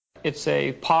It's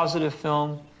a positive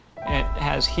film. It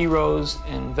has heroes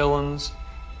and villains,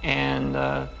 and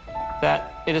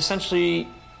that it essentially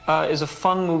is a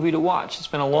fun movie to watch. It's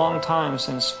been a long time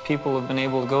since people have been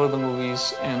able to go to the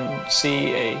movies and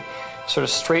see a sort of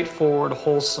straightforward,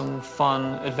 wholesome,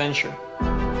 fun adventure.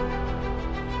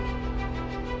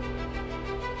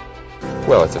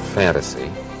 Well, it's a fantasy.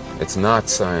 It's not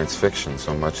science fiction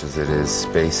so much as it is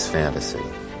space fantasy.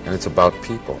 And it's about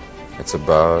people. It's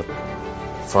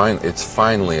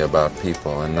finally about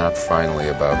people and not finally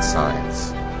about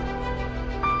science.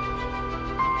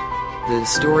 The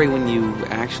story, when you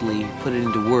actually put it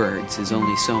into words, is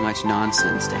only so much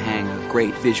nonsense to hang a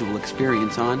great visual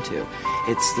experience onto.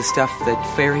 It's the stuff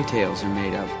that fairy tales are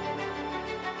made of.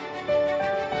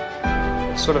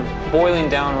 It's sort of boiling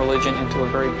down religion into a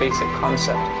very basic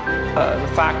concept.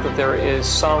 The fact that there is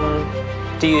some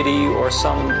deity or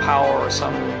some power or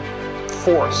some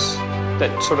force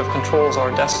that sort of controls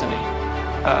our destiny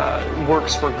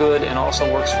works for good and also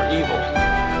works for evil.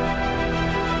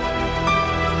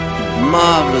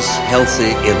 Marvellous, healthy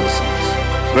innocence.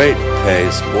 Great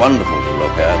pace, wonderful to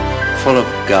look at, full of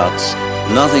guts,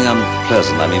 nothing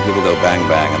unpleasant. I mean, people go bang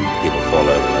bang and people fall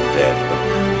over and are dead, but,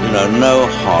 no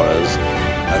horrors.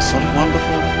 A sort of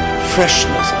wonderful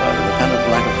freshness about it, a kind of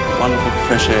like a wonderful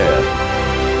fresh air.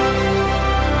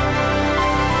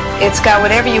 It's got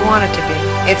whatever you want it to be.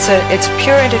 It's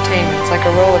pure entertainment. It's like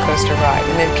a roller coaster ride,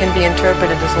 and it can be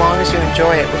interpreted as long as you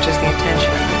enjoy it, which is the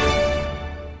intention.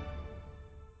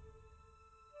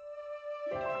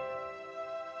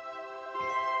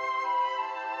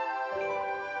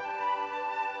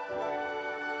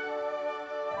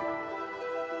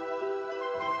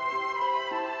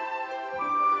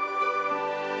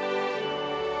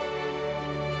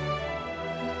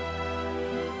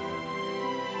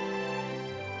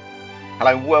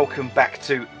 Hello, welcome back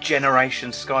to Generation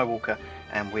Skywalker,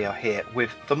 and we are here with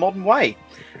The Modern Way.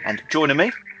 And joining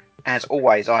me, as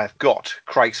always, I have got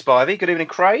Craig Spivey. Good evening,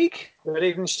 Craig. Good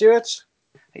evening, Stuart.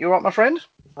 Are you all right, my friend?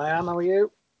 I am, how are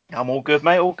you? I'm all good,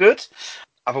 mate, all good.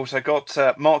 I've also got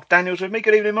Mark Daniels with me.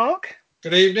 Good evening, Mark.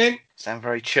 Good evening. Sound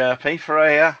very chirpy for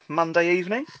a Monday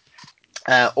evening.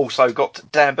 Also got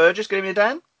Dan Burgess. Good evening,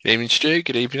 Dan. Good evening, Stu.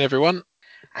 Good evening, everyone.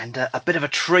 And a bit of a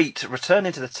treat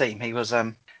returning to the team. He was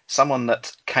someone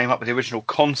that came up with the original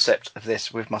concept of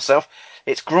this with myself.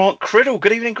 It's Grant Criddle.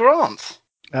 Good evening, Grant.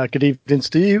 Good evening,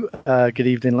 Stu. Good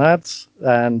evening, lads.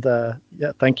 And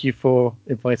thank you for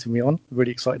inviting me on. I'm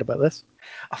really excited about this.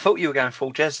 I thought you were going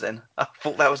full Jez then. I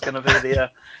thought that was going to be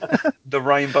the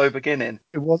rainbow beginning.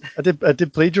 It was. I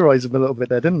did plagiarise him a little bit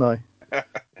there, didn't I?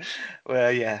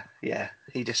 Well, yeah.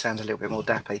 He just sounds a little bit more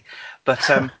dappy.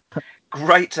 But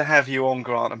great to have you on,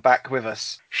 Grant, and back with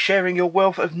us, sharing your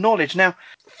wealth of knowledge. Now,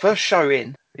 first show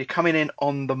in, you're coming in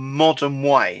on The Modern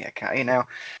Way, okay? Now,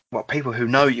 well, people who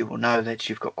know you will know that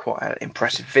you've got quite an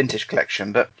impressive vintage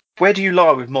collection, but where do you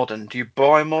lie with modern? Do you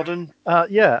buy modern?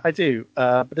 Yeah, I do,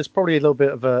 but it's probably a little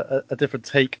bit of a different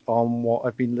take on what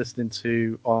I've been listening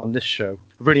to on this show.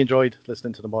 I've really enjoyed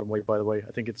listening to The Modern Way, by the way.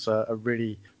 I think it's a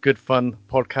really good, fun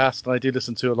podcast, and I do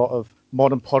listen to a lot of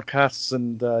modern podcasts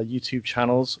and YouTube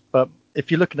channels, but if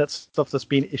you're looking at stuff that's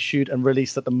being issued and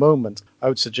released at the moment, I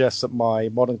would suggest that my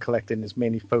modern collecting is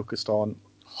mainly focused on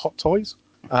Hot Toys.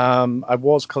 I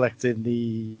was collecting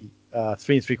the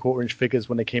 3 3/4 inch figures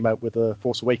when they came out with The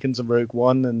Force Awakens and Rogue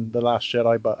One and The Last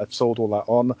Jedi, but I've sold all that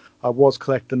on. I was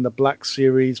collecting the Black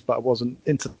Series, but I wasn't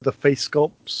into the face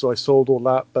sculpts, so I sold all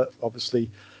that. But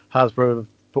obviously, Hasbro have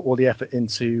put all the effort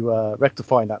into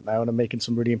rectifying that now, and I'm making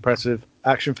some really impressive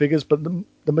action figures. But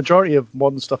the majority of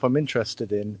modern stuff I'm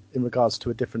interested in regards to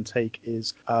a different take,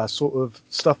 is sort of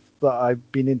stuff that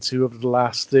I've been into over the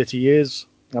last 30 years.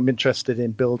 I'm interested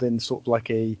in building sort of like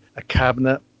a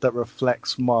cabinet that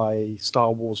reflects my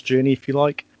Star Wars journey, if you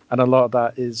like. And a lot of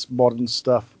that is modern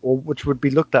stuff, or which would be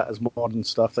looked at as modern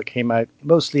stuff that came out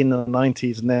mostly in the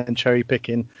 90s, and then cherry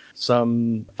picking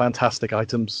some fantastic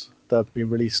items that have been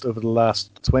released over the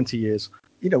last 20 years.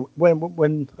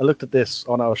 When I looked at this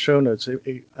on our show notes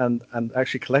and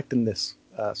actually collecting this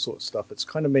sort of stuff, it's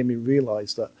kind of made me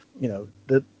realize that,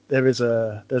 that there's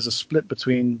a split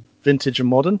between vintage and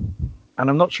modern. And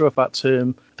I'm not sure if that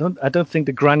term, I don't think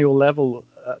the granular level,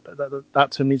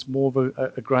 that term needs more of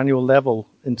a granular level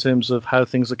in terms of how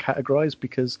things are categorized,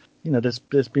 because,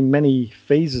 there's been many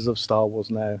phases of Star Wars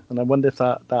now. And I wonder if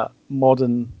that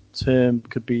modern term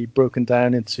could be broken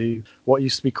down into what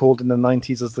used to be called in the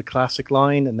 90s as the classic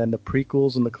line, and then the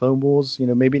prequels and the Clone Wars.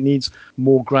 Maybe it needs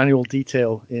more granular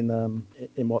detail in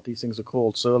what these things are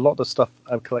called. So a lot of the stuff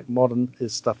I collect modern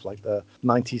is stuff like the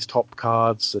 90s top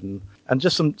cards and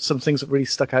just some things that really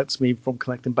stuck out to me from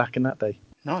collecting back in that day.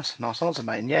 Nice answer,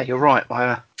 mate. And yeah, you're right.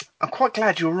 I'm quite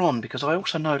glad you're on because I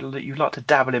also know that you like to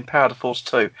dabble in Power of the Force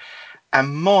 2.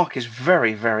 And Mark is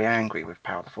very, very angry with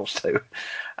Power of the Force 2.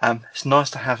 It's nice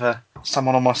to have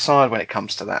someone on my side when it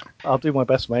comes to that. I'll do my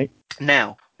best, mate.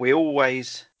 Now, we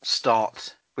always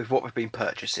start with what we've been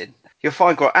purchasing. You'll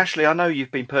find, actually, I know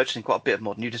you've been purchasing quite a bit of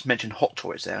modern. You just mentioned Hot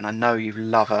Toys there, and I know you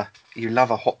love a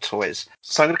Hot Toys.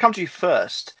 So I'm going to come to you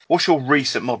first. What's your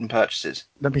recent modern purchases?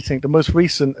 Let me think. The most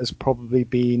recent has probably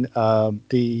been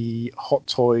the Hot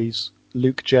Toys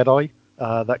Luke Jedi.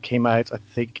 That came out, I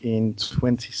think, in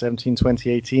 2017,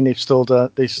 2018.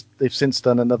 They've since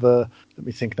done another, let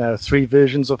me think now, 3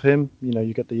 versions of him. You know,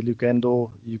 you get the Luke Endor,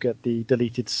 you get the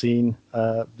deleted scene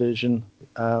version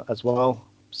as well.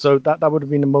 So that would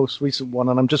have been the most recent one,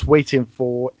 and I'm just waiting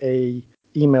for a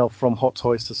email from Hot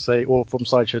Toys to say, or from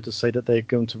Sideshow to say that they're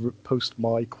going to post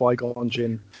my Qui-Gon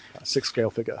Jinn 6-scale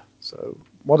figure. So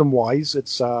modern-wise,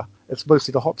 it's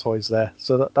mostly the Hot Toys there.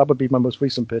 So that would be my most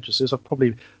recent purchases.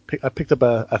 I picked up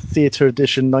a theater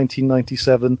edition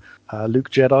 1997 Luke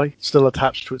Jedi, still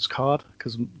attached to its card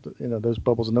because those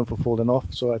bubbles are known for falling off.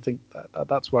 So I think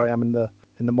that's where I am in the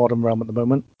modern realm at the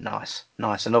moment. Nice.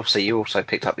 And obviously you also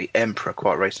picked up the Emperor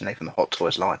quite recently from the Hot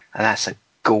Toys line, and that's a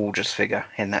gorgeous figure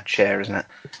in that chair, isn't it?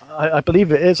 I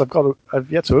believe it is.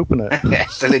 I've yet to open it. Yeah,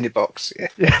 still in your box.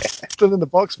 Yeah, still in the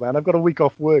box, man. I've got a week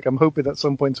off work. I'm hoping at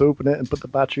some point to open it and put the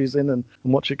batteries in and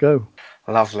watch it go.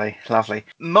 Lovely.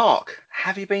 Mark,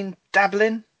 have you been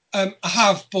dabbling? I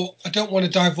have, but I don't want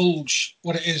to divulge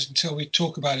what it is until we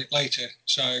talk about it later.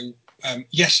 So,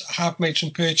 yes, I have made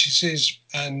some purchases,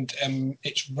 and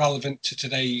it's relevant to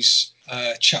today's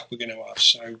chat we're going to have.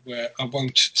 So I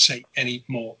won't say any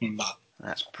more than that.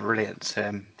 That's brilliant.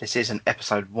 This is an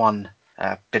episode 1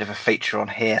 bit of a feature on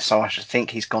here, so I should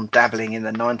think he's gone dabbling in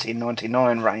the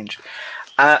 1999 range.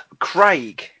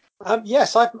 Craig?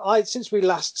 Yes, I since we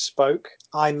last spoke,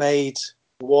 I made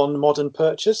one modern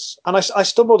purchase, and I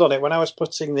stumbled on it when I was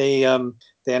putting the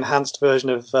enhanced version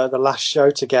of the last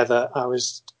show together. I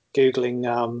was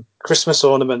Googling Christmas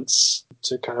ornaments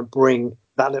to kind of bring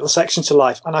that little section to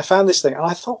life, and I found this thing, and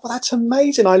I thought, well, that's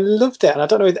amazing. I loved it, and I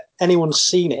don't know if anyone's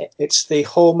seen it. It's the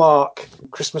Hallmark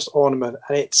Christmas ornament,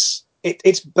 and it's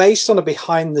based on a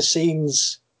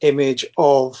behind-the-scenes image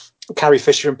of Carrie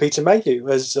Fisher and Peter Mayhew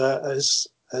as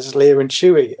Leia and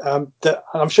Chewie. And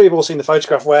I'm sure you've all seen the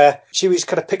photograph where Chewie's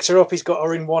kind of picked her up. He's got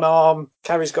her in one arm.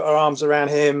 Carrie's got her arms around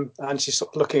him, and she's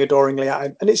sort of looking adoringly at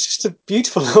him. And it's just a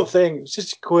beautiful little thing. It's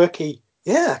just a quirky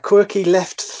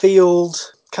left field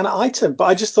kind of item. But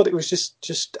I just thought it was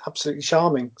just absolutely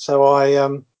charming. So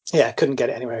I couldn't get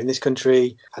it anywhere in this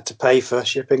country. Had to pay for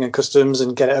shipping and customs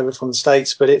and get it over from the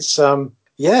States. But it's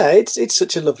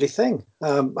such a lovely thing.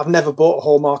 I've never bought a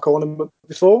Hallmark ornament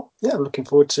before. Yeah, I'm looking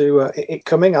forward to it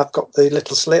coming. I've got the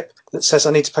little slip that says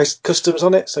I need to pay customs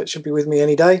on it, so it should be with me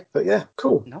any day. But yeah,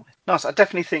 cool. Nice. I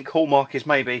definitely think Hallmark is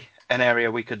maybe an area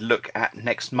we could look at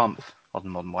next month on the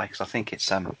Modern Way, because I think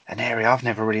it's an area I've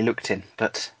never really looked in.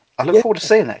 But I look forward to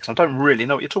seeing that, because I don't really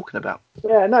know what you're talking about.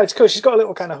 Yeah, no, it's cool. She's got a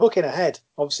little kind of hook in her head,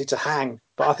 obviously to hang.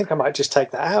 But I think I might just take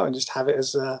that out and just have it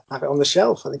on the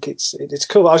shelf. I think it's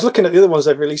cool. I was looking at the other ones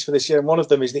they've released for this year, and one of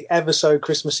them is the ever so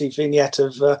Christmassy vignette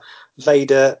of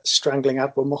Vader strangling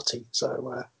Admiral Motti.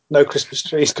 So no Christmas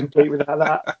tree is complete without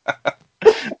that.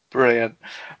 Brilliant.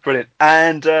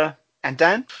 And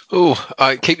Dan?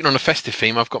 Keeping on a festive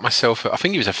theme, I've got myself, I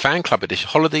think it was a fan club edition,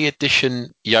 holiday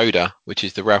edition Yoda, which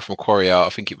is the Ralph McQuarrie art. I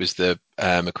think it was a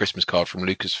Christmas card from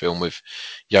Lucasfilm with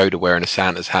Yoda wearing a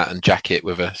Santa's hat and jacket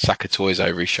with a sack of toys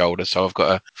over his shoulder. So I've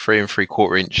got a 3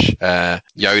 3/4 inch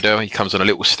Yoda. He comes on a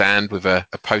little stand with a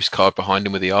postcard behind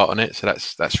him with the art on it. So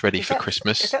that's ready for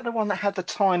Christmas. Is that the one that had the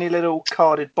tiny little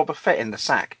carded Boba Fett in the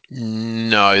sack?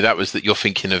 No, that was that. You're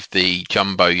thinking of the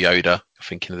Jumbo Yoda.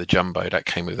 Thinking of the Jumbo that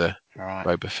came with a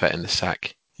Boba Fett in the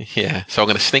sack. Yeah, so I'm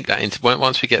going to sneak that into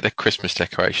once we get the Christmas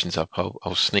decorations up.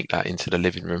 I'll sneak that into the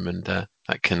living room, and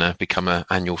that can become an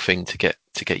annual thing to get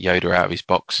Yoda out of his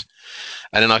box.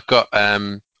 And then I've got I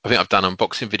think I've done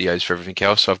unboxing videos for everything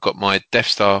else. So I've got my Death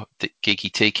Star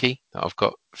Geeky Tiki that I've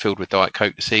got filled with Diet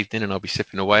Coke this evening, and I'll be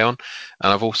sipping away on.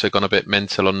 And I've also gone a bit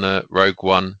mental on the Rogue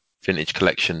One vintage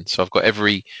collection. So I've got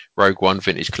every Rogue One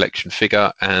vintage collection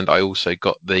figure, and I also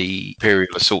got the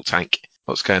Imperial Assault Tank.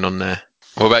 What's going on there?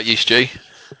 What about you, Stu?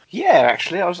 Yeah,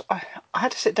 actually, I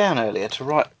had to sit down earlier to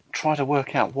write try to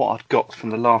work out what I'd got from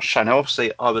the last show. Now,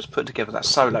 obviously, I was putting together that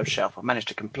solo shelf. I managed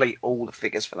to complete all the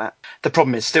figures for that. The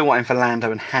problem is still waiting for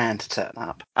Lando and Han to turn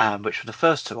up, which were the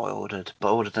first two I ordered, but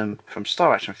I ordered them from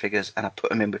Star Action Figures, and I put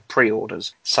them in with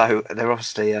pre-orders. So they're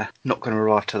obviously not going to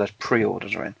arrive till those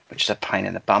pre-orders are in, which is a pain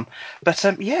in the bum. But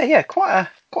quite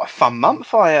a fun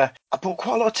month. I bought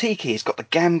quite a lot of Tikis. Got the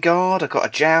Gamguard, I got a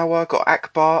Jawa, got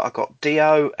Akbar, I got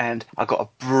Dio, and I got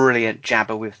a brilliant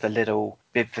Jabba with the little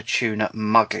Bib Fortuna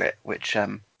Muglet, which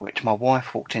my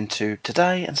wife walked into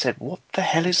today and said, "What the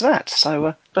hell is that?"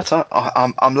 So, but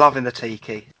I'm loving the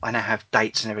Tiki. I now have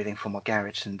dates and everything for my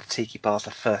garage, and the Tiki bar's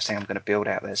the first thing I'm going to build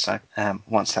out there. So,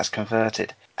 once that's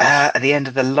converted. At the end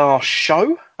of the last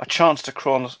show, I chanced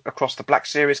across the Black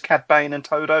Series Cad Bane and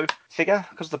Todo figure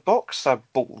because of the box. So I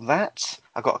bought that.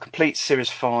 I got a complete Series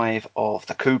 5 of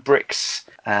the Kubricks.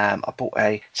 I bought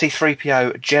a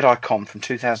C-3PO JediCon from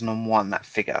 2001, that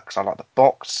figure, because I like the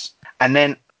box. And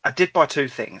then I did buy two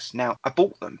things. Now, I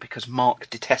bought them because Mark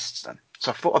detests them.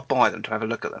 So I thought I'd buy them to have a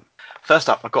look at them. First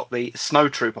up, I got the Snow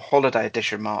Trooper Holiday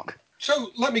Edition, Mark.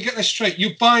 So let me get this straight.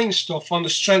 You're buying stuff on the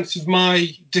strength of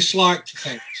my dislike for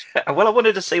things. Well, I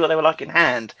wanted to see what they were like in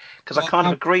hand, because I kind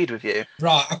of agreed with you.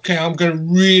 Right, okay, I'm going to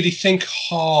really think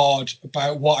hard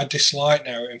about what I dislike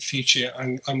now in future,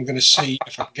 and I'm going to see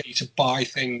if I can get you to buy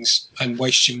things and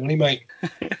waste your money, mate.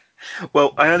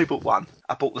 Well, I only bought one.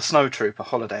 I bought the Snow Trooper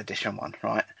Holiday Edition one,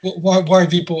 right? Why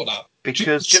have you bought that?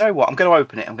 Because, do you know what? I'm going to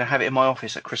open it. I'm going to have it in my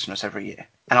office at Christmas every year.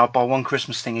 And I'll buy one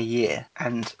Christmas thing a year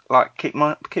and, like, keep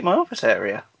my office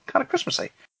area kind of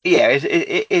Christmassy. Yeah,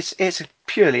 it's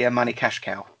purely a money cash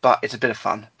cow, but it's a bit of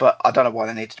fun. But I don't know why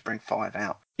they needed to bring 5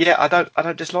 out. Yeah, I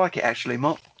don't dislike it, actually,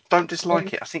 Mark. Don't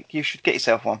dislike it. I think you should get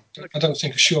yourself one. I don't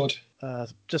think I should.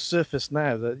 Just surfaced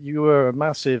now that you were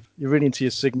you're really into your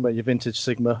Sigma, your vintage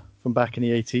Sigma from back in the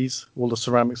 80s, all the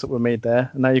ceramics that were made there,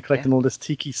 and now you're collecting all this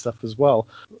Tiki stuff as well.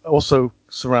 Also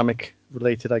ceramic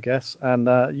related, I guess, and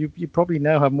you probably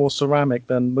now have more ceramic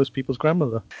than most people's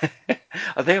grandmother.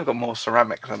 I think I've got more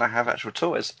ceramic than I have actual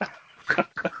toys.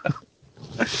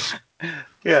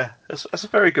 Yeah, that's a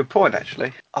very good point,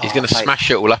 actually. He's going to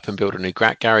smash it all up and build a new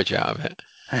garage out of it.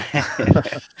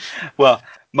 Well,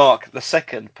 Mark, the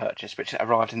second purchase, which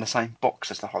arrived in the same box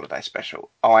as the holiday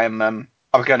special, I'm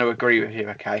going to agree with you.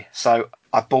 Okay, so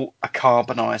I bought a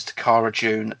carbonised Cara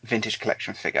Dune vintage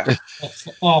collection figure,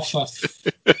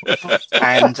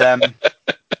 and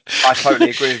I totally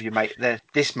agree with you, mate.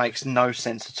 This makes no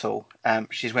sense at all.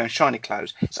 She's wearing shiny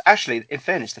clothes. So actually, in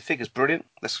fairness, the figure's brilliant.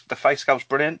 The face sculpt's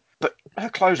brilliant, but her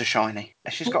clothes are shiny.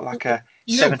 She's got like a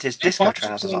 70s disco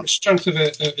trousers on. The strength of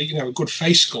a good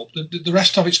face sculpt. The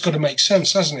rest of it's got to make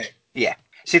sense, hasn't it? Yeah.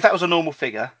 See, if that was a normal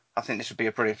figure, I think this would be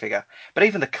a brilliant figure. But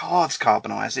even the card's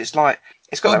carbonised. It's like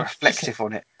it's got a reflective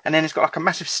on it, and then it's got like a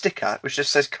massive sticker which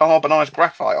just says carbonised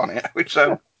graphite on it, which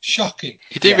shocking.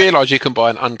 You do realise you can buy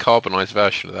an uncarbonised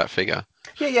version of that figure?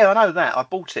 Yeah, I know that. I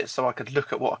bought it so I could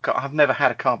look at what I've never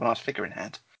had a carbonised figure in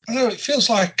hand. I know, it feels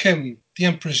like the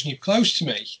Emperor's New Clothes to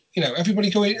me. You know, everybody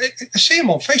going, I see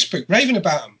him on Facebook raving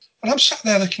about him, and I'm sat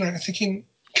there looking at it thinking,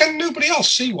 can nobody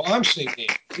else see what I'm seeing here?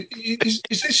 Is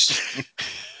this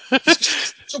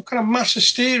some kind of mass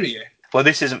hysteria? Well,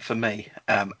 this isn't for me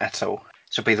at all.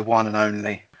 This will be the one and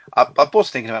only. I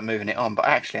was thinking about moving it on, but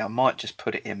actually I might just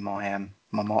put it in my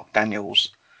my Mark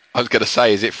Daniels. I was going to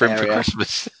say, is it for him for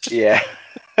Christmas? Yeah.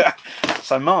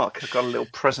 So, Mark, I've got a little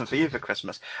present for you for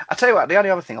Christmas. I tell you what, the only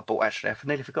other thing I bought, actually, I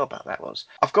nearly forgot about that, was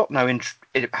I've got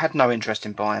had no interest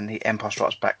in buying the Empire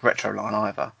Strikes Back retro line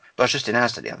either. But I was just in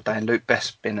Asda the other day, and Luke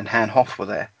Bespin and Han Hoff were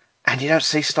there. And you don't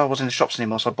see Star Wars in the shops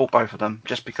anymore, so I bought both of them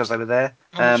just because they were there.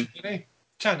 How much were they?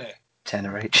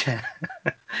 Tenner each.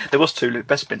 There was 2 Luke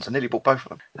Bespins. I nearly bought both of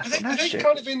them. Are they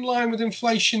kind of in line with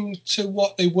inflation to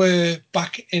what they were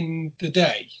back in the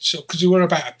day? So, because they were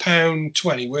about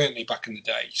 £1.20, weren't they, back in the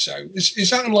day? So,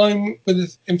 is that in line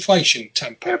with inflation?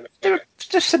 £10. They were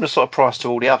just similar sort of price to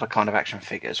all the other kind of action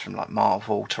figures, from like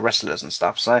Marvel to wrestlers and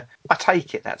stuff. So I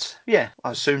take it I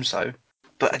assume so.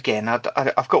 But again, I've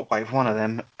got wave one of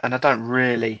them, and I don't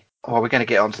really. Well, we're going to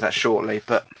get onto that shortly,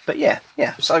 but yeah.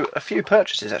 So a few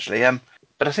purchases actually.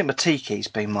 But I think my Tiki's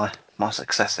been my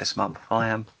success this month. I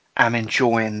am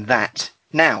enjoying that.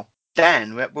 Now,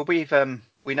 Dan,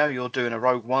 we know you're doing a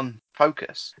Rogue One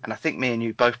focus, and I think me and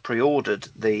you both pre-ordered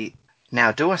the.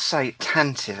 Now, do I say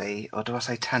Tantive or do I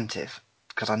say Tantive?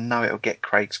 Because I know it'll get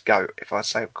Craig's goat if I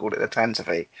call it the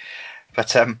Tantive.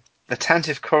 But the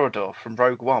Tantive Corridor from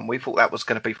Rogue One, we thought that was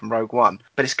going to be from Rogue One,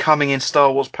 but it's coming in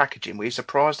Star Wars packaging. Were you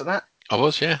surprised at that? I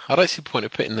was, yeah. I don't see the point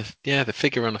of putting the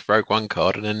figure on a Rogue One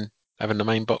card and then having the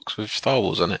main box with Star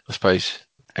Wars on it, I suppose.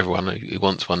 everyone who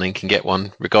wants one then can get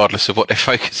one, regardless of what their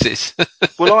focus is.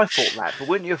 Well, I thought that, but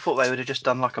wouldn't you have thought they would have just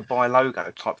done like a buy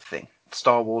logo type thing?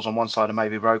 Star Wars on one side and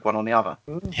maybe Rogue One on the other.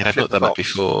 Yeah, they've not done that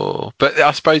before. But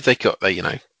I suppose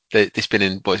it's been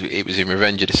in, it was in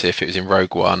Revenge of the Sith, it was in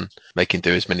Rogue One. They can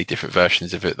do as many different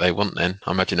versions of it they want then.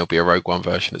 I imagine there'll be a Rogue One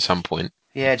version at some point.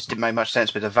 Yeah, it just didn't make much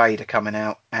sense with the Vader coming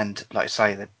out and, like I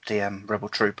say, the Rebel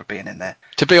Trooper being in there.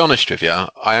 To be honest with you,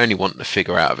 I only want the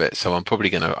figure out of it, so I'm probably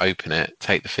going to open it,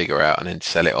 take the figure out, and then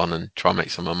sell it on and try and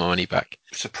make some of my money back.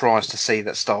 Surprised to see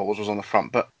that Star Wars was on the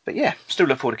front, but yeah, still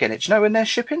look forward to getting it. Do you know when they're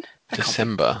shipping?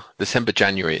 December,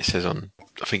 January. It says on,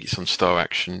 I think it's on Star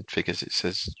Action Figures. It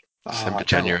says December,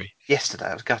 January. Yesterday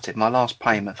I was gutted. My last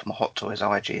payment for my Hot Toys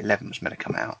IG-11 was meant to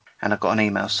come out, and I got an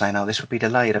email saying, "Oh, this would be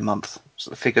delayed a month, so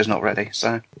the figure's not ready."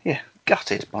 So yeah,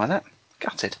 gutted by that.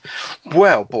 Gutted.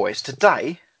 Well, boys,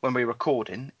 today when we're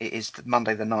recording, it is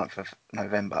Monday the 9th of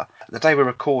November. The day we're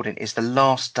recording is the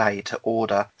last day to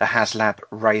order the HasLab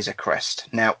Razor Crest.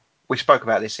 Now, we spoke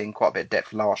about this in quite a bit of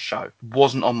depth last show.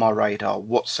 Wasn't on my radar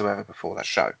whatsoever before that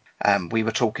show. We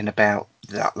were talking about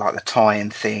the tie-in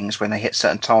things when they hit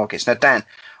certain targets. Now, Dan,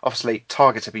 obviously,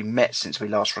 targets have been met since we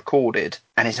last recorded,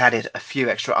 and he's added a few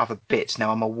extra other bits.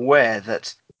 Now, I'm aware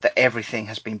that everything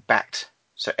has been backed,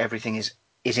 so everything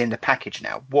is in the package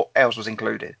now. What else was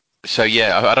included? So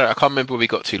yeah, I can't remember where we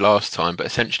got to last time, but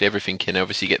essentially everything in.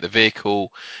 Obviously, you get the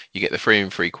vehicle, you get the 3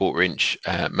 3/4 inch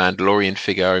Mandalorian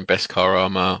figure in best car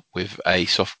armor with a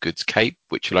soft goods cape,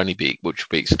 which will be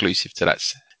exclusive to that.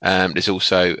 There's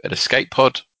also an escape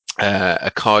pod,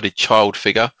 a carded child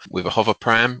figure with a hover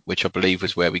pram, which I believe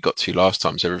was where we got to last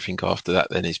time. So everything after that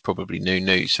then is probably new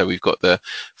news. So we've got the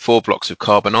 4 blocks of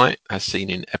carbonite, as seen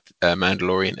in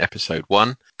Mandalorian episode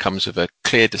 1. Comes with a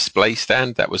clear display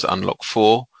stand. That was unlock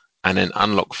 4. And then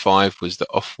unlock 5 was the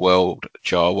off-world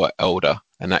Jawa Elder,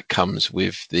 and that comes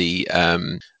with the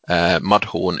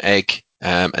Mudhorn egg,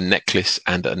 a necklace,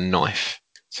 and a knife.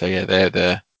 So yeah,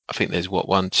 I think there's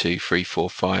 1, 2, 3, 4,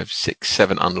 5, 6,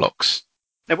 7 unlocks.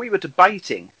 Now, we were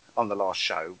debating on the last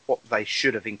show what they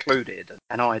should have included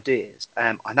and ideas.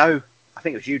 I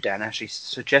think it was you, Dan, actually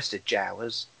suggested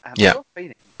Jawas. Yeah.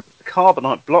 The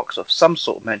carbonite blocks of some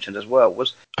sort mentioned as well.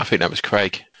 I think that was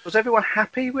Craig. Was everyone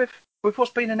happy with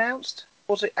what's been announced?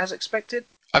 Was it as expected?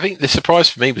 I think the surprise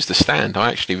for me was the stand.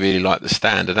 I actually really like the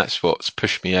stand, and that's what's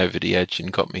pushed me over the edge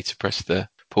and got me to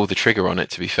pull the trigger on it,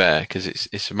 to be fair, because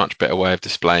it's a much better way of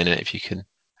displaying it if you can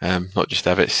not just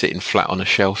have it sitting flat on a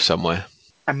shelf somewhere.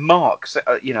 And Mark,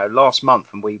 last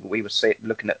month when we were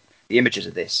looking at the images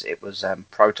of this, it was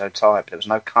prototype. There was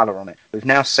no colour on it. We've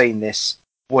now seen this,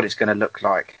 what it's going to look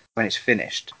like when it's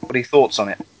finished. What are your thoughts on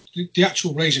it? The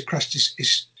actual Razor Crest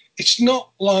is it's not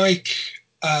like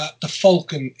the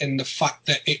Falcon in the fact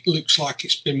that it looks like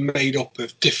it's been made up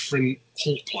of different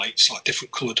hull plates, like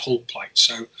different coloured hull plates.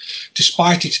 So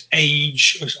despite its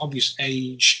age, its obvious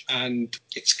age, and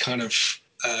its kind of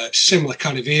similar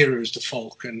kind of era as the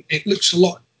Falcon, it looks a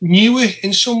lot newer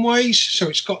in some ways. So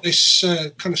it's got this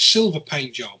kind of silver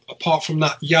paint job, apart from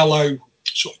that yellow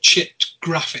sort of chipped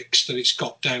graphics that it's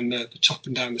got down the top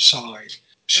and down the side.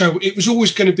 So it was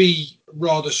always going to be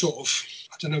rather sort of,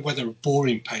 I don't know whether a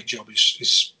boring paint job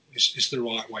is the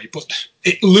right way, but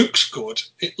it looks good.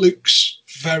 It looks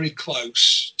very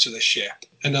close to the ship.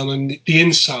 And then on the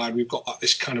inside, we've got like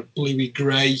this kind of bluey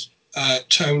grey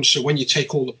tone. So when you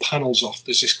take all the panels off,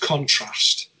 there's this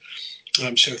contrast.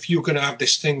 So if you're going to have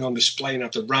this thing on display and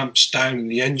have the ramps down and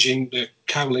the engine, the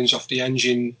cowlings off the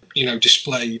engine,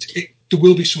 displayed, there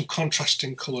will be some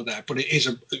contrasting colour there, but it is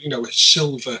a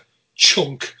silver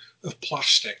chunk of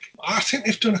plastic. I think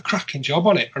they've done a cracking job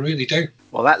on it. I really do.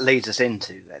 Well, that leads us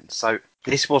into then. So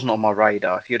this wasn't on my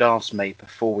radar. If you'd asked me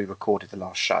before we recorded the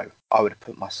last show, I would have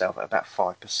put myself at about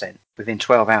 5%. Within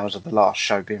 12 hours of the last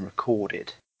show being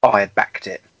recorded, I had backed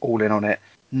it, all in on it,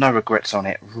 no regrets on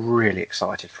it, really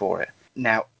excited for it.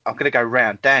 Now, I'm going to go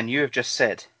round. Dan, you have just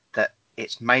said that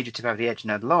it's made you tip over the edge.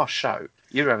 Now, the last show,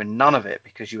 you were having none of it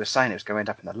because you were saying it was going to end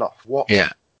up in the loft.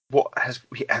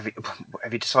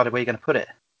 Have you decided where you're going to put it?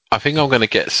 I think I'm going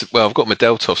to I've got my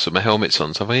Deltoffs and my helmets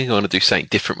on, so I think I'm going to do something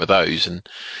different with those and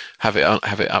have it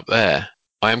up there.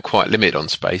 I am quite limited on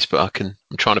space, but I'm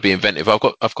trying to be inventive. I've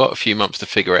got a few months to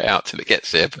figure it out till it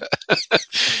gets here. But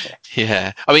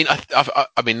yeah, I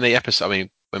mean, the episode. I mean,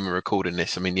 when we're recording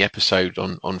this, the episode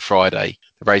on Friday,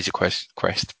 the Razor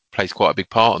Crest plays quite a big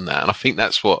part on that, and I think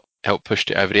that's what helped push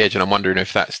it over the edge. And I'm wondering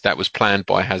if that was planned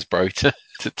by Hasbro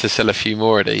to sell a few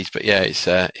more of these. But yeah, it's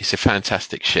a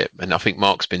fantastic ship, and I think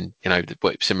Mark's been,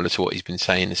 similar to what he's been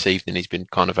saying this evening. He's been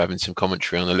kind of having some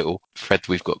commentary on the little thread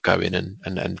we've got going,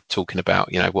 and talking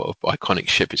about what an iconic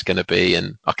ship it's going to be.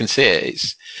 And I can see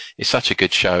it. It's such a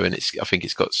good show, and I think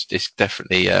it's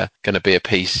definitely going to be a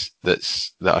piece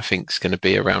that I think is going to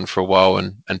be around for a while,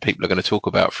 and people are going to talk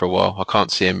about for a while. I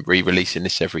can't see him re-releasing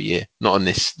this every year. Not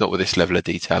with this level of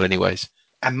detail, anyways.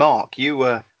 And Mark, you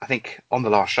were, I think, on the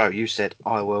last show, you said,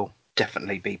 I will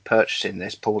definitely be purchasing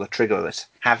this, pull the trigger of this.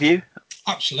 Have you?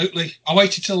 Absolutely. I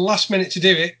waited till the last minute to do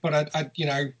it, but I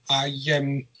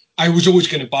was always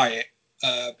going to buy it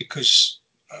because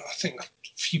I think a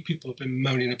few people have been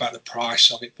moaning about the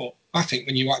price of it, but I think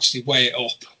when you actually weigh it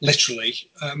up, literally,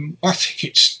 I think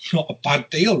it's not a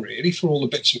bad deal, really, for all the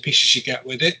bits and pieces you get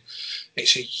with it.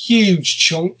 It's a huge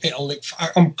chunk.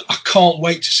 I can't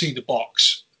wait to see the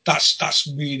box. That's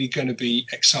really going to be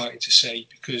exciting to see,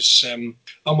 because I'm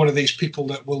one of these people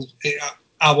that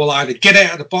I will either get it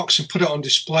out of the box and put it on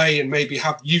display and maybe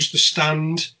use the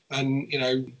stand and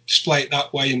display it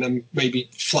that way, and then maybe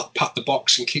flat pack the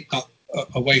box and keep that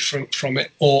away from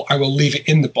it, or I will leave it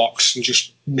in the box and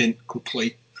just mint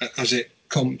complete as it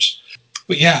comes.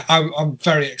 But yeah, I'm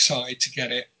very excited to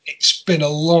get it. It's been a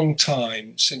long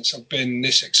time since I've been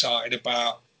this excited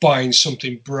about buying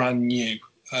something brand new.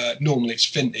 Normally it's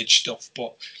vintage stuff,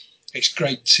 but it's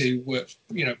great to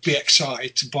be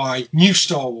excited to buy new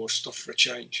Star Wars stuff for a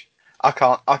change. I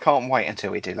can't wait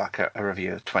until we do like a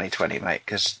review of 2020, mate,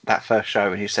 because that first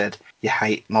show when you said you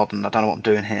hate modern, I don't know what I'm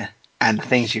doing here, and the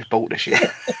things you've bought this year,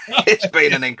 it's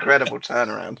been an incredible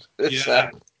turnaround.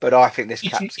 But I think this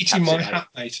it's in my hat,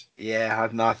 mate. Yeah,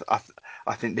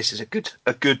 I think this is a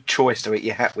good choice to eat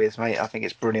your hat with, mate. I think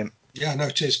it's brilliant. Yeah, no,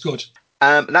 it is good.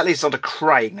 That leads on to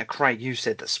Craig. Now, Craig, you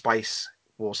said that space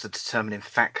was the determining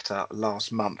factor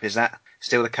last month. Is that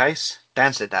still the case?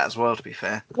 Dan said that as well, to be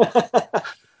fair.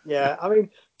 Yeah, I mean,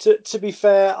 to be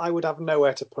fair, I would have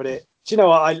nowhere to put it. Do you know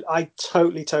what? I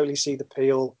totally see the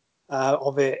appeal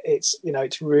of it. It's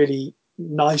it's really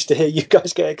nice to hear you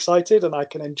guys get excited, and I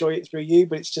can enjoy it through you,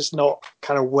 but it's just not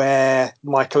kind of where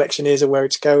my collection is or where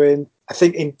it's going. I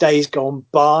think in days gone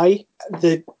by,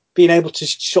 being able to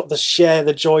share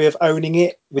the joy of owning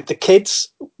it with the kids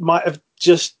might have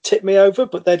just tipped me over,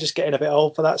 but they're just getting a bit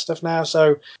old for that stuff now.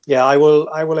 So yeah, I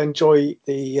will enjoy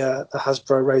the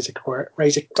Hasbro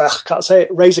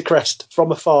Razor Crest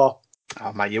from afar.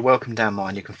 Oh mate, you're welcome down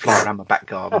mine. You can fly around my back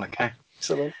garden, okay?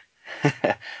 Excellent.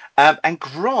 And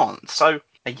Grant, so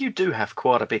you do have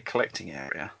quite a big collecting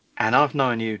area, and I've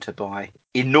known you to buy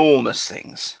enormous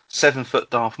things, 7-foot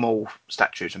Darth Maul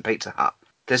statues and Pizza Hut.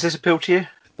 Does this appeal to you?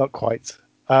 Not quite.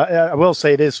 I will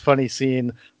say it is funny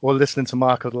seeing or listening to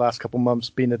Mark over the last couple of months,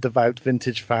 being a devout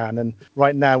vintage fan. And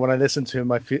right now, when I listen to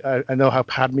him, I know how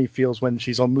Padme feels when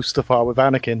she's on Mustafar with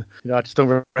Anakin. I just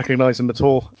don't recognize him at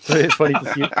all. So it's funny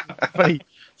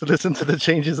to listen to the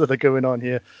changes that are going on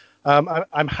here.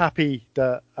 I'm happy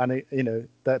that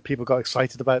that people got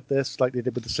excited about this, like they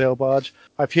did with the sail barge.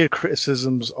 I've heard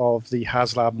criticisms of the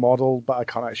HasLab model, but I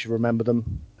can't actually remember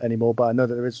them anymore. But I know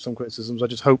that there is some criticisms. I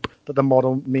just hope that the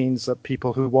model means that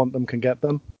people who want them can get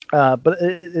them. But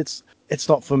it's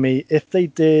not for me. If they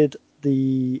did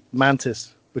the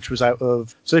Mantis, which was out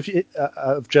of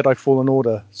Jedi Fallen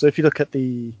Order, so if you look at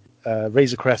the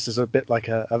Razor Crest, is a bit like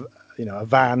a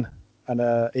van and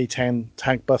a A-10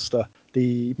 tank buster.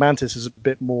 The Mantis is a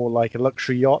bit more like a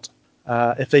luxury yacht.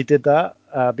 If they did that,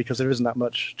 because there isn't that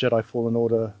much Jedi Fallen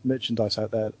Order merchandise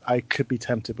out there, I could be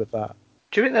tempted with that.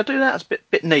 Do you think they'll do that? It's a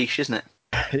bit niche, isn't it?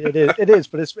 It is,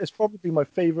 but it's probably my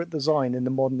favourite design in the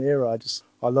modern era.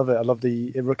 I love it. I love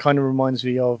it kind of reminds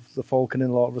me of the Falcon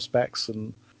in a lot of respects,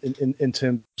 and in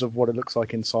terms of what it looks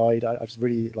like inside, I just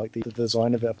really like the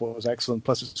design of it. I thought it was excellent.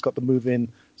 Plus, it's got the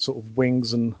move-in sort of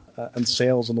wings and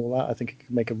sails and all that. I think it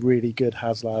could make a really good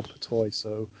HasLab toy.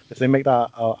 So if they make that,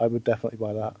 I would definitely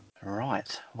buy that.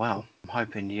 Right. Well, I'm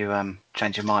hoping you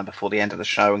change your mind before the end of the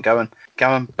show and go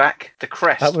and back the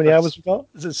crest. How many hours we got?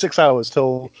 Is it 6 hours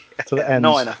till the end?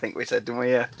 9, I think we said, didn't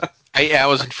we? Yeah. 8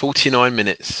 hours and 49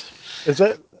 minutes. Is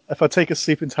it? If I take a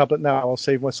sleeping tablet now, I'll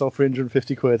save myself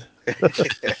 350 quid.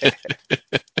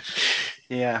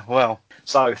 Yeah, well,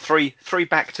 so three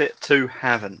backed it, 2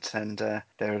 haven't, and there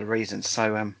are the reasons.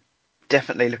 So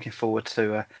definitely looking forward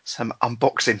to some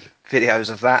unboxing videos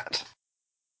of that.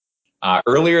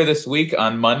 Earlier this week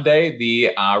on Monday,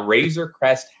 the Razor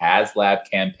Crest HasLab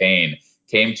campaign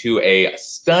came to a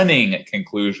stunning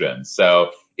conclusion.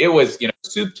 So it was,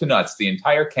 soup to nuts. The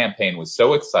entire campaign was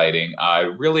so exciting.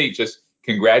 Really just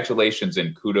congratulations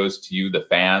and kudos to you, the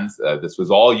fans. This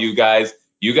was all you guys.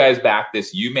 You guys backed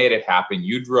this. You made it happen.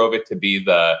 You drove it to be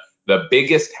the the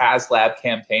biggest HasLab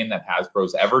campaign that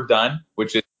Hasbro's ever done,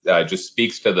 which is just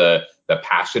speaks to the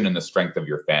passion and the strength of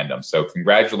your fandom. So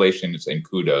congratulations and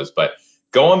kudos. But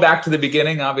going back to the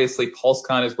beginning, obviously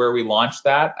PulseCon is where we launched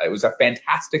that. It was a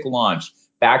fantastic launch,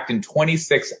 backed in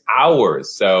 26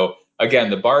 hours. So again,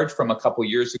 the barge from a couple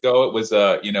years ago, it was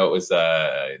a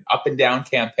up and down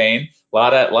campaign. A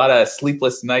lot of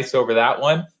sleepless nights over that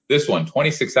one. This one,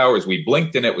 26 hours, we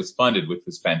blinked and it was funded, which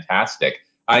was fantastic.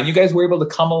 And you guys were able to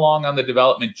come along on the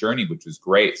development journey, which was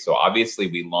great. So obviously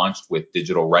we launched with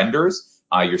digital renders.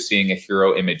 You're seeing a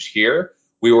hero image here.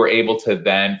 We were able to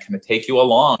then kind of take you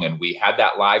along, and we had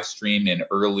that live stream in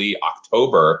early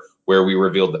October where we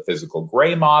revealed the physical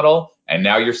gray model, and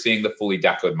now you're seeing the fully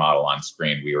decoed model on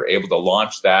screen. We were able to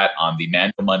launch that on the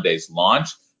Mando Mondays launch.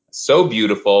 So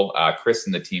beautiful. Chris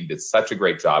and the team did such a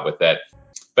great job with it.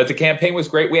 But the campaign was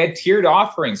great. We had tiered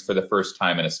offerings for the first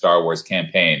time in a Star Wars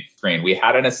campaign. We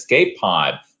had an escape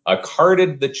pod, a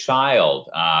Carded the Child.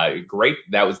 Great.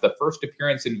 That was the first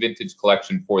appearance in Vintage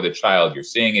Collection for the child. You're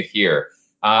seeing it here.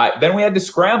 Then we had to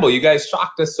scramble. You guys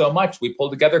shocked us so much. We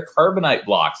pulled together Carbonite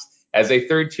blocks as a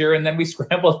third tier, and then we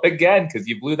scrambled again because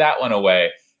you blew that one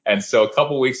away. And so a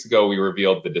couple weeks ago, we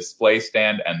revealed the display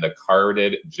stand and the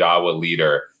carded Jawa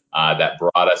leader that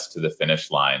brought us to the finish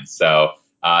line. So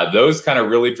those kind of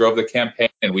really drove the campaign,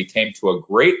 and we came to a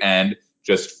great end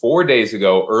just 4 days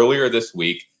ago, earlier this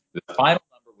week. The final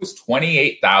number was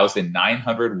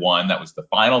 28,901. That was the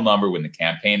final number when the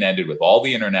campaign ended, with all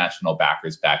the international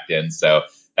backers backed in. So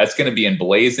that's going to be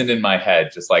emblazoned in my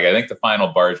head, just like I think the final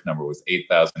barge number was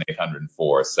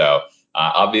 8,804. So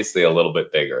obviously a little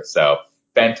bit bigger. So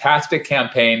fantastic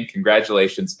campaign.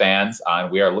 Congratulations, fans.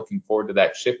 We are looking forward to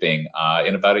that shipping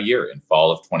in about a year, in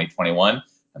fall of 2021.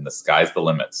 And the sky's the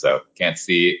limit. So can't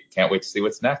wait to see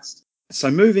what's next. So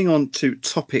moving on to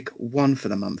topic one for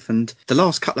the month, and the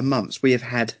last couple of months we have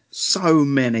had so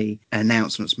many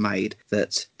announcements made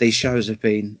that these shows have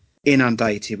been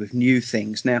inundated with new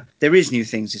things. Now, there is new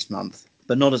things this month,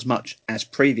 but not as much as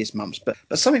previous months. But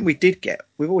something we did get,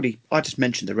 I just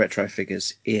mentioned the retro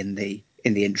figures in the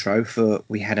intro.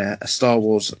 We had a Star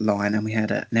Wars line and we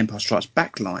had an Empire Strikes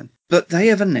Back line. But they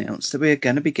have announced that we're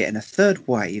going to be getting a third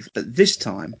wave, but this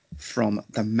time from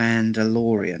The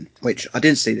Mandalorian, which I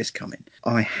didn't see this coming.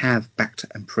 I have backed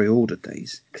and pre-ordered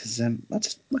these because I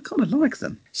kind of like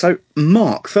them. So,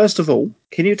 Mark, first of all,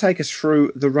 can you take us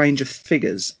through the range of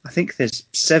figures? I think there's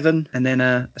 7 and then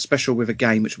a special with a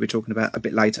game, which we'll be talking about a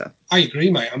bit later. I agree,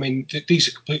 mate. I mean, these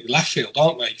are completely left field,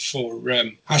 aren't they, for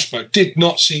Hasbro? Did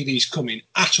not see these coming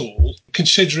at all,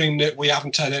 considering that we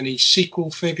haven't had any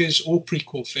sequel figures or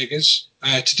prequel figures.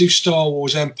 To do Star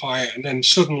Wars Empire, and then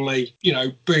suddenly,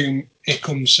 boom, here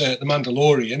comes The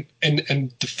Mandalorian.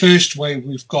 And the first wave,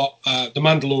 we've got The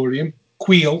Mandalorian,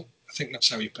 Queel, I think that's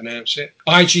how you pronounce it,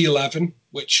 IG-11,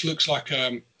 which looks like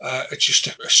it's just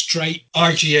a straight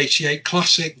IG-88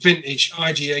 classic vintage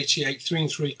IG-88 3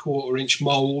 3/4 inch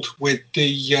mould with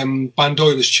the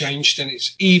bandoilers changed, and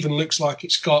it even looks like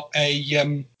it's got a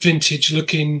vintage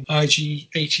looking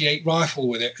IG-88 rifle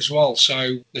with it as well.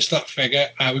 So there's that figure.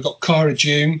 We've got Cara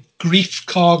Dune, Greef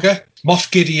Karga,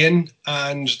 Moff Gideon,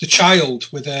 and the child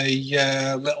with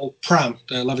a little pram,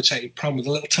 a levitating pram with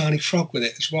a little tiny frog with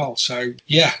it as well. So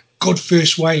yeah, good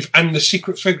first wave, and the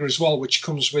secret figure as well, which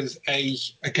comes with a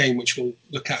game which we'll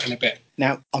look at in a bit.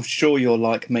 Now, I'm sure you're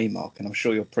like me, Mark, and I'm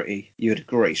sure you'd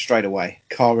agree straight away.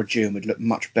 Cara Dune would look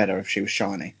much better if she was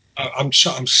shiny. I'm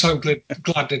so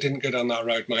glad they didn't go down that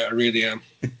road, mate. I really am.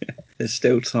 There's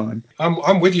still time.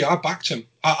 I'm with you. I backed him.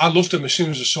 I loved him as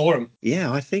soon as I saw him.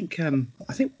 Yeah, I think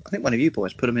one of you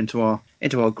boys put him into our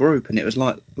group, and it was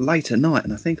like late at night,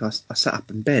 and I think I sat up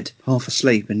in bed half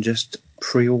asleep and just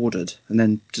pre-ordered and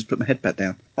then just put my head back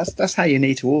down. That's how you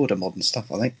need to order modern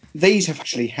stuff, I think. These have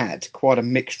actually had quite a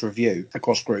mixed review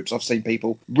across groups. I've seen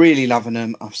people really loving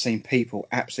them. I've seen people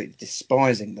absolutely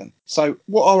despising them. So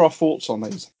what are our thoughts on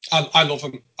these? I love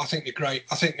them. I think they're great.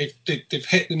 I think they've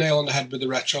hit the nail on the head with the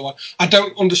retro. I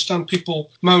don't understand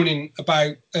people moaning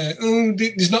about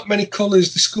there's not many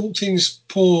colours, the sculpting's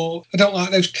poor, I don't like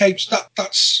those capes.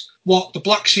 That's what the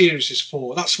Black Series is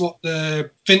for. That's what the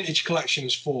Vintage Collection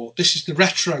is for. This is the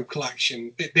Retro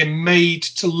Collection. They're made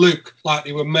to look like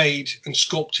they were made and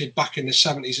sculpted back in the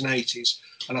 70s and 80s.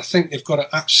 And I think they've got it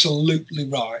absolutely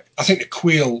right. I think the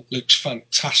Queel looks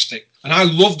fantastic. And I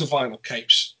love the vinyl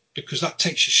capes, because that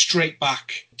takes you straight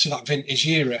back to that vintage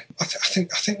era. I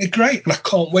think they're great, and I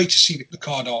can't wait to see the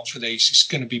card art for these. It's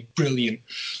going to be brilliant,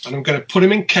 and I'm going to put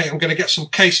them in case. I'm going to get some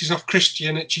cases off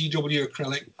Christian at GW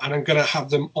Acrylic, and I'm going to have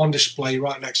them on display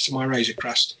right next to my Razor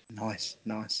Crest. Nice.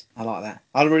 I like that.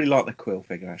 I really like the Quill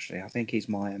figure, actually. I think he's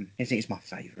my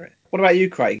favourite. What about you,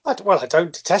 Craig? I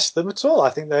don't detest them at all. I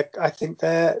think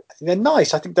they're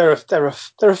nice. I think they're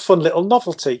a fun little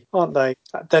novelty, aren't they?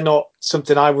 They're not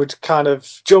something I would kind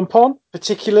of jump on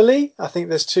particularly. I think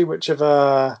there's too much of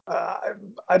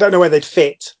I don't know where they'd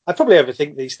fit. I probably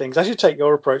overthink these things. I should take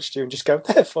your approach to and just go,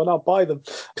 they're fun, I'll buy them.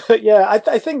 But yeah,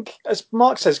 I think, as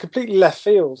Mark says, completely left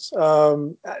field,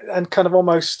 and kind of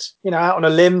almost, out on a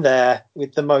limb there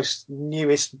with the most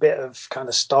newest bit of kind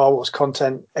of Star Wars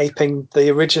content aping the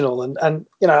original. And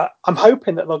I'm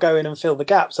hoping that they'll go in and fill the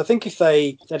gaps. I think if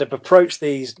they'd have approached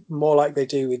these more like they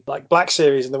do with like Black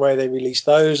Series and the way they release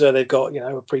those, or they've got,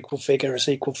 a prequel figure, a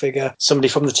sequel figure, somebody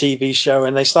from the TV show,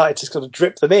 and they started to sort of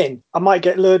drip them in, I might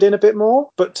get lured in a bit more.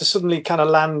 But to suddenly kind of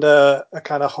land a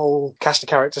kind of whole cast of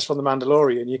characters from The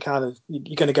Mandalorian, you're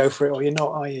going to go for it or you're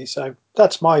not, are you? So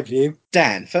that's my view.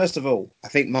 Dan, first of all, I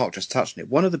think Mark just touched on it.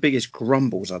 One of the biggest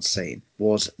grumbles I'd seen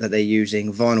was that they're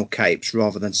using vinyl capes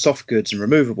rather than soft goods and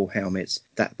removable helmets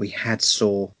that we had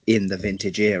saw in the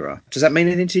vintage era. Does that mean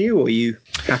anything to you, or are you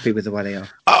happy with the way they are?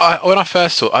 When I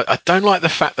first saw it, I don't like the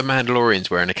fact the Mandalorian's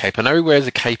wearing a cape. I know he wears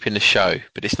a cape in the show,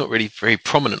 but it's not really very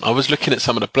prominent. I was looking at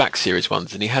some of the Black Series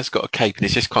ones, and he has got a cape, and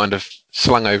it's just kind of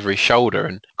slung over his shoulder,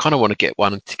 and kind of want to get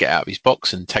one to get out of his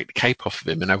box and take the cape off of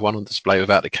him and have one on display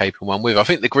without the cape and one with. I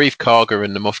think the Grief Karga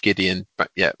and the Moff Gideon,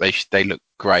 yeah, they look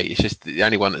great. It's just the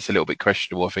only one that's a little bit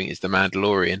questionable, I think, is the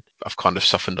Mandalorian. I've kind of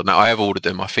softened on that. I have ordered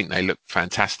them. I think they look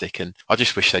fantastic, and I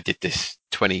just wish they did this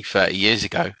 20, 30 years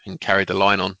ago and carried the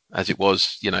line on as it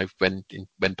was,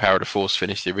 when Power of the Force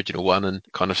finished the original one, and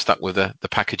kind of stuck with the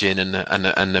packaging and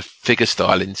the figure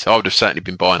styling. So I would have certainly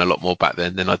been buying a lot more back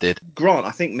then than I did. Grant,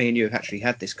 I think me and you have actually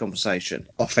had this conversation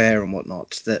off air and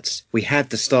whatnot, that we had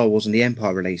the Star Wars and the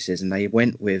Empire releases, and they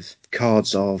went with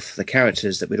cards of the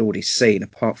characters that we'd already seen,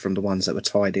 apart from the ones that were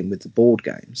tied in with the board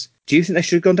games. Do you think they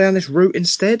should have gone down this route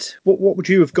instead? What would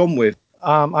you have gone with?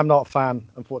 I'm not a fan,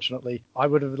 unfortunately. I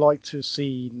would have liked to have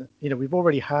seen, we've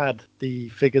already had the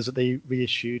figures that they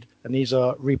reissued, and these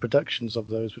are reproductions of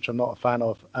those, which I'm not a fan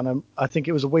of. And I think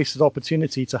it was a wasted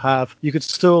opportunity to have, you could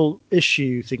still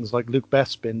issue things like Luke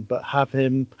Bespin, but have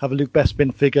a Luke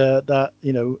Bespin figure that,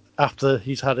 after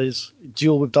he's had his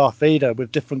duel with Darth Vader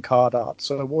with different card art.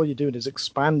 So what you're doing is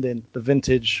expanding the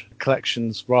vintage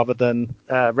collections rather than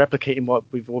replicating what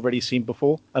we've already seen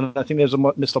before. And I think there's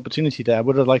a missed opportunity there. I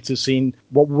would have liked to have seen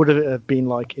what would it have been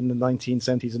like in the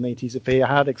 1970s and 80s if they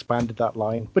had expanded that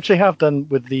line, which they have done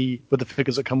with the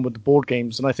figures that come with the board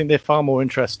games. And I think they're far more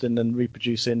interesting than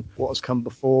reproducing what has come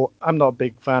before. I'm not a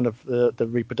big fan of the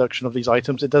reproduction of these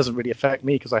items. It doesn't really affect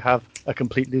me because I have a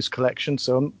complete loose collection,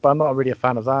 but I'm not really a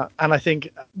fan of that. And I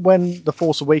think when The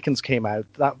Force Awakens came out,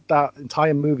 that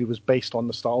entire movie was based on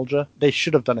nostalgia. They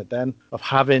should have done it then, of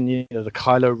having the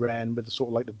Kylo Ren with the sort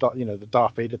of like the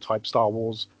Darth Vader type Star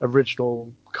Wars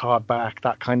original card back,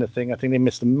 that kind of thing. I think they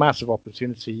missed a massive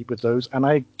opportunity with those. And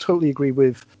I totally agree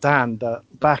with Dan that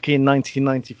back in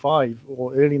 1995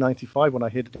 or early 95, when I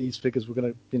heard these figures were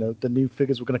going to, the new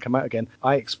figures were going to come out again,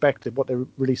 I expected what they're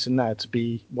releasing now to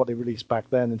be what they released back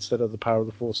then instead of the Power of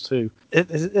the Force 2.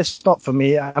 It's not for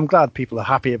me. I'm glad people are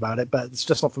happy about it, but it's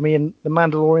just not for me. And the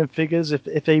Mandalorian figures,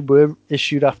 if they were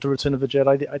issued after Return of the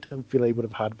Jedi, I don't feel they would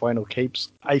have had vinyl capes.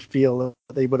 I feel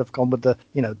that they would have gone with the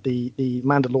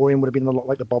Mandalorian would have been a lot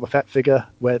like the Boba Fett figure,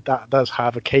 where that does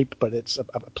have a cape, but it's a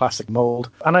plastic mold.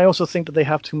 And I also think that they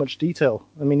have too much detail.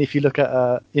 I mean, if you look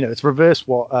at, it's reverse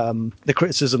what the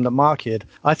criticism that Mark had.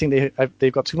 I think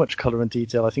they've got too much color and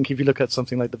detail. I think if you look at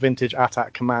something like the vintage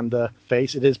AT-AT Commander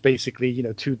face, it is basically,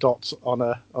 two dots on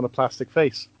a plastic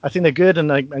face. I think they're good,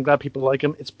 and I'm glad people like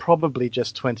them. It's probably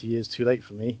just 20 years too late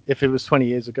for me. If it was 20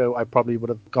 years ago, I probably would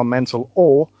have gone mental,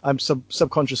 or I'm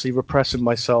subconsciously repressing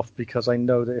myself because I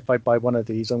know that if I buy one of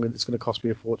these, it's going to cost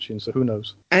me a fortune, so who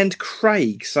knows. And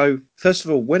Craig, so first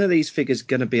of all, when are these figures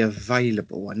going to be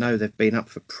available? I know they've been up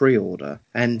for pre-order,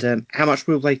 and how much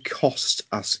will they cost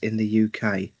us in the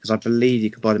UK? Because I believe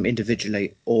you can buy them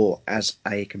individually or as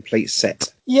a complete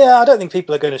set. Yeah, I don't think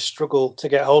people are going to struggle to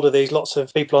get hold of these. Lots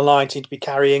of people online seem to be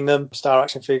carrying them. Star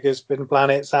Action Figures, Forbidden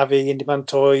Planet, Savvy, Indie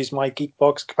Toys, My Geek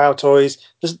Box, Kapow Toys.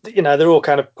 They're all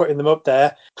kind of putting them up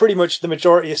there. Pretty much the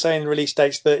majority are saying the release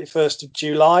date's 31st of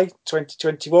July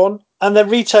 2021. And they're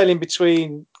retailing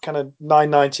between kind of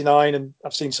 $9.99, and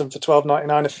I've seen some for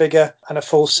 $12.99 a figure, and a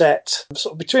full set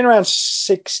sort of between around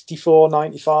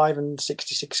 $64.95 and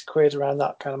 £66 around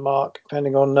that kind of mark,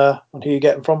 depending on who you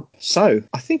get them from. So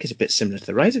I think it's a bit similar to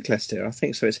the Razor Crest here. I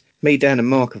think so. It's me, Dan, and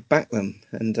Mark have backed them,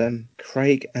 and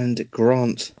Craig and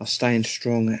Grant are staying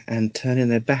strong and turning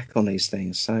their back on these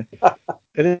things. So.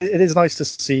 It is nice to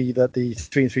see that the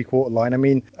 3 3/4 line, I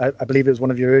mean, I believe it was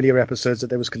one of your earlier episodes that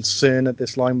there was concern that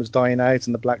this line was dying out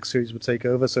and the Black Series would take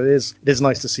over. So it is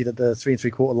nice to see that the 3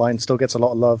 3/4 line still gets a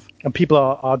lot of love. And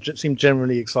people seem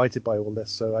generally excited by all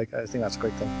this. So I think that's a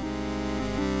great thing.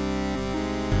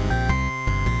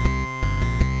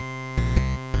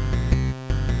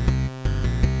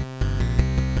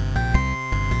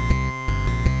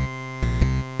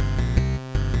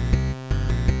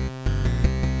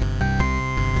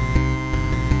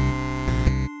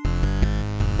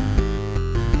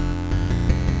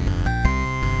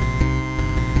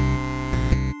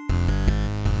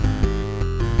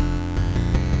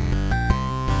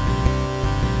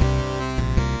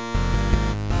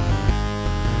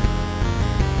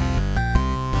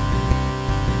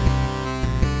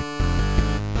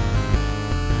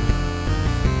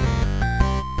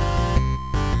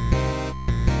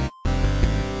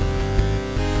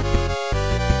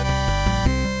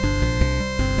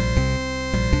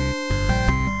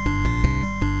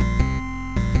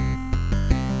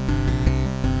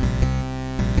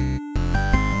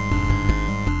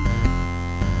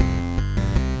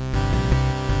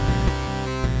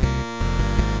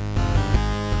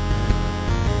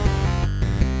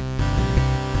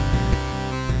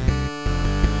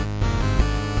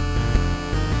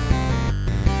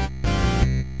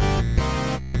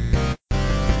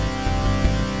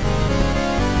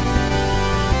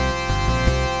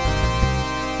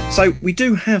 So we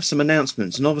do have some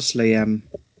announcements, and obviously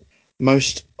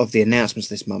most of the announcements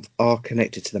this month are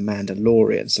connected to The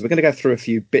Mandalorian. So we're going to go through a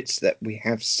few bits that we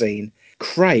have seen.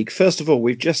 Craig, first of all,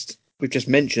 we've just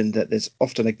mentioned that there's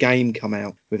often a game come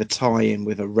out with a tie-in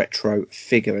with a retro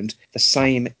figure, and the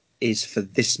same is for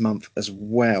this month as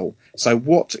well. So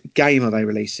what game are they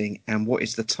releasing, and what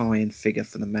is the tie-in figure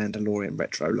for the Mandalorian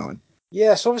retro line?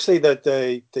 Yes, obviously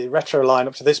the retro line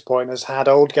up to this point has had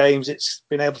old games it's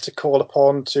been able to call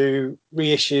upon to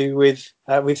reissue with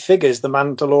figures. The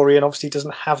Mandalorian obviously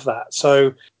doesn't have that.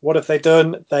 So what have they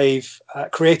done? They've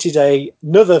created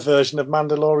another version of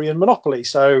Mandalorian Monopoly.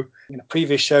 So in a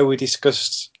previous show we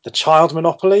discussed the Child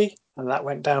Monopoly, and that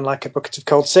went down like a bucket of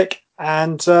cold sick.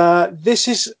 And this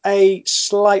is a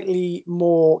slightly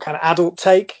more kind of adult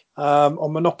take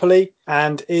on Monopoly,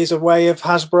 and is a way of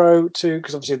Hasbro to,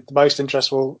 because obviously the most interest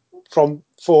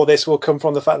for this will come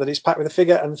from the fact that it's packed with a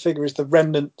figure, and the figure is the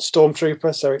Remnant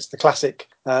Stormtrooper. So it's the classic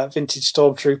vintage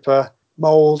Stormtrooper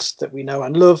mould that we know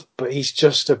and love, but he's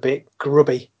just a bit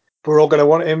grubby. We're all going to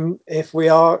want him if we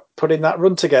are putting that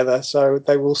run together, so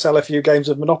they will sell a few games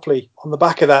of Monopoly on the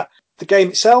back of that. The game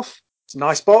itself, it's a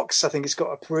nice box. I think it's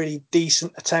got a pretty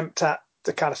decent attempt at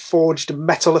the kind of forged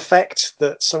metal effect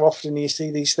that so often you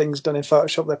see these things done in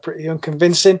Photoshop. They're pretty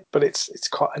unconvincing, but it's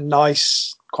quite a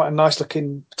nice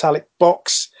looking metallic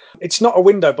box. It's not a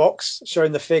window box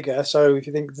showing the figure. So if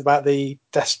you think about the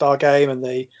Death Star game and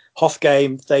the Hoth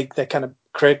game, they kind of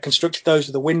constructed those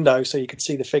with a window so you could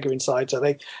see the figure inside. So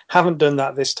they haven't done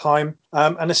that this time.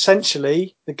 And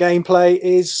essentially the gameplay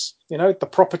is, the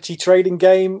property trading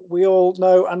game we all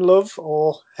know and love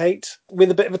or hate,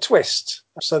 with a bit of a twist.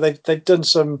 So they've done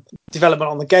some development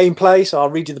on the gameplay. So I'll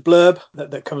read you the blurb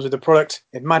that comes with the product.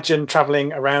 Imagine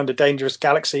traveling around a dangerous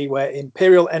galaxy where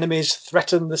Imperial enemies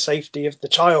threaten the safety of the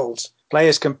child.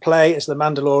 Players can play as the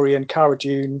Mandalorian, Cara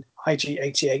Dune,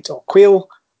 IG-88 or Queel.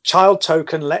 Child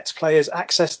token lets players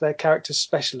access their character's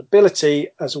special ability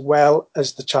as well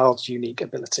as the child's unique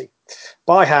ability.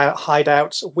 Buy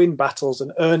hideouts, win battles,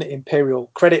 and earn Imperial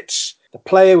credits. The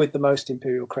player with the most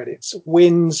Imperial credits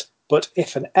wins, but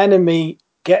if an enemy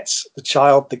gets the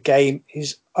child, the game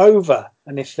is over.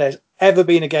 And if there's ever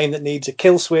been a game that needs a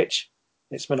kill switch,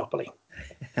 it's Monopoly.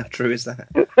 How true is that?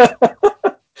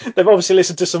 They've obviously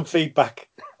listened to some feedback.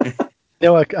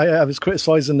 I was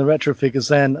criticising the retro figures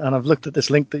then, and I've looked at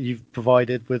this link that you've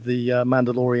provided with the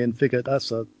Mandalorian figure.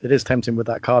 It is tempting with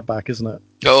that card back, isn't it?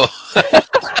 Oh.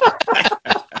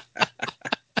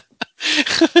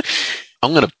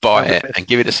 I'm going to buy it and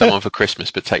give it to someone for Christmas,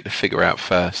 but take the figure out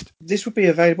first. This would be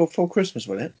available for Christmas,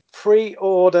 will it?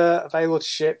 Pre-order, available to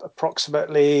ship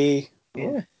approximately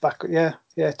 23rd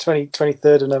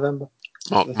of November.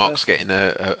 Mark's getting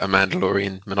a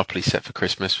Mandalorian Monopoly set for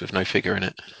Christmas with no figure in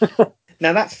it.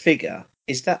 Now that figure,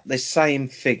 is that the same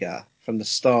figure from the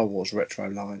Star Wars retro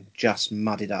line, just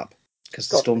mudded up? Because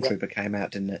the Stormtrooper came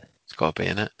out, didn't it? It's got to be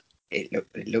in it.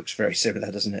 It looks very similar,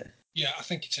 doesn't it? Yeah, I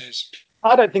think it is.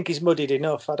 I don't think he's muddied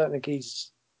enough. I don't think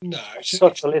he's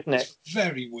subtle, isn't it?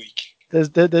 Very weak.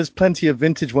 There's plenty of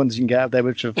vintage ones you can get out there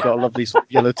which have got a lovely sort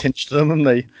of yellow tinge to them, and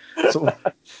they sort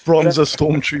of bronze a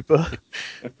Stormtrooper.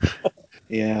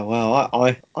 Yeah, well,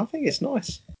 I think it's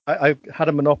nice. I had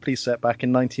a Monopoly set back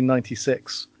in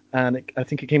 1996, and I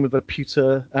think it came with a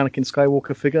pewter Anakin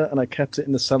Skywalker figure, and I kept it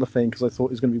in the cellophane because I thought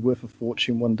it was going to be worth a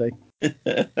fortune one day.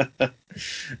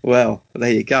 Well,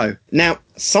 there you go. Now,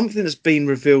 something that's been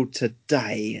revealed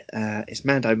today, it's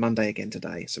Mando Monday again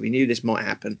today, so we knew this might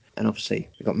happen, and obviously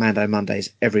we've got Mando Mondays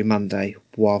every Monday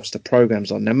whilst the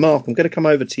programme's on. Now, Mark, I'm going to come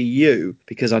over to you,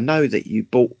 because I know that you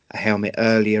bought a helmet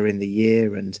earlier in the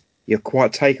year, and you're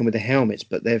quite taken with the helmets,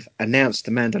 but they've announced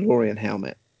the Mandalorian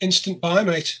helmet. Instant buy,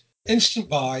 mate. Instant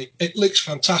buy. It looks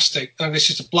fantastic. And this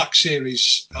is a Black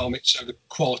Series helmet, so the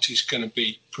quality's going to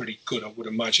be pretty good, I would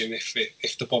imagine, if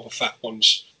the Boba Fett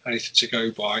one's anything to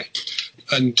go by.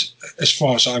 And as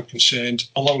far as I'm concerned,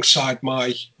 alongside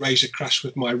my Razor Crest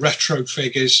with my retro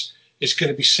figures, is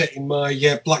going to be sitting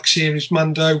my Black Series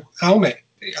Mando helmet.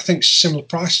 I think it's a similar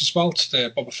price as well to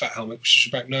the Boba Fett helmet, which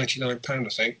is about £99, I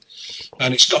think.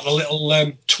 And it's got a little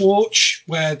torch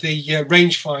where the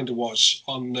rangefinder was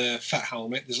on the Fett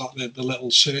helmet. There's like the little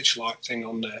searchlight thing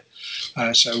on there.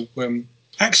 So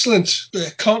excellent.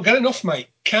 Can't get enough, mate.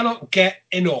 Cannot get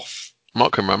enough.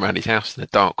 Mark can run around his house in the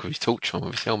dark with his torch on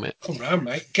with his helmet. Come round,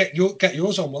 mate. Get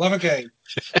yours on. We'll have a game.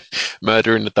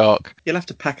 Murder in the dark. You'll have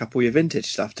to pack up all your vintage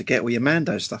stuff to get all your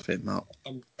Mando stuff in, Mark.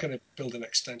 I'm going to build an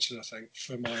extension, I think,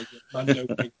 for my Mando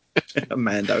wing. A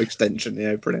Mando extension,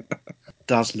 yeah, brilliant.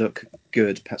 Does look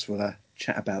good. Perhaps we'll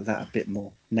chat about that a bit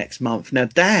more next month. Now,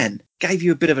 Dan gave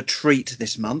you a bit of a treat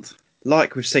this month,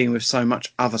 like we've seen with so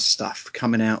much other stuff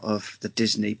coming out of the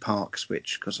Disney parks,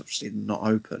 which, because obviously they're not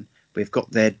open, we've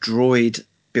got their droid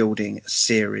building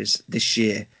series this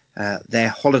year. Their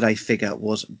holiday figure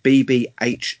was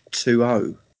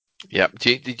BB-H2O. Yep.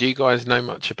 Did you guys know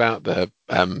much about the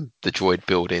droid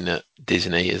building at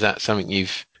Disney? Is that something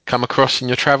you've come across in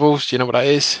your travels? Do you know what that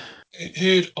is? I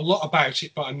heard a lot about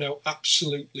it, but I know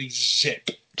absolutely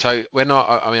zip. So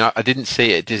I didn't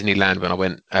see it at Disneyland when I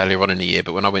went earlier on in the year,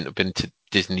 but when I've been to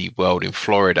Disney World in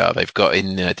Florida, they've got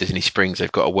in Disney Springs,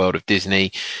 they've got a World of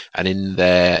Disney, and in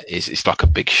there it's like a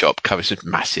big shop. It's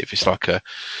massive. It's like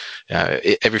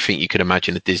everything you could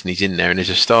imagine at Disney's in there, and there's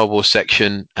a Star Wars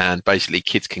section, and basically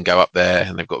kids can go up there,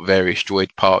 and they've got various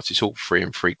droid parts. It's all 3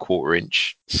 3/4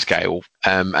 inch scale,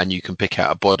 and you can pick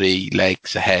out a body,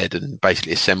 legs, a head, and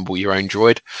basically assemble your own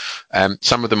droid.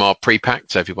 Some of them are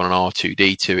pre-packed, so if you want an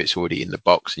R2-D2, it's already in the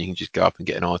box, and you can just go up and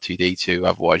get an R2-D2.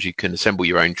 Otherwise, you can assemble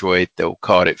your own droid. They'll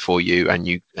card it for you,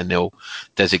 and they'll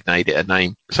designate it a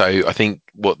name. So I think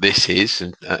what this is,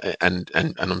 and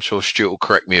I'm sure Stuart will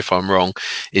correct me if I'm wrong,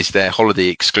 is their holiday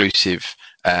exclusive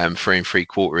 3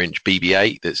 3/4 inch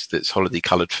BB-8 that's holiday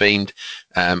coloured themed,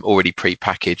 already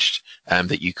pre-packaged,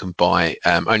 that you can buy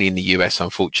only in the US,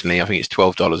 unfortunately. I think it's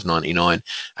 $12.99,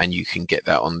 and you can get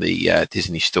that on the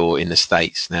Disney store in the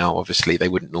States. Now, obviously, they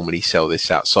wouldn't normally sell this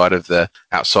outside of the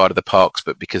parks,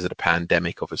 but because of the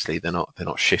pandemic, obviously they're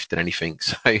not shifting anything,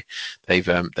 so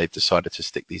they've decided to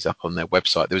stick these up on their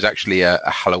website. There was actually a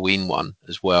Halloween one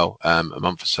as well a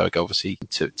month or so ago, obviously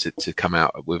to come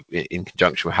out with in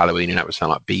conjunction with Halloween, and that was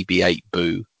something like BB-8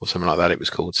 Boo or something like that it was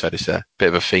called. So there's a bit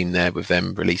of a theme there with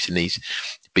them releasing these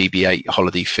BB-8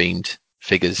 holiday themed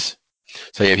figures.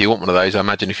 So yeah, if you want one of those, I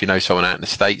imagine if you know someone out in the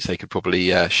States, they could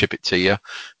probably ship it to you.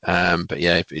 But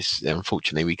yeah,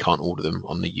 unfortunately we can't order them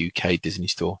on the UK Disney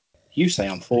store. You say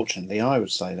unfortunately, I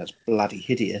would say that's bloody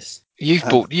hideous. You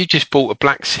just bought a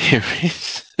Black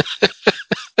Series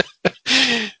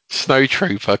Snow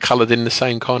Trooper coloured in the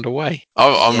same kind of way.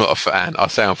 I'm not a fan. I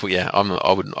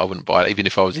wouldn't buy it. Even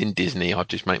if I was in Disney, I'd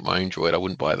just make my own droid. I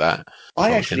wouldn't buy that.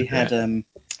 I actually had a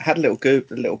little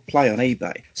play on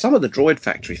eBay. Some of the Droid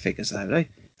Factory figures though,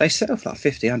 they sell for like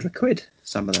 50-100 quid.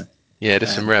 Some of them. Yeah,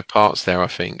 there's some rare parts there, I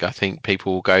think. I think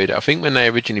people will go there. I think when they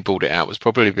originally bought it out, it was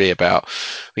probably about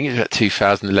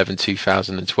 2011,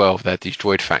 2012, they had these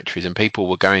droid factories, and people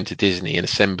were going to Disney and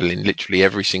assembling literally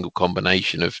every single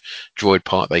combination of droid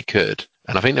part they could.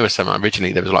 And I think there was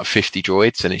originally there was like 50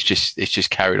 droids, and it's just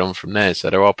carried on from there.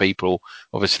 So there are people,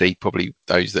 obviously probably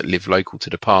those that live local to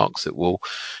the parks, that will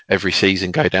every season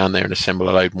go down there and assemble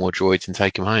a load more droids and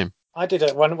take them home. I did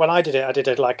it when I did it. I did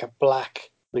it like a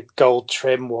black with gold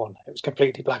trim one. It was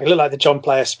completely black. It looked like the John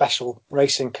Player special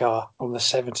racing car from the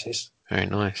 70s. Very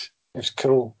nice. It was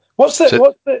cool. What's the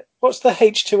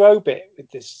H2O bit with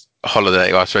this?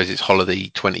 Holiday. Well, I suppose it's Holiday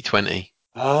 2020.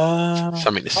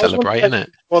 Something to celebrate, isn't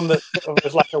it? One that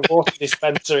was like a water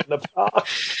dispenser in the park.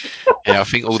 Yeah, I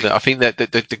think that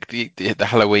the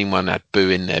Halloween one had Boo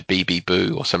in there, BB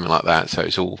Boo or something like that. So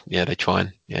it's all, they try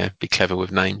and be clever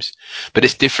with names, but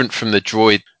it's different from the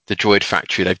droid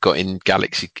factory they've got in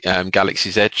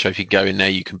Galaxy's Edge. So if you go in there,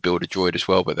 you can build a droid as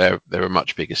well, but they're a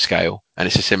much bigger scale, and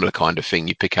it's a similar kind of thing.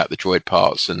 You pick out the droid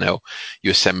parts and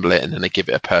you assemble it, and then they give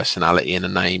it a personality and a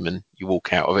name, and you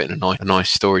walk out of it in a nice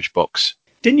storage box.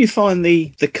 Didn't you find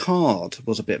the card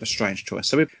was a bit of a strange choice?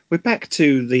 So we're back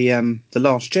to the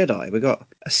Last Jedi. We got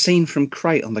a scene from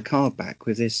Crate on the card back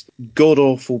with this god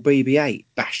awful BB-8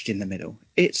 bashed in the middle.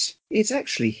 It's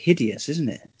actually hideous, isn't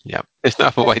it? Yeah, there's no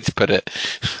other way to put it.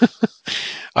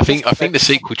 I think the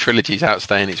sequel trilogy is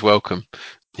outstaying its welcome.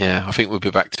 Yeah, I think we'll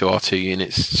be back to R2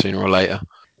 units sooner or later.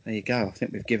 There you go. I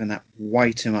think we've given that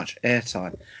way too much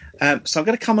airtime. So I'm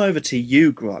going to come over to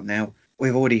you, Grant. Now,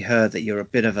 we've already heard that you're a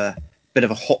bit of a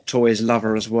Hot Toys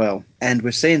lover as well, and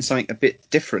we're seeing something a bit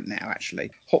different now. Actually,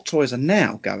 Hot Toys are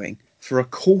now going for a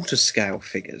quarter scale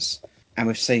figures, and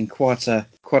we've seen quite a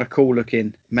cool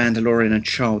looking Mandalorian and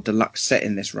Child Deluxe set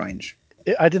in this range.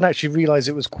 I didn't actually realise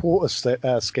it was quarter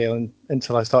scale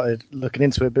until I started looking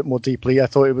into it a bit more deeply. I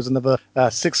thought it was another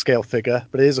 6-scale figure,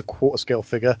 but it is a quarter scale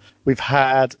figure. We've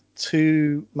had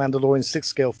 2 Mandalorian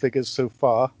 6-scale figures so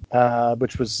far,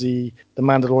 which was the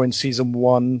Mandalorian Season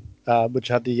 1, which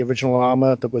had the original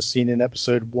armor that was seen in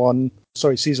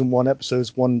Season 1,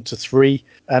 episodes 1 to 3,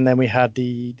 and then we had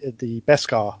the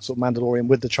Beskar, sort of Mandalorian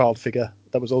with the child figure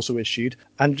that was also issued.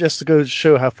 And just to go to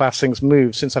show how fast things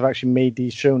move, since I've actually made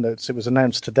these show notes, it was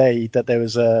announced today that there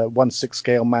was a 1/6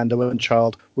 scale Mando and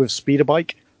Child with speeder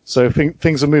bike. So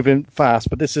things are moving fast,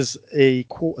 but this is a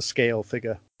quarter scale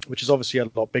figure, which is obviously a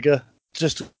lot bigger.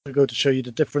 Just to go to show you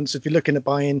the difference, if you're looking at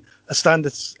buying a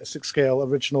standard 6-scale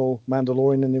original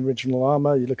Mandalorian in the original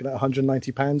armor, you're looking at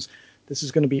 £190. This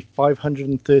is going to be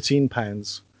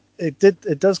 £513.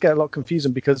 It does get a lot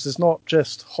confusing because there's not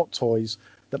just Hot Toys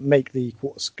that make the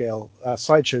quarter scale.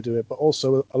 Sideshow do it, but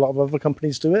also a lot of other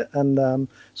companies do it, and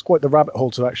it's quite the rabbit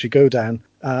hole to actually go down.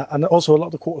 And also a lot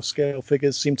of the quarter scale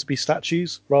figures seem to be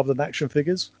statues rather than action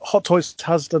figures. Hot Toys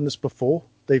has done this before.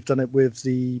 They've done it with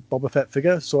the Boba Fett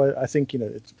figure, so I think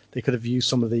they could have used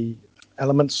some of the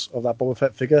elements of that Boba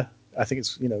Fett figure. I think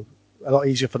it's a lot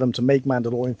easier for them to make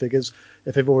Mandalorian figures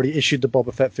if they've already issued the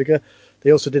Boba Fett figure.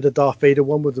 They also did a Darth Vader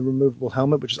one with the removable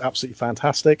helmet, which is absolutely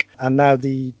fantastic. And now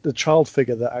the child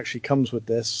figure that actually comes with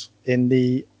this in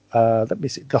the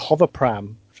the hover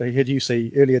pram. Which I heard you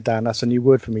say earlier, Dan. That's a new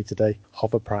word for me today.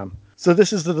 Hover pram. So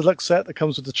this is the deluxe set that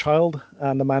comes with the child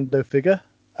and the Mando figure,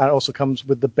 and it also comes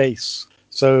with the base.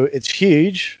 So it's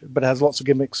huge, but it has lots of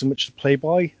gimmicks in which to play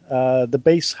by. The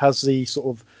base has the sort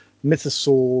of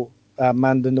mythosaur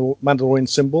Mandalorian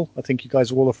symbol. I think you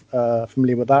guys are all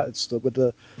familiar with that. It's with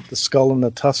the skull and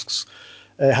the tusks.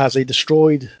 It has a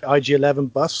destroyed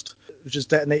IG-11 bust, which has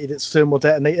detonated its thermal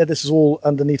detonator. This is all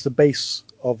underneath the base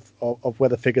of where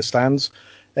the figure stands.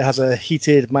 It has a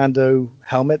heated Mando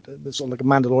helmet. It's sort of like a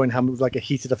Mandalorian helmet with like a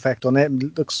heated effect on it. And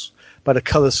it looks by the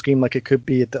color scheme like it could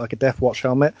be like a Death Watch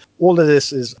helmet. All of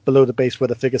this is below the base where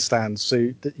the figure stands.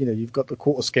 So you've got the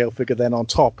quarter scale figure then on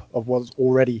top of what's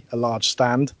already a large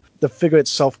stand. The figure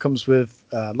itself comes with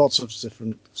lots of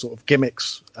different sort of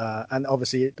gimmicks, and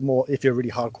obviously, if you're a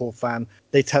really hardcore fan,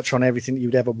 they touch on everything that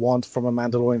you'd ever want from a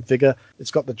Mandalorian figure.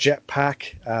 It's got the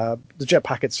jetpack. The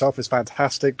jetpack itself is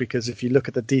fantastic because if you look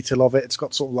at the detail of it, it's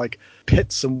got sort of like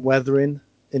pits and weathering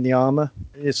in the armor.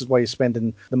 This is why you're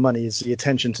spending the money, is the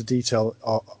attention to detail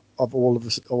of all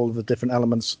of the different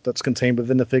elements that's contained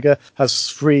within the figure.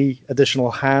 Has 3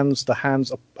 additional hands. The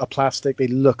hands are plastic. They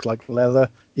look like leather,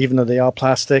 even though they are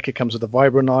plastic. It comes with a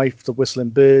vibro knife, the whistling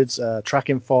birds,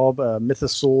 tracking fob, a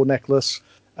mythosaur necklace,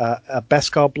 a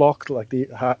Beskar block, like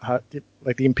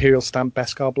the Imperial stamp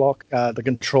Beskar block, the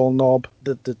control knob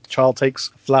that the child takes,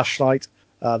 flashlight.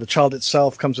 The child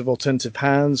itself comes with alternative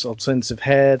hands, alternative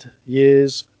head,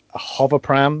 ears, a hover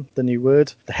pram, the new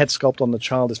word. The head sculpt on the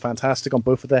child is fantastic on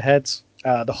both of their heads.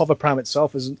 The hover pram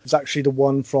itself is actually the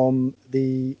one from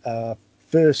the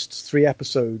first 3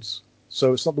 episodes.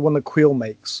 So it's not the one that Quill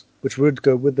makes, which would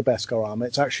go with the Beskar armor.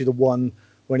 It's actually the one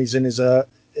when he's in his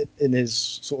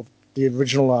sort of the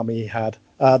original army he had.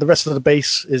 The rest of the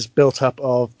base is built up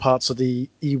of parts of the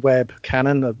E-Web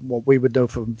cannon, what we would know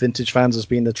from vintage fans as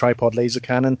being the tripod laser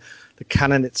cannon. The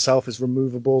cannon itself is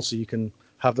removable, so you can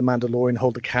have the Mandalorian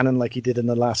hold the cannon like he did in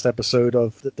the last episode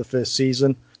of the first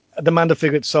season. The Mando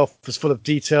figure itself is full of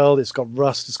detail. It's got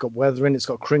rust, it's got weathering, it's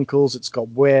got crinkles, it's got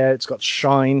wear, it's got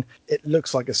shine. It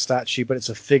looks like a statue, but it's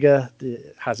a figure.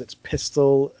 It has its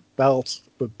pistol, belt,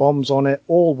 with bombs on it,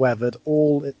 all weathered,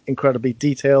 all incredibly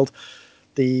detailed.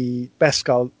 The best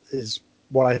skull is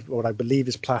what I believe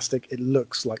is plastic. It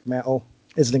looks like metal.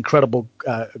 There's an incredible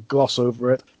gloss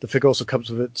over it. The figure also comes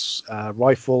with its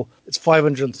rifle. It's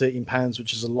 £513,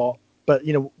 which is a lot. But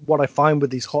what I find with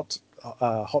these hot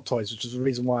toys, which is the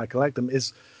reason why I collect them,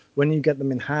 is when you get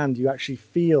them in hand, you actually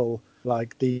feel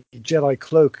like the Jedi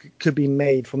cloak could be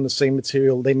made from the same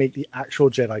material they make the actual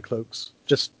Jedi cloaks,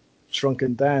 just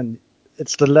shrunken down.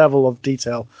 It's the level of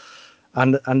detail.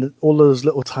 And all those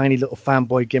tiny little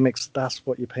fanboy gimmicks, that's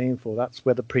what you're paying for. That's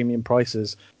where the premium price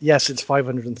is. Yes, it's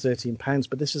 £513,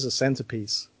 but this is a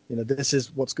centerpiece. This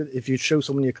is what's good. If you show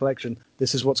someone your collection,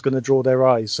 this is what's going to draw their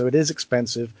eyes. So it is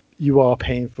expensive. You are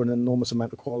paying for an enormous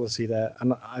amount of quality there.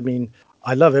 And I mean,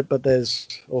 I love it, but there's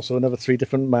also another 3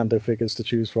 different Mando figures to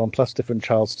choose from, plus different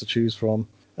Childs to choose from,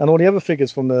 and all the other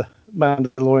figures from the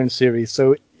Mandalorian series.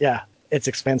 So yeah, it's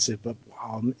expensive, but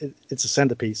it's a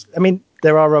centerpiece. I mean,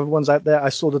 there are other ones out there. I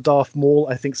saw the Darth Maul.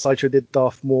 I think Sideshow did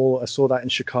Darth Maul. I saw that in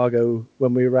Chicago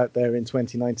when we were out there in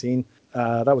 2019.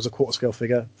 That was a quarter scale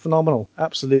figure. Phenomenal.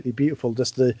 Absolutely beautiful.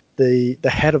 Just the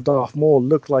head of Darth Maul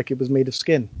looked like it was made of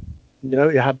skin. You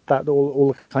had that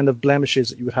all kind of blemishes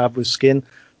that you would have with skin.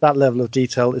 That level of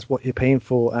detail is what you're paying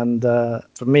for. And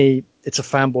for me, it's a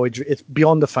fanboy. It's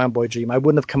beyond a fanboy dream. I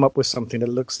wouldn't have come up with something that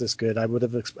looks this good. I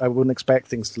wouldn't expect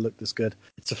things to look this good.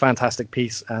 It's a fantastic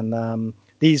piece, and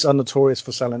these are notorious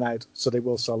for selling out, so they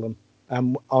will sell them.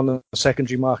 On the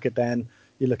secondary market, then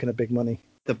you're looking at big money.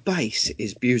 The base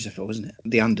is beautiful, isn't it?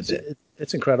 The underbit.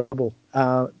 It's incredible.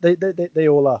 They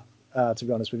all are, to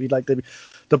be honest with you. Like the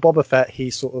Boba Fett,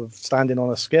 he's sort of standing on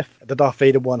a skiff. The Darth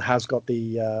Vader one has got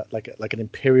the like an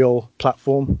Imperial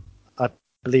platform. I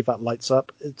believe that lights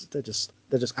up. They're just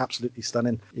absolutely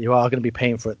stunning. You are going to be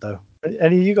paying for it though.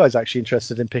 Any of you guys actually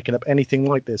interested in picking up anything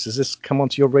like this? Has this come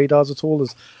onto your radars at all?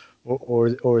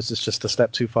 Or is this just a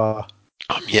step too far?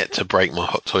 I'm yet to break my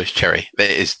Hot Toys cherry. That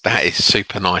is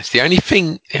super nice. The only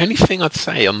thing I'd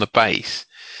say on the base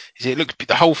is it looks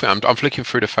the whole thing. I'm flicking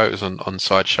through the photos on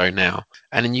Sideshow now,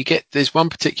 and then there's one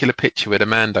particular picture where the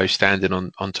Mando's standing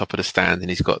on top of the stand, and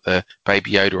he's got the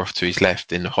Baby Yoda off to his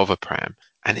left in the hover pram,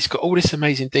 and it's got all this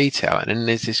amazing detail, and then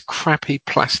there's this crappy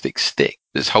plastic stick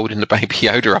that's holding the Baby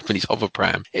Yoda up in his hover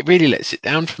pram. It really lets it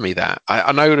down for me. That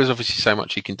I know there's obviously so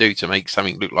much you can do to make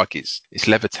something look like it's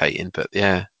levitating, but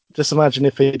yeah. Just imagine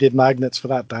if he did magnets for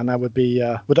that, Dan. That would be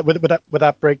would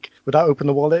that break? Would that open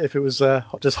the wallet if it was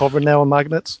just hovering there on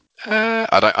magnets?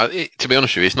 To be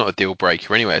honest with you, it's not a deal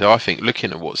breaker anyway. I think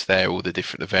looking at what's there, all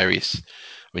the various.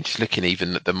 I mean, just looking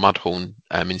even at the Mudhorn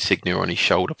insignia on his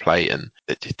shoulder plate, and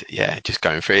just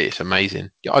going through it, it's amazing.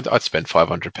 Yeah, I'd spend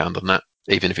 £500 on that,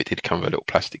 even if it did come with a little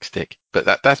plastic stick.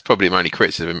 But that's probably my only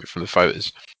criticism from the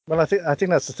photos. Well, I think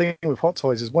that's the thing with Hot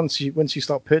Toys is once you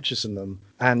start purchasing them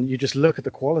and you just look at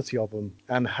the quality of them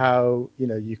and how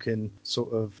you can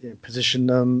sort of position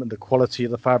them and the quality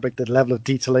of the fabric, the level of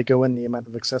detail they go in, the amount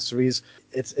of accessories,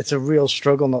 it's a real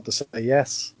struggle not to say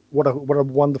yes. What a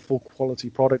wonderful quality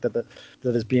product that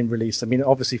is being released. I mean,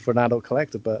 obviously for an adult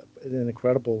collector, but an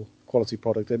incredible quality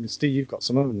product. I mean, Steve, you've got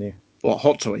some of them, haven't you? Well,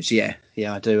 Hot Toys, yeah,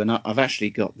 I do, and I've actually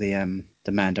got the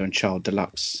Mando and Child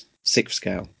Deluxe 6th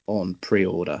scale on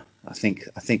pre-order. I think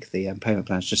the payment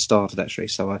plan's just started actually,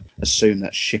 so I assume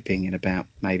that's shipping in about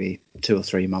maybe 2 or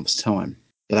 3 months' time.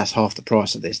 But that's half the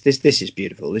price of this. This is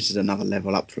beautiful. This is another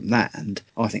level up from that, and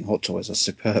I think Hot Toys are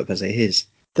superb as it is.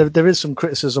 There is some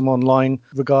criticism online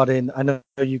regarding. I know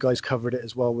you guys covered it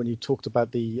as well when you talked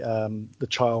about the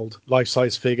child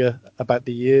life-size figure, about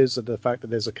the ears and the fact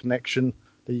that there's a connection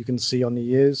that you can see on the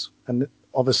ears, and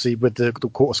obviously with the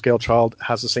quarter scale child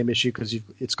has the same issue because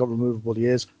it's got removable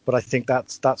ears. But I think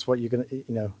that's what you're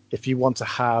gonna if you want to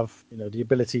have the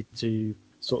ability to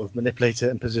sort of manipulate it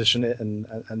and position it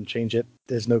and change it,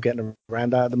 there's no getting around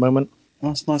that at the moment.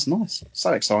 Nice.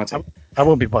 So exciting. I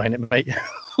won't be buying it, mate.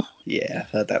 Yeah, I've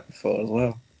heard that before as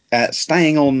well.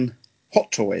 Staying on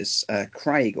Hot Toys,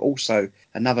 Craig, also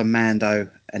another Mando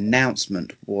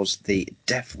announcement was the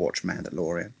Death Watch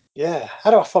Mandalorian. Yeah,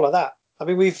 how do I follow that? I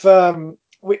mean,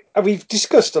 we've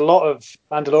discussed a lot of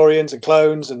Mandalorians and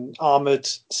clones and armoured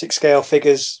 6 scale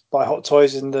figures by Hot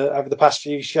Toys over the past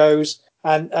few shows.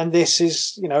 And this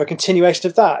is, a continuation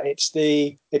of that. It's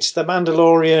the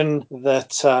Mandalorian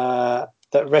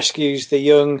that rescues the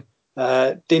young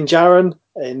Din Djarin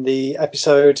in the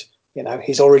episode.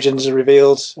 His origins are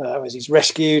revealed as he's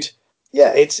rescued.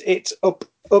 Yeah, it's up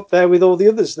there with all the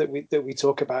others that we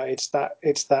talk about. It's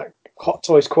that Hot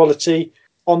Toys quality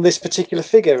on this particular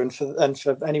figure, and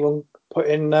for anyone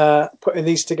putting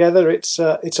these together, it's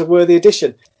a worthy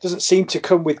addition. Doesn't seem to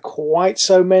come with quite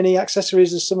so many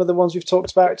accessories as some of the ones we've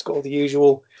talked about. It's got all the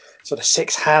usual sort of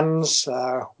 6 hands,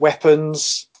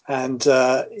 weapons, and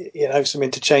some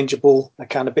interchangeable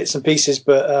kind of bits and pieces.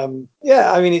 But I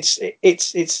mean,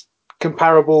 it's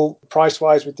comparable price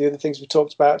wise with the other things we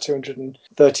talked about.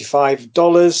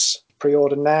 $235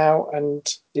 pre-order now,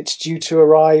 and it's due to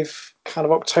arrive kind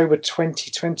of October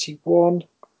 2021.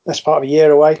 That's part of a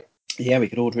year away. Yeah, we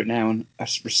could order it now and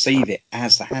receive it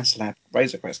as the HasLab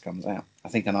Razor Crest comes out. I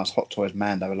think a nice Hot Toys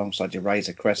Mando alongside your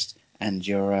Razor Crest and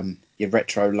your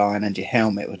retro line and your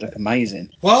helmet would look amazing.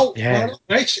 Well,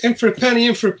 mate, in for a penny,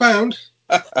 in for a pound.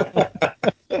 Or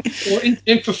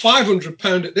in for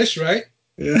 £500 at this rate.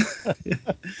 Yeah,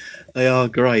 they are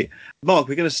great. Mark,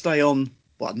 we're going to stay on,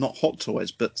 well, not Hot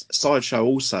Toys, but Sideshow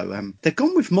also. They've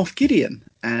gone with Moff Gideon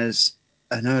as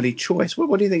an early choice.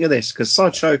 What do you think of this? Because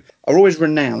Sideshow are always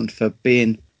renowned for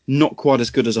being not quite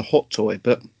as good as a Hot Toy,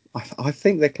 but I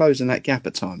think they're closing that gap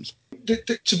at times.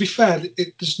 To be fair,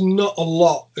 there's not a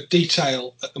lot of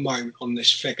detail at the moment on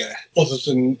this figure, other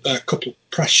than a couple of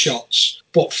press shots.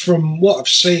 But from what I've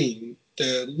seen,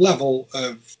 the level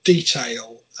of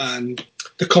detail and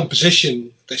the composition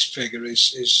of this figure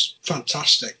is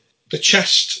fantastic. The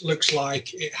chest looks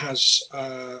like it has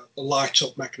a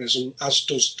light-up mechanism, as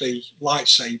does the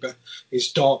lightsaber,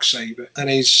 his Darksaber, and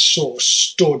he's sort of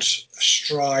stood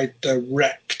astride the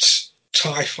wrecked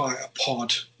TIE fighter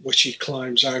pod, which he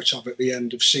climbs out of at the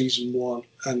end of season 1,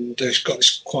 and he's got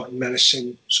this quite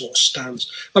menacing sort of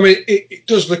stance. I mean, it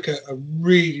does look a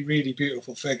really, really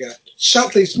beautiful figure.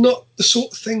 Sadly, it's not the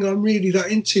sort of thing I'm really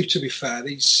that into, to be fair,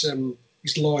 these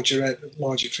larger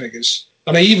figures.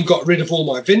 And I even got rid of all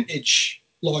my vintage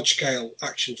large-scale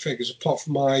action figures, apart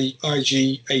from my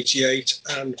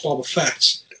IG-88 and Boba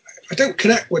Fett. I don't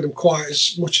connect with them quite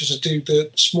as much as I do the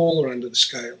smaller end of the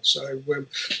scale. So,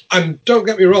 and don't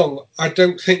get me wrong, I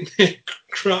don't think they're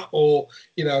crap or,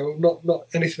 not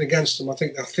anything against them. I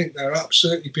think they're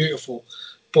absolutely beautiful.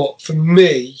 But for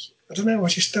me, I don't know,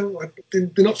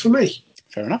 they're not for me.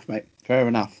 Fair enough, mate. Fair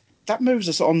enough. That moves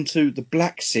us on to the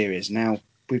Black Series. Now,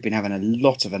 we've been having a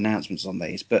lot of announcements on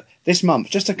these, but this month,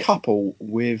 just a couple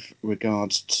with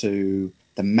regards to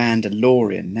The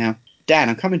Mandalorian. Now, Dan,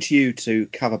 I'm coming to you to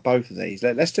cover both of these.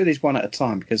 Let's do these one at a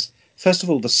time, because first of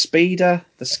all, the Speeder,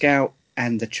 the Scout,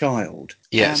 and the Child.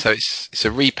 Yeah, so it's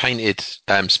a repainted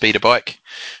speeder bike.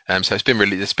 So it's been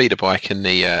the speeder bike and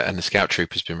the Scout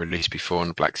Trooper has been released before on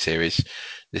the Black Series.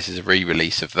 This is a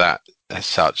re-release of that as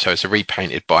such. So it's a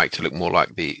repainted bike to look more like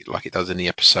it does in the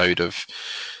episode of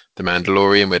The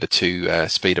Mandalorian, where the two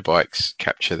speeder bikes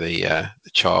capture the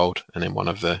child, and then one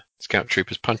of the Scout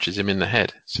Troopers punches him in the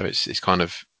head. So it's kind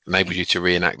of enables you to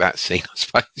reenact that scene, I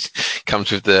suppose.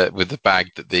 Comes with the bag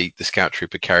that the Scout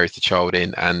Trooper carries the child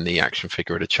in, and the action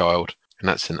figure of the child, and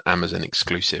that's an Amazon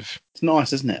exclusive. It's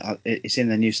nice, isn't it? It's in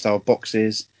the new style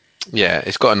boxes. Yeah,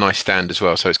 it's got a nice stand as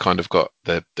well, so it's kind of got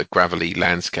the gravelly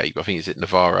landscape. I think it's at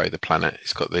Navarro, the planet.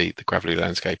 It's got the gravelly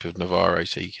landscape of Navarro,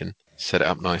 so you can set it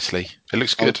up nicely. It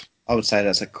looks good. I would say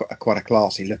that's quite a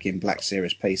classy looking Black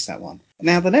Series piece, that one.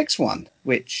 Now the next one,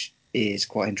 which is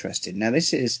quite interesting. Now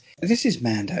this is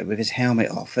Mando with his helmet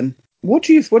off, and what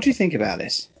do you think about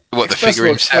this? What, the figure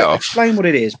himself? Explain what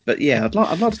it is, but yeah, I'd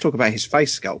like to talk about his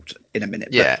face sculpt in a minute.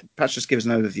 Yeah, but perhaps just give us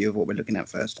an overview of what we're looking at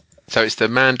first. So it's the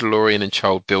Mandalorian and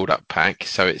Child build-up pack.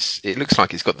 So it looks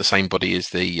like it's got the same body as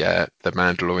the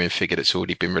Mandalorian figure that's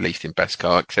already been released in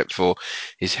Beskar, except for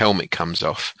his helmet comes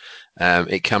off.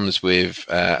 It comes with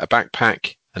a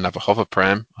backpack, another hover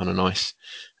pram on a nice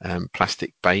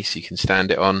plastic base you can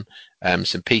stand it on,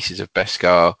 some pieces of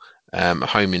Beskar, a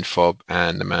homing fob,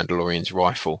 and the Mandalorian's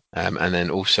rifle, and then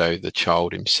also the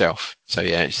child himself. So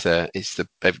yeah,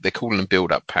 they're calling them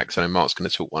build-up packs. I know Mark's going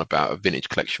to talk about a vintage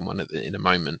collection one in a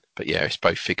moment, but yeah, it's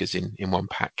both figures in one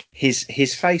pack. His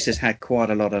face has had quite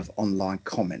a lot of online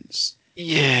comments.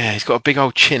 Yeah, he's got a big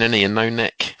old chin, hasn't he, and no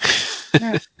neck.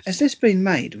 Now, has this been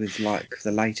made with like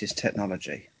the latest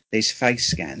technology? These face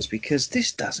scans, because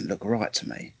this doesn't look right to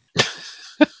me.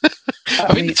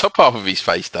 I mean, the top half of his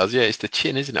face does, yeah. It's the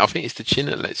chin, isn't it? I think it's the chin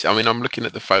that lets. I mean, I'm looking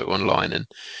at the photo online, and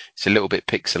it's a little bit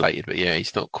pixelated, but yeah,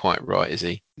 he's not quite right, is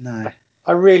he? No.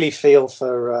 I really feel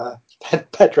for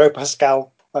Pedro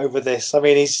Pascal over this. I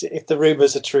mean, if the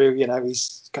rumours are true,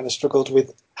 he's kind of struggled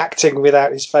with acting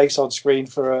without his face on screen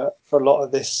for a lot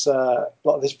of this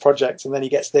project, and then he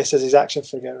gets this as his action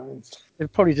figure.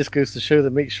 It probably just goes to show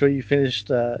that make sure you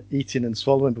finished eating and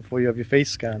swallowing before you have your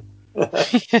face scan.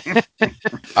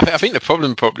 I think the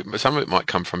problem, some of it might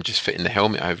come from just fitting the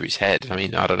helmet over his head. I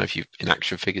mean, I don't know if you've in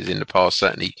action figures in the past.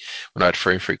 Certainly, when I had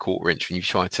 3 3/4 inch, when you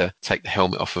try to take the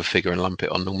helmet off of a figure and lump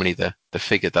it on, normally the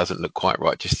figure doesn't look quite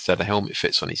right, just so the helmet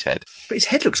fits on his head. But his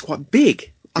head looks quite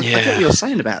big. I get what you're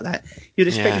saying about that. You'd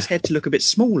expect his head to look a bit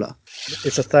smaller.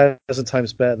 It's 1,000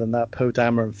 times better than that Poe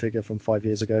Dameron figure from 5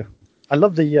 years ago. I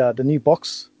love the new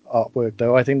box artwork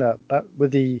though. I think that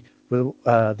with the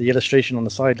illustration on the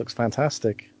side looks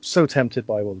fantastic. So tempted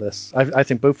by all this. I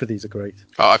think both of these are great.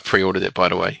 Oh, I've pre-ordered it, by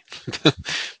the way.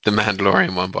 The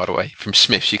Mandalorian one, by the way, from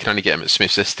Smiths. You can only get them at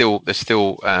Smiths. They're still.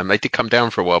 They did come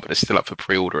down for a while, but they're still up for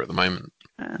pre-order at the moment.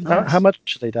 Nice. How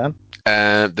much are they, Dan?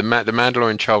 The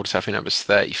Mandalorian Child, I think that was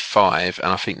 35,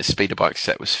 and I think the Speeder Bike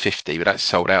set was 50, but that's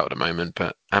sold out at the moment.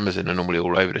 But Amazon are normally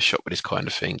all over the shop with this kind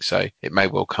of thing, so it may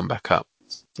well come back up.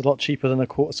 It's a lot cheaper than a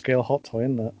quarter scale hot toy,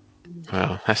 isn't it?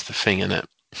 Well, that's the thing, isn't it?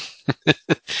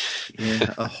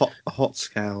 Yeah, a hot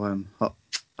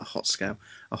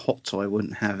toy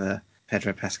wouldn't have a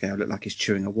Pedro Pascal look like he's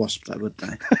chewing a wasp, though, would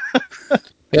they?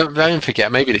 Yeah, don't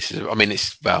forget. Maybe this is. I mean,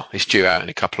 it's due out in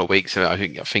a couple of weeks. I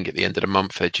think at the end of the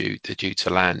month they're due to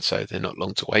land, so they're not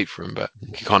long to wait for them. But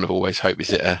you kind of always hope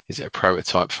is it a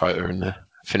prototype photo and the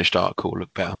finished article will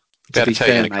look better. To be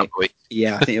fair, mate, weeks.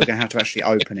 Yeah, I think you're going to have to actually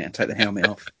open it and take the helmet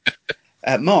off.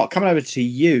 Mark, coming over to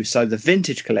you. So the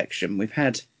vintage collection, we've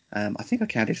had, I think I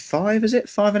counted 5, is it?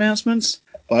 5 announcements?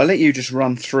 Well, I'll let you just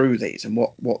run through these and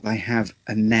what they have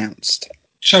announced.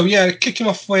 So, yeah, kicking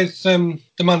off with The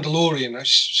Mandalorian. There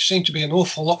seem to be an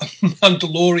awful lot of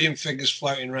Mandalorian figures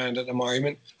floating around at the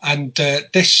moment. And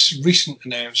this recent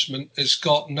announcement has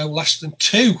got no less than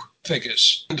 2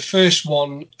 figures. And the first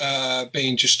one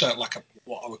being just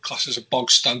what I would class as a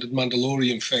bog standard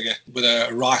Mandalorian figure with a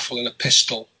rifle and a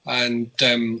pistol. And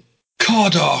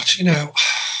card art,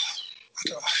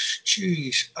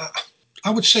 I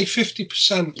would say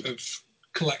 50% of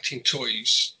collecting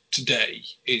toys today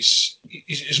is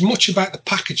as much about the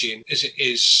packaging as it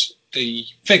is the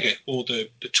figure or the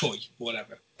toy or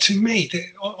whatever. To me,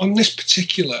 on this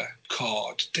particular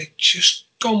card, they've just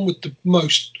gone with the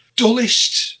most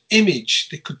dullest image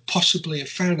they could possibly have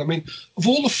found. I mean, of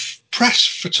all the press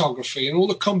photography and all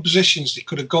the compositions they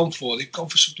could have gone for, they've gone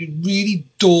for something really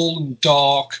dull and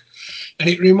dark. And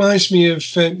it reminds me of,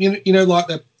 like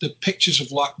the pictures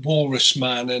of like Walrus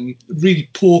Man and really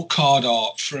poor card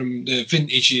art from the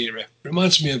vintage era. It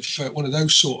reminds me of one of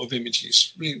those sort of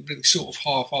images, really, really sort of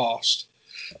half-arsed.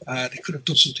 They could have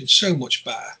done something so much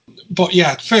better. But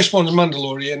yeah, the first one, The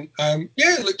Mandalorian,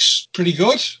 it looks pretty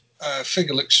good.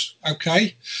 Figure looks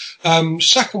okay.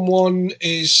 Second one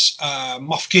is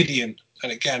Moff Gideon.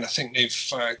 And again, I think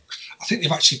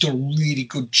they've actually done a really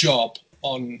good job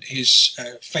on his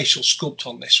facial sculpt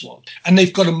on this one, and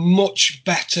they've got a much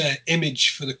better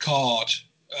image for the card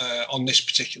on this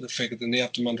particular figure than they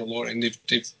have the Mandalorian.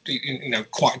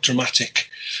 They've quite dramatic,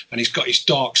 and he's got his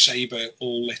dark saber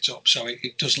all lit up, so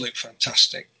it does look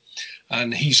fantastic.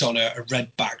 And he's on a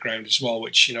red background as well,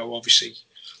 which obviously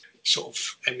sort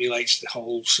of emulates the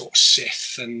whole sort of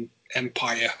Sith and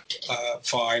Empire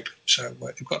vibe. So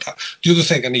we've got that. The other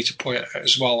thing I need to point out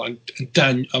as well, and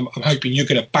Dan, I'm hoping you're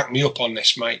going to back me up on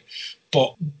this, mate,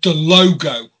 but the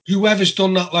logo, whoever's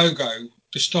done that logo,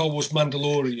 the Star Wars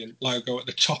Mandalorian logo at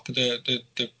the top of the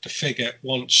figure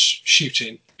wants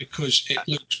shooting, because it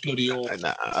looks bloody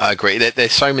awful. I agree.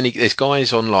 There's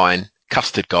guys online,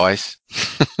 custard guys,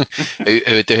 who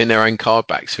are doing their own card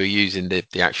backs, who are using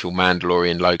the actual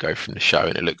Mandalorian logo from the show,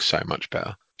 and it looks so much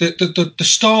better. The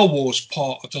Star Wars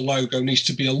part of the logo needs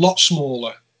to be a lot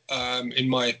smaller, in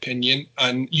my opinion,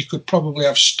 and you could probably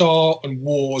have Star and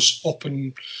Wars up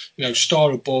and,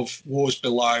 Star above, Wars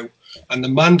below, and the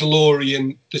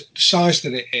Mandalorian, the size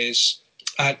that it is,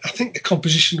 I think the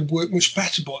composition would work much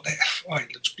better, but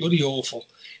it looks bloody awful.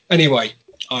 Anyway,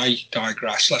 I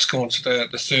digress. Let's go on to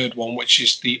the third one, which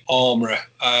is the Armourer,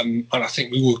 and I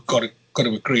think we've got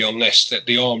to agree on this, that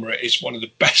the Armourer is one of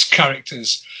the best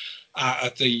characters out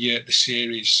of the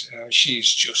series. She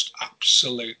is just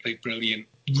absolutely brilliant,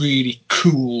 really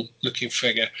cool looking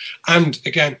figure, and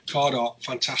again, card art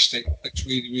fantastic, looks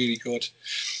really, really good.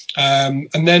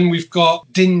 And then we've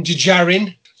got Din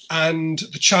Djarin and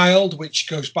the Child, which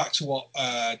goes back to what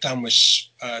Dan was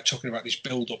talking about, these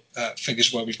build-up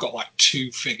figures where we've got like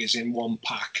 2 figures in one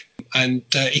pack, and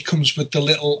it comes with the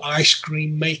little ice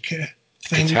cream maker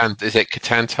thing. Is it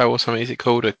Catanto or something? Is it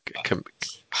called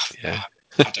yeah?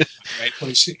 I don't know, mate, but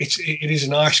it is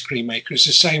an ice cream maker. It's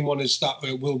the same one as that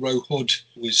Wilro Hood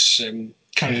was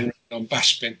carrying around on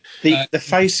Bespin. The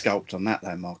face sculpt on that,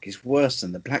 though, Mark, is worse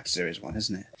than the Black Series one,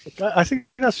 isn't it? I think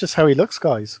that's just how he looks,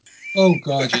 guys. Oh,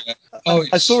 God, yeah.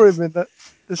 I saw him in that.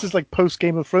 This is like post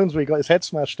Game of Thrones where he got his head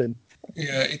smashed in.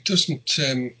 Yeah, it doesn't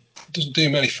do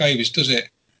him any favours, does it?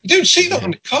 You don't see that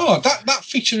on the card. That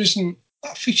feature isn't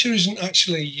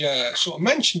actually sort of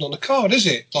mentioned on the card, is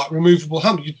it? Like removable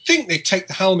helmet. You'd think they'd take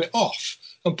the helmet off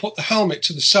and put the helmet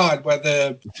to the side where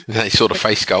they sort of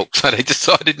face sculpt, so they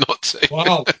decided not to.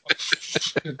 Wow,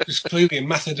 there's clearly a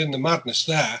method in the madness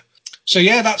there. So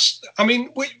yeah, I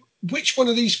mean, which one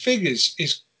of these figures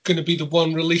is going to be the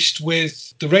one released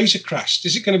with the Razor Crest?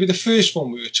 Is it going to be the first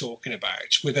one we were talking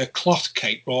about with a cloth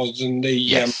cape rather than the...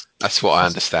 Yes, that's what I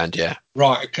understand, yeah.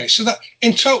 Right, okay. So that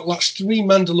in total, that's 3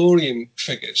 Mandalorian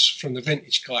figures from the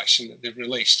Vintage Collection that they've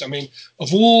released. I mean,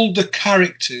 of all the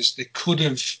characters they could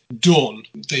have done,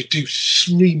 they do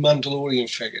 3 Mandalorian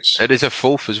figures. There's a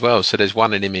 4th as well, so there's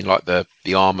one in him in like the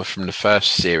armour from the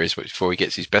first series before he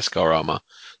gets his Beskar armour.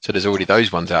 So there's already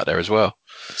those ones out there as well.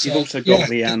 You've also got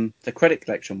the Credit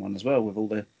Collection one as well with all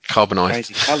the carbonised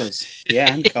crazy colours.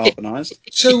 Yeah, and carbonised.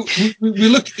 So we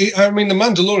look. I mean, the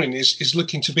Mandalorian is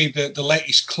looking to be the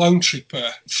latest Clone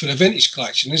Trooper for the Vintage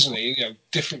Collection, isn't he? You know,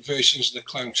 different versions of the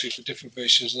Clone Trooper, different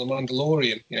versions of the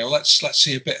Mandalorian. You know, let's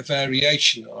see a bit of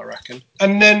variation, I reckon.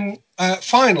 And then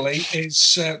finally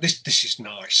is this is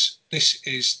nice. This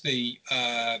is the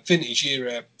vintage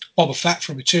era Boba Fett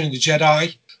from Return of the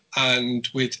Jedi, and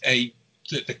with the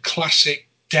classic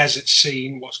desert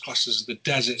scene, what's classed as the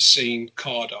desert scene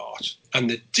card art, and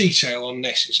the detail on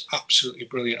this is absolutely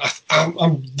brilliant.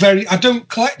 I don't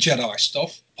collect Jedi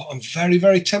stuff, but I'm very,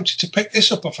 very tempted to pick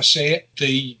this up if I see it.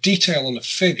 The detail on the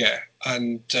figure,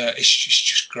 and it's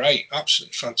just great,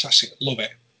 absolutely fantastic. Love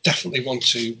it. Definitely want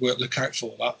to look out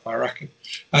for that, I reckon.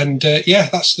 And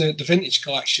that's the Vintage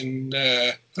Collection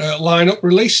lineup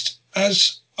released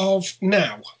as of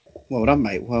now. Well done,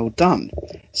 mate. Well done.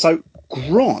 So,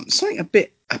 Grant, something a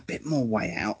bit more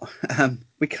way out.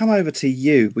 We come over to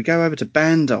you. We go over to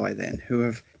Bandai then, who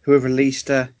have released.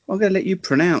 I'm going to let you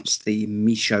pronounce the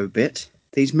Misho bit.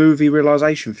 These movie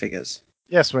realization figures.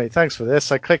 Yes, mate. Thanks for this.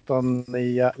 I clicked on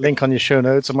the link on your show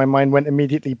notes, and my mind went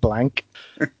immediately blank.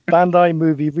 Bandai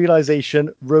movie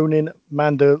realization Ronin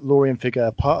Mandalorian figure,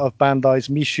 part of Bandai's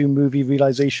Mishu movie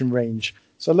realization range.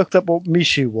 So I looked up what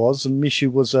Mishu was, and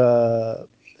Mishu was a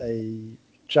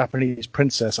Japanese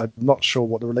princess. I'm not sure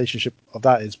what the relationship of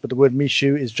that is, but the word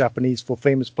Mishu is Japanese for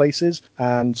famous places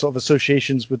and sort of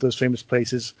associations with those famous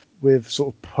places with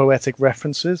sort of poetic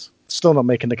references. Still not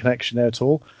making the connection there at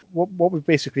all. What we've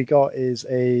basically got is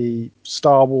a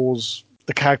Star Wars,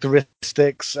 the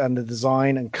characteristics and the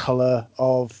design and color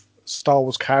of Star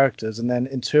Wars characters, and then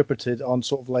interpreted on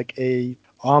sort of like a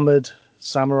armored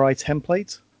samurai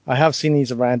template. I have seen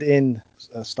these around in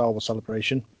Star Wars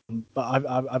Celebration, but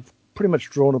I've pretty much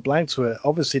drawn a blank to it.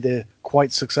 Obviously, they're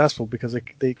quite successful because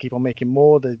they keep on making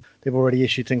more. They've already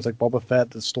issued things like Boba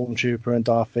Fett, the Stormtrooper, and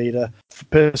Darth Vader.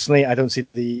 Personally, I don't see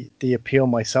the appeal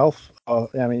myself.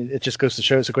 I mean, it just goes to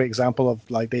show it's a great example of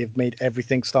like they've made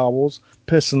everything Star Wars.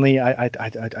 Personally, I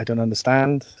don't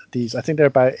understand these. I think they're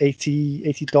about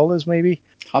 $80 maybe.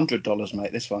 $100,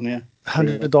 mate. This one, yeah.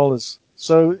 $100.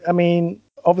 So I mean,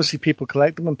 obviously people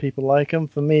collect them and people like them.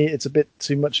 For me, it's a bit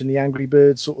too much in the Angry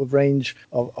Birds sort of range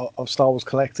of Star Wars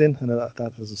collecting, and that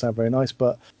doesn't sound very nice.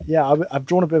 But yeah, I've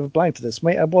drawn a bit of a blank to this,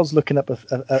 mate. I was looking up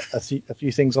a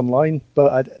few things online,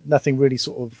 but nothing really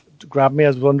sort of grabbed me. I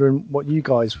was wondering what you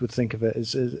guys would think of it.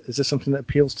 Is this something that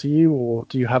appeals to you, or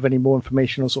do you have any more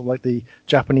information on sort of like the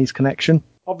Japanese connection?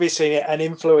 Obviously, an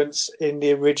influence in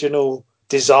the original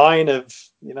design of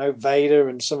Vader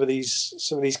and some of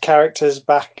these characters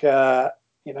back.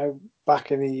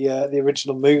 Back in the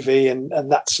original movie, and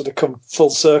that's sort of come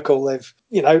full circle. They've,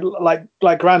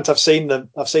 like Grant, I've seen them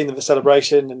for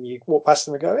Celebration, and you walk past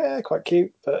them and go, yeah, quite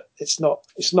cute, but it's not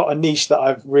a niche that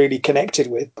I've really connected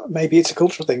with. Maybe it's a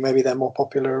cultural thing. Maybe they're more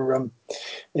popular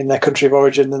in their country of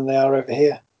origin than they are over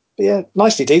here. But yeah,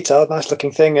 nicely detailed, nice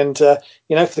looking thing. And for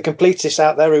the completists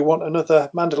out there who want another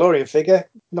Mandalorian figure,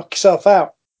 knock yourself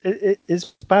out.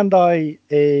 Is Bandai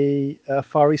a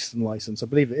Far Eastern license? I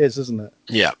believe it is, isn't it?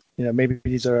 Yeah. Maybe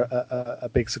these are a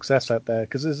big success out there.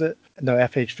 Because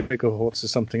FH Figure Arts is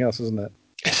something else, isn't it?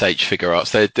 SH Figure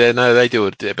Arts. They do,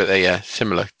 but they're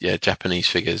similar. Yeah, Japanese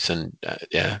figures and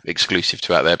exclusive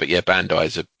to out there. But yeah, Bandai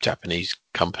is a Japanese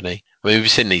company. I mean, we've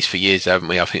seen these for years, haven't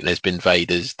we? I think there's been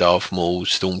Vader's, Darth Maul's,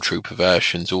 Stormtrooper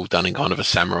versions, all done in kind of a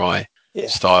samurai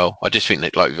style. I just think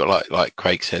that, like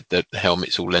Craig said, that the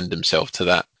helmets all lend themselves to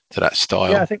that that style.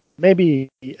 Yeah, I think maybe.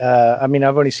 I mean,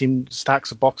 I've only seen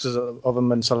stacks of boxes of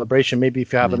them in Celebration. Maybe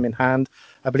if you have them in hand,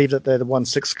 I believe that they're the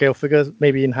 1/6 scale figures.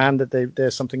 Maybe in hand that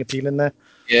there's something appealing there.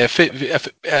 Yeah,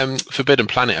 Forbidden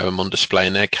Planet have them on display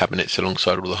in their cabinets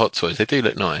alongside all the Hot Toys. They do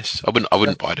look nice. I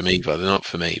wouldn't buy them either. They're not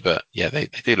for me, but yeah, they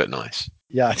do look nice.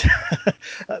 Yeah,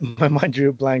 my mind drew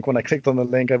a blank when I clicked on the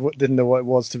link. I didn't know what it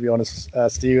was, to be honest,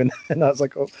 Stu, and I was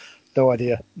like, oh, no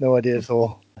idea at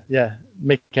all. Yeah,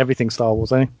 make everything Star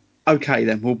Wars, eh? Okay,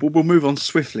 then we'll move on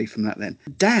swiftly from that. Then,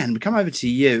 Dan, we come over to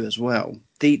you as well.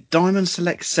 The Diamond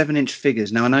Select 7-inch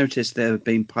figures. Now, I noticed there have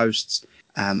been posts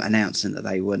announcing that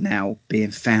they were now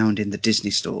being found in the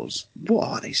Disney stores. What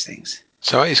are these things?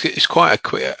 So it's quite a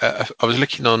quick. I was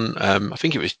looking on. I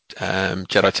think it was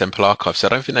Jedi Temple Archive. So I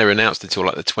don't think they were announced until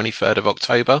like the 23rd of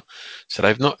October. So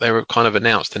they were kind of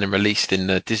announced and then released in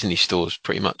the Disney stores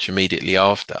pretty much immediately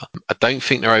after. I don't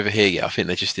think they're over here yet. I think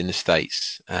they're just in the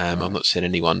States. I've not seen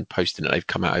anyone posting that they've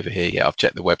come out over here yet. I've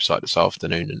checked the website this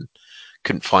afternoon and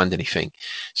couldn't find anything.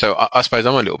 So I suppose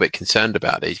I'm a little bit concerned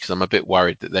about these because I'm a bit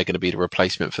worried that they're going to be the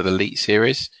replacement for the Elite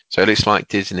series. So it looks like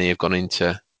Disney have gone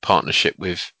into partnership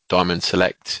with Diamond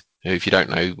Select, who, if you don't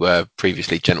know, were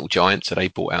previously Gentle Giant. So they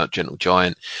bought out Gentle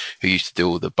Giant, who used to do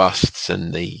all the busts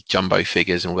and the jumbo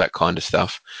figures and all that kind of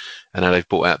stuff. And now they've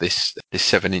bought out this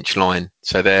 7-inch line.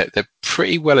 So they're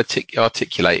pretty well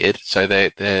articulated. So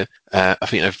they're I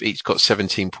think they've each got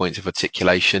 17 points of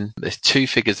articulation. There's 2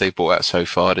 figures they've bought out so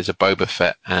far. There's a Boba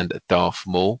Fett and a Darth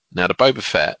Maul. Now the Boba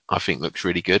Fett I think looks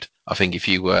really good. I think if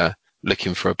you were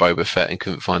looking for a Boba Fett and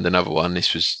couldn't find another one,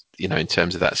 this was, in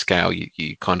terms of that scale,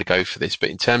 you kind of go for this. But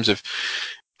in terms of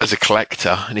as a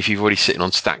collector, and if you're already sitting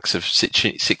on stacks of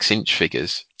 6-inch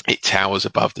figures, it towers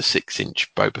above the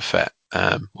 6-inch Boba Fett,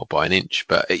 or by an inch.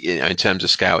 But in terms of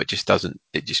scale, it just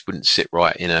wouldn't sit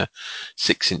right in a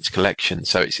 6-inch collection.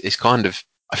 So it's kind of,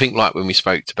 I think, like when we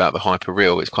spoke about the Hyper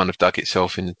Real, it's kind of dug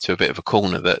itself into a bit of a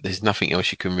corner that there's nothing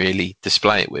else you can really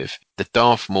display it with. The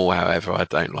Darth Maul, however, I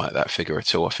don't like that figure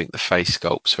at all. I think the face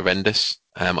sculpt's horrendous.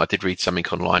 I did read something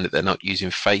online that they're not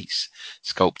using face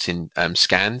sculpting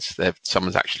scans.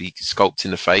 Someone's actually sculpting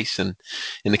the face, and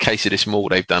in the case of this Maul,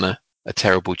 they've done a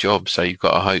terrible job. So you've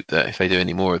got to hope that if they do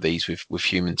any more of these with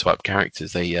human type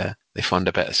characters, they find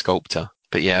a better sculptor.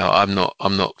 But yeah, I'm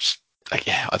not.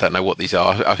 Yeah, I don't know what these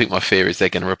are. I think my fear is they're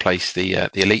going to replace the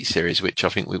Elite series, which I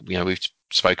think we've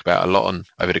spoke about a lot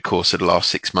over the course of the last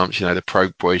 6 months. The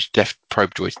Probe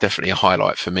Droid's definitely a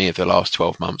highlight for me of the last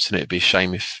 12 months, and it'd be a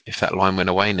shame if that line went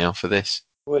away now for this.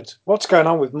 What's going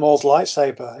on with Maul's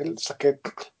lightsaber? It looks like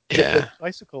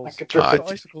icicles. Like a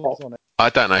icicles on it. I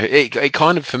don't know. It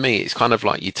kind of, for me, it's kind of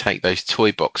like you take those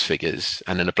toy box figures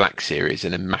and then a Black Series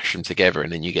and then mash them together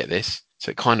and then you get this.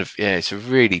 So it kind of, it's a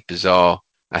really bizarre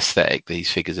aesthetic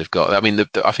these figures have got. I mean,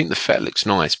 I think the Fett looks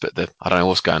nice, but I don't know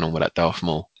what's going on with that Darth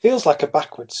Maul. Feels like a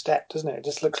backward step, doesn't it? It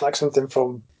just looks like something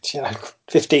from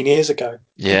 15 years ago.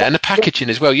 Yeah, and the packaging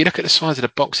as well. You look at the size of the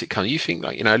box it comes. You think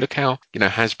look how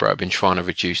Hasbro have been trying to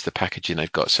reduce the packaging they've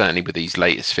got. Certainly with these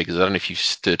latest figures. I don't know if you've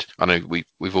stood. I know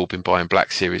we've all been buying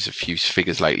Black Series a few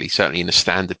figures lately. Certainly in the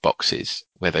standard boxes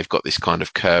where they've got this kind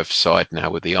of curved side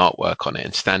now with the artwork on it,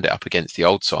 and stand it up against the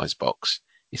old size box.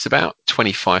 It's about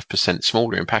 25%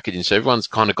 smaller in packaging. So everyone's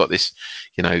kind of got this,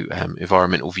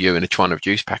 environmental view and they're trying to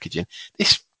reduce packaging.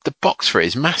 The box for it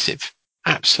is massive,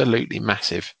 absolutely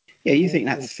massive. Yeah, you think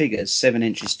that figure's 7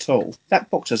 inches tall. That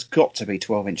box has got to be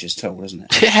 12 inches tall, doesn't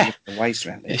it? Yeah. The waist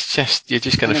around it. It's just, you're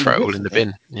just going to throw it all in the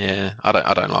bin. Yeah, I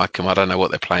don't like them. I don't know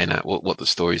what they're playing at, what the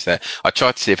story's there. I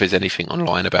tried to see if there's anything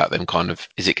online about them, kind of,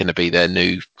 is it going to be their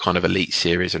new kind of Elite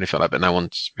series or anything like that, but no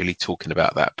one's really talking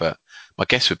about that. But my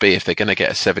guess would be if they're going to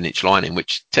get a 7-inch line in,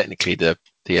 which technically the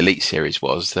Elite series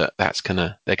was, they're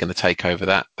going to take over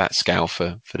that scale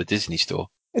for the Disney store.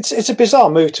 It's a bizarre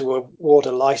move to award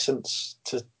a license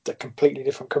to a completely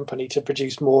different company to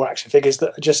produce more action figures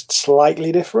that are just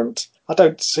slightly different. I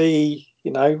don't see,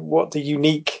 what the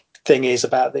unique thing is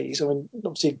about these. I mean,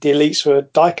 obviously the Elites were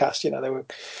die-cast,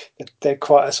 they're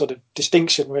quite a sort of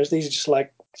distinction, whereas these are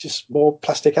just more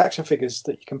plastic action figures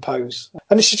that you can pose.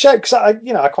 And it's a shame because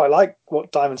I quite like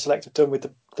what Diamond Select have done with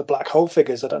the black hole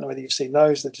figures. I don't know whether you've seen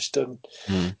those. They've just done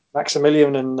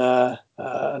Maximilian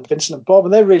and Vincent and Bob,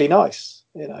 and they're really nice.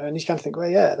 And you kind of think,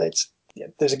 well,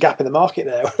 there's a gap in the market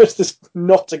there, whereas there's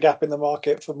not a gap in the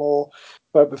market for more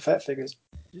Boba Fett figures.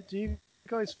 Do you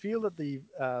guys feel that the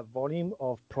volume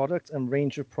of product and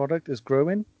range of product is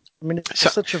growing? I mean, it's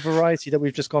such a variety that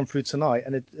we've just gone through tonight,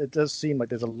 and it does seem like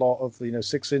there's a lot of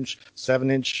 6-inch,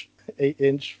 7-inch,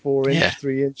 8-inch, 4-inch,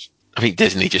 3-inch. I think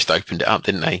Disney just opened it up,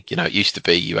 didn't they? You know, it used to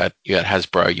be you had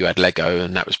Hasbro, you had Lego,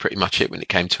 and that was pretty much it when it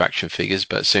came to action figures.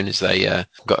 But as soon as they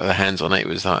got their hands on it, it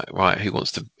was like, right, who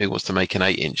wants to make an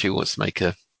 8-inch? Who wants to make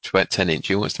a 10-inch?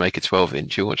 Who wants to make a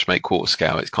 12-inch? Who wants to make quarter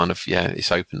scale? It's kind of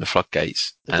it's opened the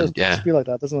floodgates. It does be like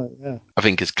that, doesn't it? Yeah. I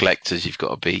think as collectors, you've got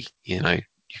to be,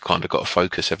 you've kind of got to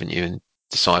focus, haven't you, and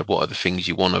decide what are the things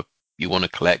you want to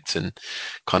collect, and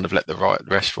kind of let the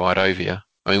rest ride over you.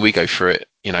 I mean, we go through it,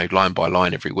 line by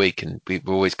line every week, and we're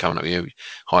always coming up.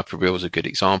 Hyperreal is a good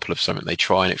example of something they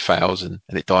try and it fails and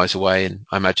it dies away. And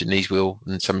I imagine these will,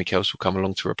 and something else will come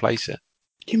along to replace it.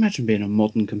 Can you imagine being a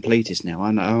modern completist now?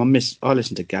 I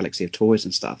listen to Galaxy of Toys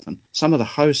and stuff, and some of the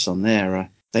hosts on there,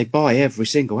 they buy every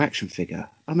single action figure.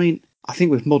 I mean, I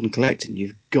think with modern collecting,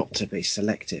 you've got to be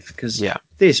selective, because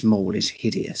this mall is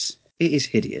hideous. It is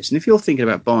hideous. And if you're thinking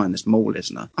about buying this mall,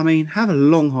 listener, I mean, have a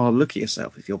long, hard look at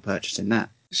yourself if you're purchasing that.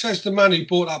 It says the man who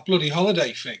bought that bloody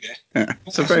holiday figure.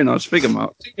 It's a very nice figure,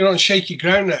 Mark. I think you're on shaky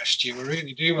ground there, Stu. I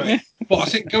really do, mate. Yeah. But I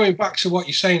think going back to what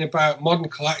you're saying about modern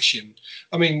collection,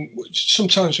 I mean,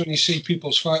 sometimes when you see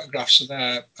people's photographs of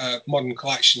their modern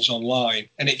collections online,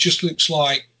 and it just looks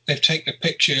like they've taken a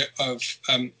picture of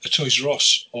a Toys R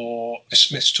Us or a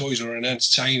Smith's Toys or an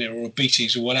Entertainer or a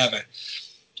BT's or whatever.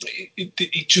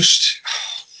 It just,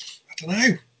 I don't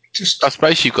know. I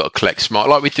suppose you've got to collect smart,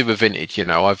 like we do with vintage.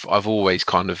 I've always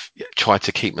kind of tried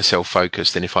to keep myself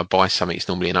focused, and if I buy something, it's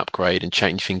normally an upgrade and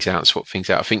change things out, swap things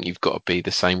out. I think you've got to be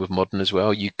the same with modern as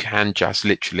well. You can just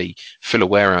literally fill a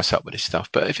warehouse up with this stuff,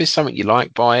 but if it's something you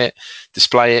like, buy it,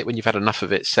 display it. When you've had enough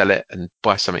of it, sell it and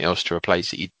buy something else to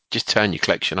replace it. You just turn your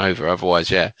collection over. Otherwise,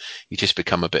 you just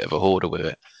become a bit of a hoarder with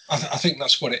it. I think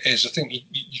that's what it is. I think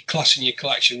you're classing your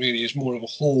collection really as more of a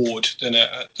hoard than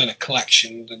a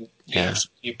collection, than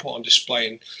you put on display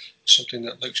and something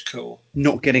that looks cool.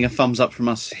 Not getting a thumbs up from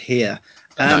us here.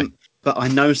 No. But I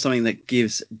know something that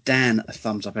gives Dan a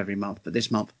thumbs up every month. But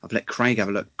this month, I've let Craig have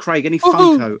a look. Craig, any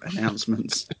Funko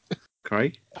announcements?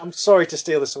 Craig? I'm sorry to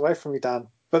steal this away from you, Dan,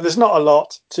 but there's not a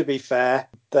lot, to be fair.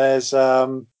 There's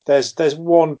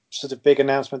one sort of big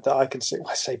announcement that I can see.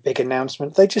 I say big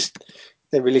announcement.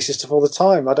 They release this stuff all the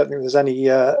time. I don't think there's any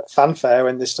fanfare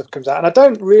when this stuff comes out. And I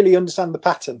don't really understand the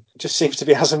pattern. It just seems to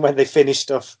be as and when they finish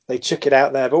stuff, they chuck it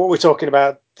out there. But what we're talking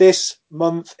about this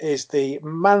month is the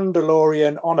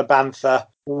Mandalorian on a bantha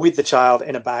with the child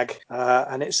in a bag.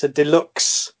 And it's a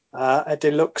deluxe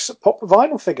pop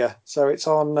vinyl figure. So it's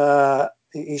on...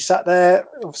 he sat there,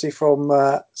 obviously,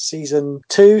 from season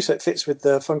 2. So it fits with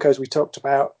the Funkos we talked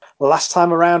about last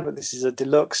time around. But this is a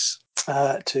deluxe...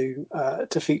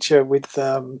 to feature with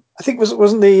I think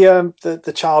wasn't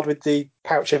the child with the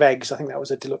pouch of eggs. I think that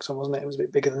was a deluxe one, wasn't it? It was a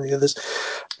bit bigger than the others.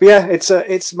 But yeah,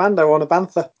 it's Mando on a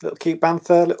bantha, little cute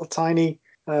bantha, little tiny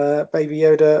baby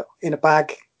Yoda in a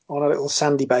bag on a little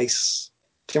sandy base.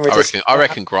 I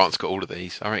reckon Grant's got all of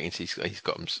these. I reckon he's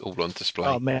got them all on display.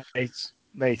 Oh mate,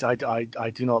 I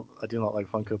do not like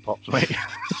Funko Pops, mate.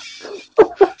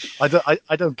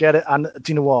 I don't get it. And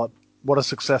do you know what? What a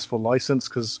successful license,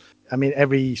 because I mean,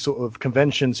 every sort of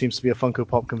convention seems to be a Funko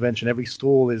Pop convention. Every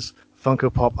stall is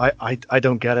Funko Pop. I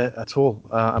don't get it at all.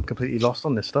 I'm completely lost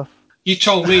on this stuff. You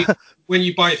told me when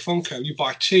you buy a Funko, you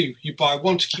buy two. You buy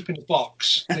one to keep in the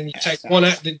box, then you take one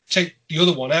out, then take the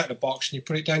other one out of the box, and you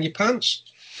put it down your pants.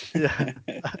 Yeah,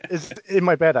 it's in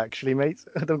my bed actually, mate.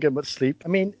 I don't get much sleep. I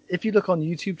mean, if you look on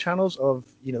YouTube channels of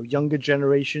younger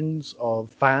generations of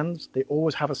fans, they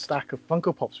always have a stack of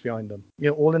Funko Pops behind them.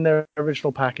 All in their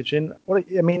original packaging.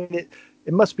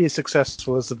 It must be as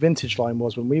successful as the vintage line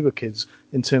was when we were kids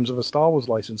in terms of a Star Wars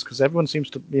license, because everyone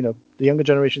seems to, the younger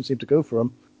generation seem to go for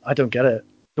them. I don't get it.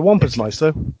 The Wampa's nice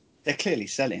though. They're clearly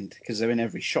selling because they're in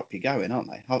every shop you go in, aren't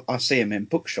they? I see them in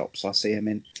bookshops. I see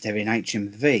them they're in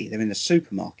HMV. They're in the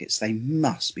supermarkets. They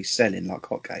must be selling like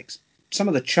hotcakes. Some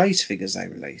of the Chase figures they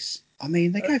release, I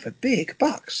mean, they go for big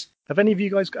bucks. Have any of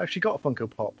you guys actually got a Funko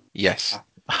Pop? Yes.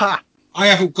 Ha! I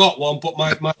haven't got one, but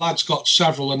my lad's got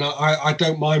several, and I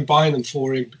don't mind buying them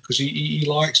for him because he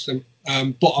likes them.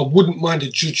 But I wouldn't mind a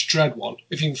Judge Dredd one.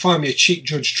 If you can find me a cheap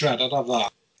Judge Dredd, I'd have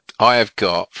that. I have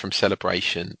got from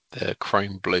Celebration the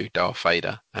chrome blue Darth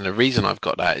Vader, and the reason I've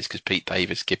got that is because Pete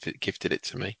Davis gifted it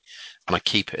to me, and I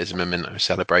keep it as a memento of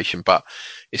Celebration. But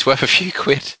it's worth a few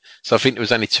quid, so I think there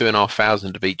was only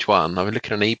 2,500 of each one. I've been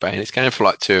looking on eBay, and it's going for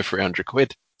like 200 or 300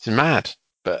 quid. It's mad,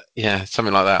 but yeah,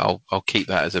 something like that. I'll keep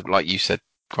that as like you said,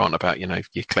 Grant, about your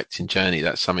collecting journey.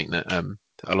 That's something that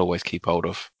I'll always keep hold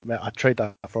of. Mate, I'd trade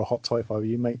that for a hot toy if I were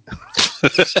you, mate.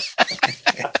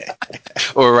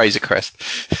 Or a Razor Crest.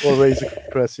 Or a Razor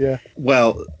Crest, yeah.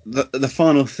 Well, the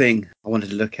final thing I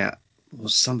wanted to look at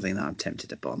was something that I'm tempted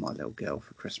to buy my little girl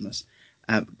for Christmas.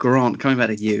 Grant, coming back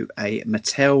to you, a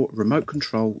Mattel remote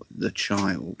control The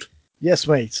Child. Yes,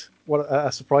 mate. What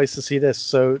a surprise to see this.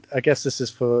 So I guess this is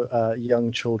for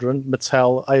young children.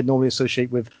 Mattel, I normally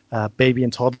associate with baby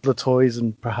and toddler toys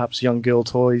and perhaps young girl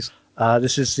toys.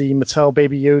 This is the Mattel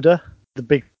Baby Yoda. The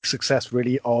big success,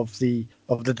 really, of the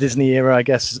Disney era, I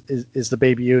guess, is the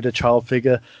Baby Yoda child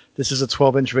figure. This is a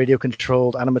 12-inch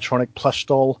radio-controlled animatronic plush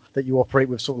doll that you operate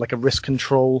with sort of like a wrist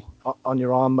control on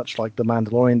your arm, much like the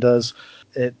Mandalorian does.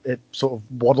 It sort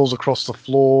of waddles across the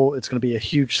floor. It's going to be a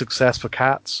huge success for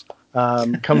cats.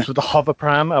 Comes with a hover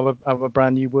pram, our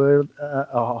brand new word,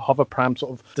 a hover pram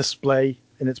sort of display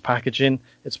in its packaging.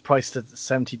 It's priced at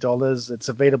 $70. It's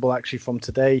available actually from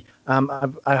today. I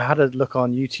had a look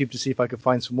on YouTube to see if I could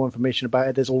find some more information about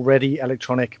it. There's already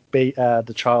electronic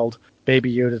the child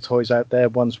Baby Yoda toys out there,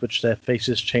 ones which their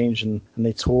faces change and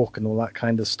they talk and all that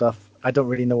kind of stuff. I don't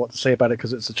really know what to say about it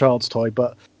because it's a child's toy,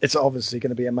 but it's obviously going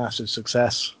to be a massive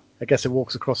success. I guess it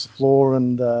walks across the floor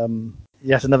and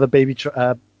yet another Baby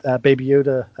Yoda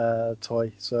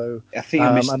toy. So I think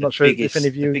I missed I'm not sure if any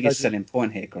of you. The biggest selling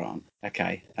point here, Grant.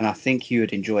 Okay, and I think you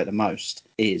would enjoy it the most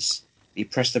is you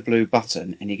press the blue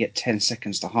button and you get 10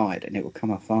 seconds to hide, and it will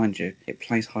come and find you. It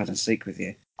plays hide and seek with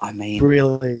you. I mean,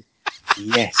 really?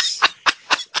 Yes.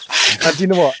 And do you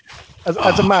know what?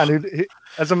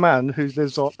 As a man who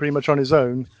lives pretty much on his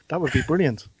own, that would be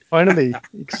brilliant. Finally,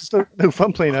 it's no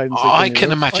fun playing hide and seek. I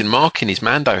can imagine Mark in his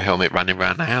Mando helmet running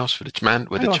around the house with a child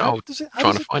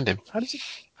trying to find him.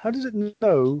 How does it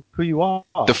know who you are?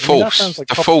 The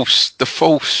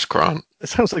Force, Grant. It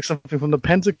sounds like something from the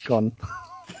Pentagon.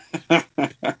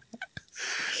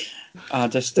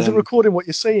 Is it recording what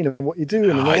you're saying and what you're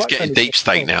doing? It's getting deep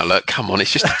state now. Look, come on,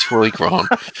 it's just a toy, Grant.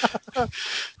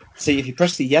 See, if you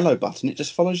press the yellow button, it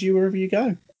just follows you wherever you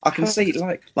go. I can see,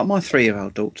 like my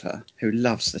 3-year-old daughter, who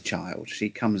loves the child, she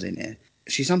comes in here.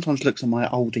 She sometimes looks at my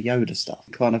older Yoda stuff,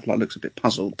 kind of like looks a bit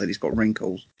puzzled that he's got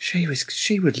wrinkles. She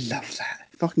would love that.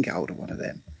 If I can get hold of one of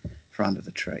them for under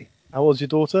the tree. How old's your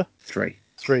daughter? 3.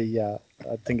 3, yeah.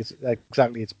 I think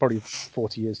it's probably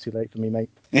 40 years too late for me,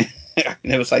 mate.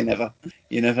 Never say never.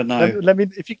 You never know. Let me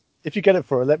if you get it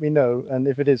for her, let me know, and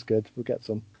if it is good, we'll get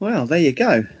some. Well, there you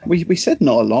go. We said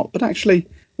not a lot, but actually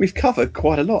we've covered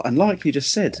quite a lot, and like you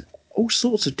just said, all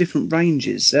sorts of different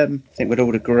ranges. I think we'd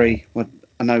all agree. Well,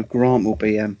 I know Grant will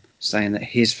be saying that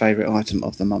his favourite item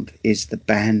of the month is the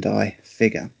Bandai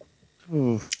figure.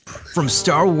 From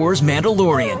Star Wars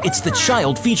Mandalorian, it's the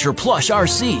Child Feature Plush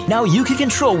RC. Now you can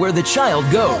control where the child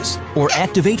goes, or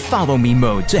activate Follow Me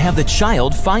mode to have the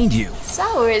child find you.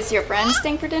 So, is your friend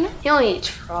staying for dinner? He only eats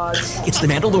frogs. It's the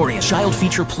Mandalorian Child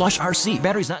Feature Plush RC.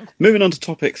 Battery's not... Moving on to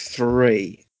topic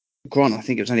 3. Grant, I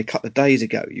think it was only a couple of days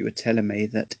ago you were telling me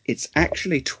that it's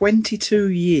actually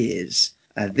 22 years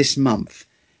this month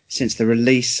since the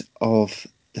release of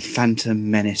the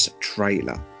Phantom Menace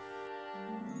trailer.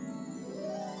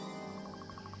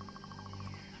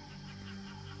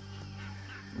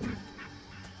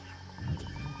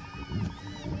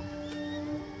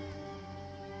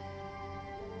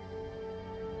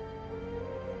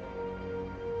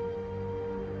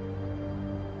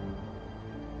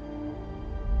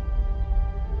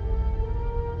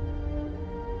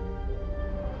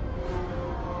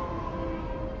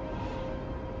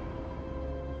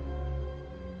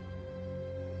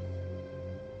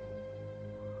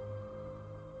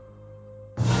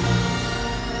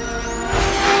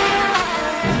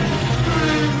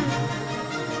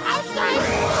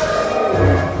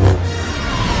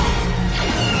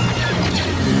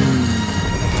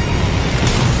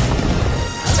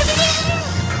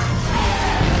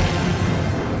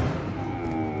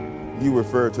 You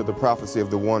refer to the prophecy of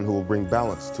the one who will bring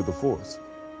balance to the Force.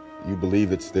 You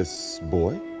believe it's this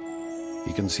boy?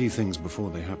 He can see things before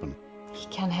they happen. He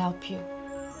can help you.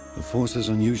 The Force is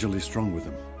unusually strong with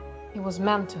him. He was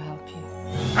meant to help you.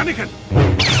 Anakin!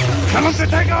 Tell him to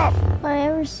take off! Will I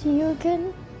ever see you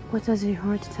again? What does your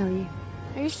heart tell you?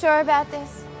 Are you sure about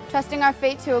this? Trusting our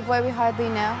fate to a boy we hardly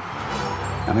know?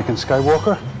 Anakin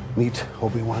Skywalker, meet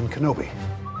Obi-Wan Kenobi.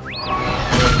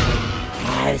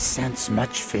 I sense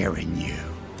much fear in you.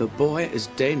 The boy is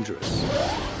dangerous.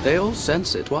 They all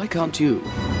sense it. Why can't you?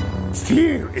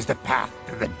 Fear is the path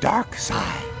to the dark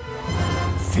side.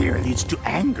 Fear leads to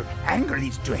anger. Anger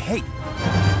leads to hate.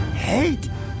 Hate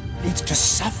leads to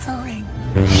suffering.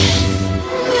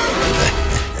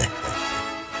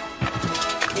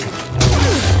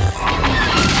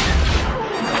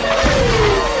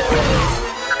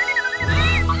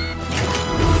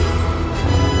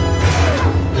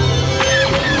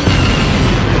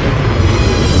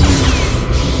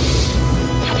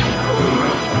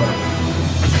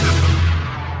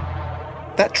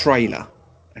 that trailer,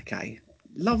 okay,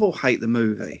 love or hate the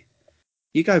movie,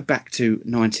 you go back to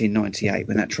 1998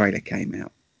 when that trailer came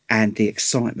out and the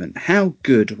excitement. How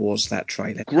good was that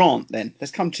trailer? Grant, then,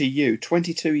 let's come to you.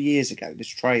 22 years ago, this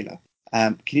trailer.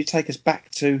 Can you take us back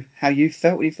to how you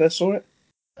felt when you first saw it?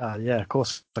 Yeah, of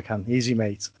course I can. Easy,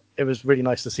 mate. It was really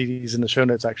nice to see these in the show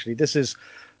notes, actually. This is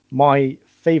my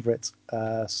favourite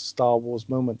Star Wars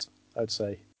moment, I'd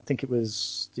say. I think it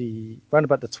was around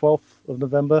about the 12th of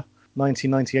November,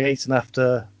 1998, and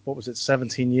after,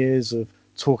 17 years of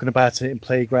talking about it in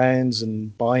playgrounds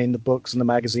and buying the books and the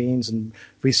magazines and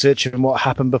researching what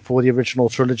happened before the original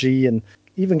trilogy, and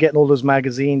even getting all those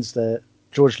magazines that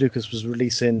George Lucas was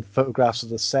releasing photographs of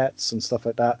the sets and stuff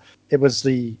like that. It was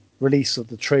the release of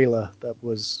the trailer that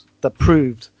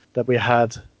proved that we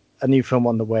had a new film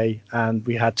on the way, and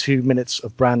we had 2 minutes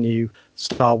of brand new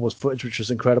Star Wars footage, which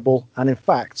was incredible. And in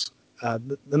fact,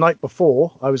 the night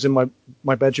before, I was in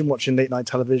my bedroom watching late night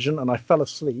television, and I fell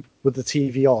asleep with the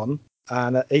TV on.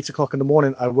 And at 8 o'clock in the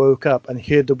morning, I woke up and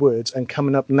heard the words, and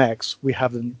coming up next, we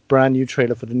have the brand new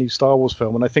trailer for the new Star Wars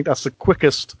film. And I think that's the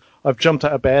quickest I've jumped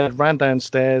out of bed, ran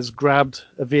downstairs, grabbed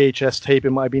a VHS tape.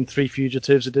 It might have been Three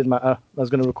Fugitives. It didn't matter. I was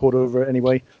going to record over it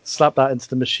anyway. Slapped that into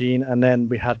the machine, and then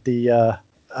we had the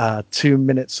 2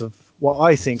 minutes of what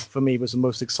I think, for me, was the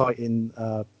most exciting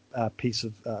piece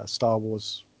of Star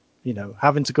Wars. You know,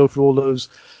 having to go through all those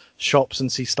shops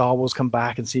and see Star Wars come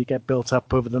back and see it get built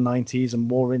up over the 90s and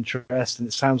more interest, and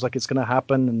it sounds like it's going to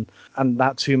happen, and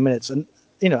that 2 minutes. And,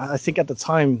 you know, I think at the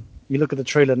time, you look at the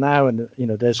trailer now and, you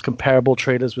know, there's comparable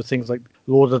trailers with things like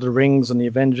Lord of the Rings and the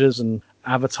Avengers and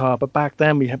Avatar, but back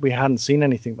then we hadn't seen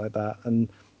anything like that, and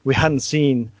we hadn't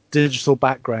seen digital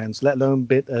backgrounds, let alone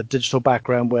a digital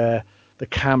background where the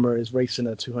camera is racing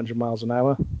at 200 miles an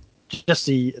hour. Just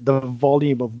the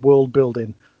volume of world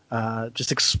building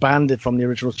just expanded from the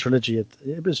original trilogy.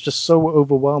 It was just so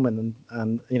overwhelming,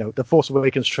 and you know, the Force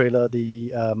Awakens trailer,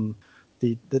 the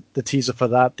teaser for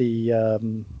that,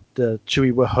 the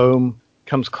Chewie We're Home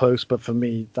comes close, but for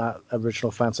me, that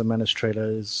original Phantom Menace trailer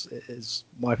is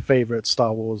my favorite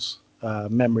Star Wars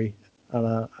memory. And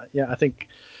I think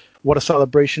what a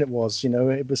celebration it was. You know,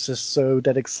 it was just so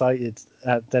dead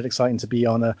exciting to be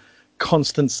on a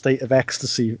constant state of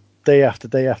ecstasy, day after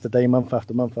day after day, month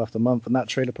after month after month, and that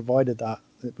trailer provided that.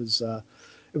 It was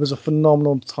a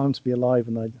phenomenal time to be alive,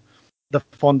 and the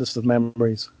fondest of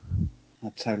memories. I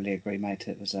totally agree, mate.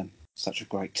 It was such a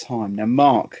great time. Now,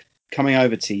 Mark, coming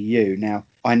over to you. Now,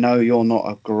 I know you're not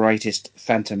a greatest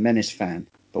Phantom Menace fan,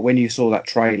 but when you saw that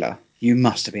trailer, you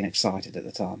must have been excited at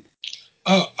the time.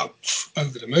 Oh,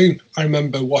 over the moon. I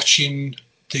remember watching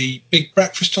the Big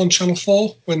Breakfast on Channel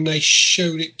 4 when they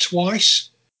showed it twice.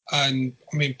 And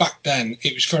I mean, back then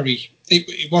it was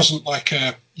it wasn't like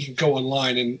you can go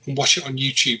online and watch it on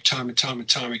YouTube time and time and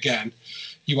time again.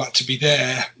 You had to be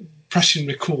there pressing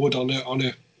record on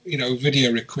a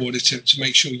video recorder to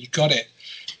make sure you got it.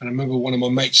 And I remember one of my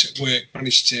mates at work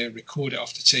managed to record it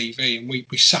off the TV, and we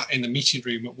sat in the meeting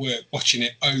room at work watching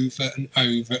it over and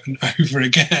over and over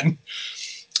again.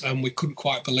 And we couldn't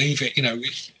quite believe it. You know,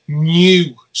 a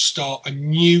new Star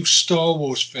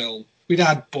Wars film. We'd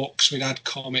had books, we'd had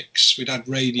comics, we'd had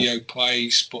radio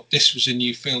plays, but this was a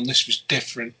new film. This was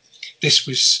different. This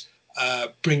was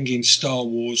bringing Star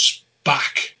Wars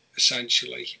back,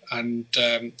 essentially. And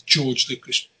George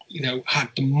Lucas, you know, had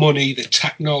the money, the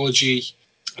technology,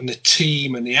 and the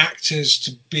team and the actors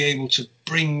to be able to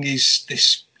bring this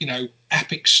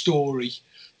epic story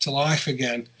to life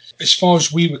again. As far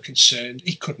as we were concerned,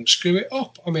 he couldn't screw it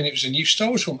up. I mean, it was a new Star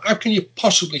Wars film. How can you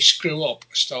possibly screw up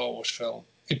a Star Wars film?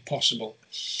 Impossible.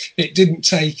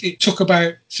 It took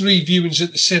about 3 viewings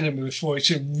at the cinema before it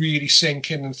to really sink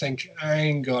in and think,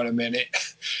 hang on a minute,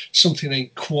 something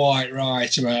ain't quite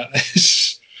right about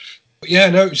this. But yeah,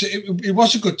 no, it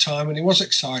was a good time, and it was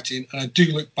exciting, and I do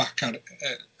look back at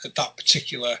that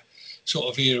particular sort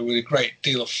of era with a great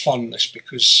deal of fondness,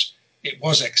 because it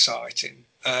was exciting,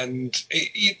 and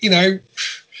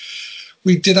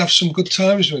we did have some good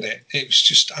times with it. It was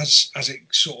just as it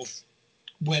sort of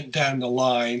went down the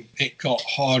line, it got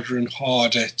harder and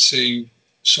harder to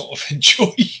sort of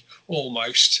enjoy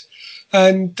almost.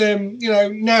 And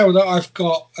now that I've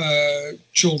got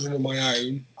children of my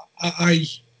own, I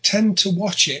tend to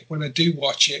watch it, when I do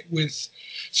watch it,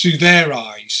 through their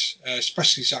eyes,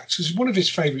 especially Zach, because one of his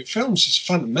favourite films is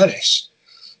Phantom Menace,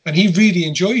 and he really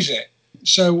enjoys it.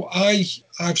 So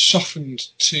I've softened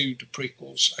to the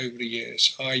prequels over the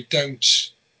years. I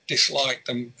don't dislike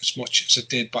them as much as I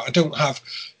did, but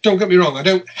don't get me wrong, I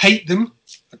don't hate them.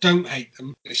 I don't hate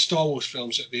them. They're Star Wars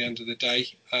films at the end of the day.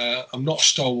 I'm not a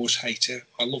Star Wars hater.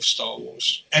 I love Star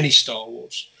Wars, any Star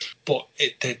Wars, but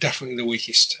they're definitely the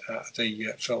weakest of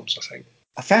the films, I think.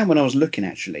 I found when I was looking,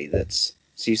 actually, that,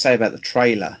 so you say about the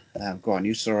trailer, Grant,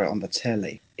 you saw it on the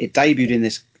telly. It debuted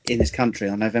in this country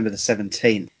on November the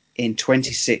 17th in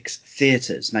 26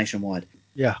 theatres nationwide.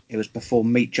 Yeah. It was before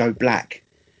Meet Joe Black.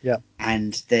 Yeah.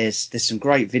 And there's some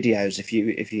great videos if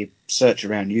you search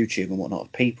around YouTube and whatnot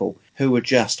of people who were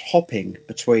just hopping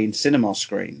between cinema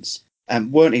screens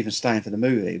and weren't even staying for the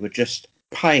movie, were just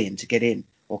paying to get in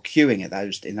or queuing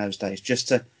in those days just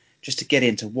to get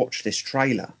in to watch this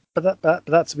trailer. But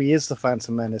that to me is the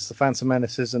Phantom Menace. The Phantom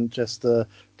Menace isn't just the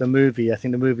movie. I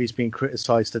think the movie's been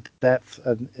criticised to depth,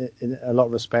 and in a lot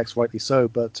of respects, rightly so.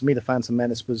 But to me, the Phantom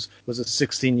Menace was a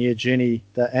 16-year journey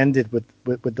that ended with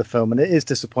the film, and it is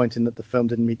disappointing that the film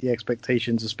didn't meet the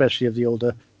expectations, especially of the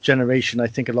older generation. I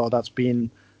think a lot of that's being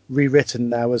rewritten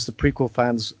now as the prequel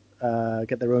fans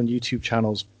get their own YouTube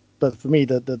channels. But for me,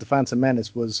 the Phantom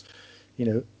Menace was,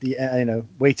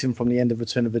 waiting from the end of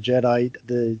Return of the Jedi,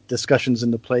 the discussions in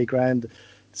the playground,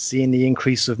 seeing the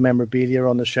increase of memorabilia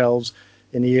on the shelves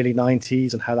in the early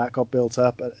 90s and how that got built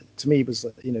up. To me, it was,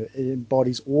 it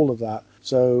embodies all of that.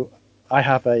 So I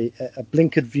have a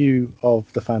blinkered view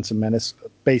of the Phantom Menace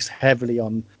based heavily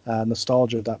on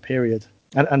nostalgia of that period.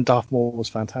 And Darth Maul was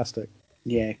fantastic.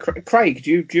 Yeah, Craig,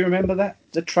 do you remember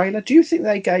the trailer? Do you think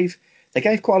they gave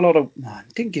quite a lot of... No,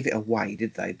 didn't give it away,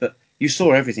 did they? But you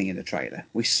saw everything in the trailer.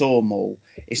 We saw Maul.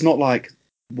 It's not like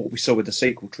what we saw with the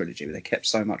sequel trilogy, where they kept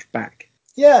so much back.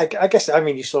 Yeah, I guess,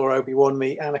 you saw Obi-Wan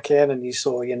meet Anakin, and you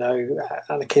saw,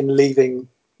 Anakin leaving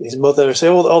his mother.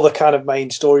 So all the kind of main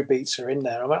story beats are in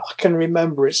there. I can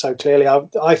remember it so clearly.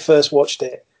 I first watched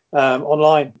it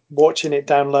online, watching it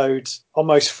download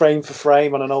almost frame for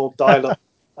frame on an old dial-up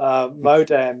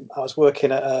modem. I was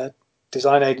working at a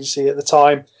design agency at the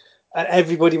time, and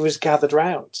everybody was gathered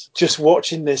round, just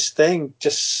watching this thing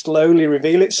just slowly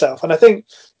reveal itself. And I think,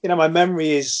 my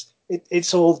memory is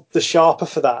it's all the sharper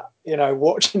for that,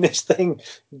 watching this thing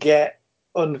get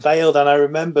unveiled. And I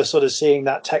remember sort of seeing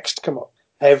that text come up.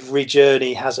 Every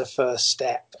journey has a first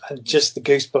step, and just the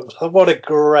goosebumps. What a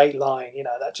great line,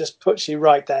 that just puts you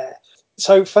right there.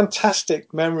 So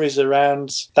fantastic memories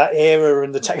around that era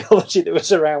and the technology that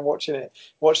was around watching it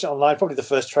online. Probably the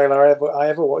first trailer I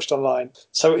ever watched online.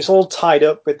 So it's all tied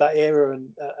up with that era,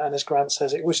 and as Grant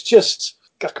says, it was just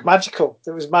magical.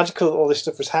 It was magical that all this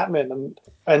stuff was happening.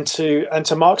 And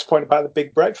to Mark's point about the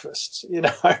big breakfast,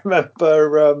 I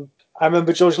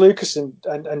remember George Lucas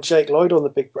and Jake Lloyd on the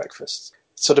Big Breakfast,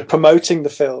 sort of promoting the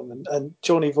film, and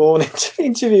Johnny Vaughan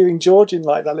interviewing George in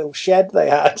like that little shed they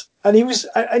had.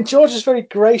 And George was very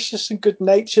gracious and good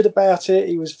natured about it.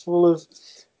 He was full of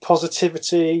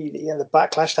positivity. The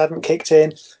backlash hadn't kicked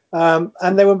in.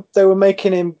 And they were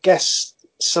making him guess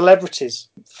celebrities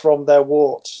from their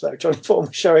warts. So Johnny Vaughan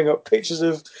was showing up pictures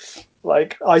of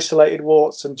like isolated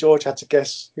warts, and George had to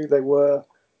guess who they were.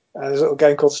 There's a little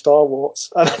game called Star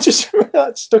Wars, and I just remember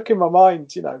that stuck in my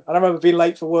mind, And I remember being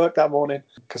late for work that morning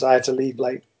because I had to leave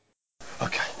late.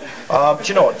 Okay. Do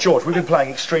you know what, George? We've been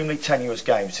playing extremely tenuous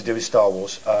games to do with Star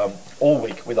Wars all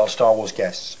week with our Star Wars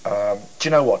guests. Do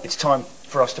you know what? It's time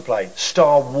for us to play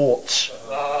Star Wars.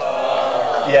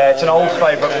 Yeah, it's an old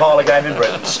favourite parlour game in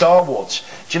Britain. Star Wars.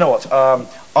 Do you know what?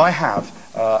 I have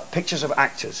pictures of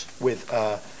actors with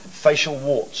facial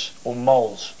warts or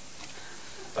moles.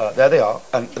 There they are,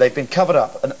 and they've been covered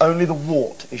up, and only the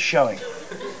wart is showing.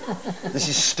 This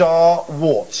is Star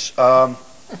Wars.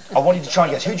 I want you to try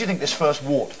and guess. Who do you think this first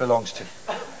wart belongs to?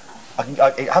 I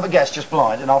have a guess, just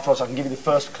blind, and afterwards I can give you the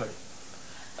first clue.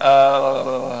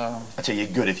 I tell you,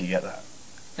 you're good if you get that.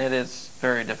 It is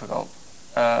very difficult.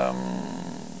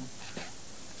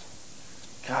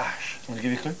 Gosh. Want to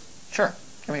give you a clue? Sure.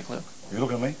 Give me a clue. Are you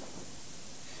looking at me?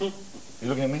 You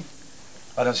looking at me?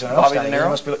 I don't see anyone Bobby standing De here.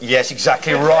 Niro? Must be yes,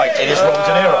 exactly right. It is Robert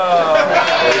De Niro.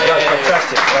 There you go.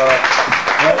 Fantastic.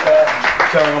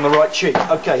 Going on the right cheek.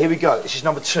 Okay, here we go. This is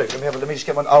number 2. Let me just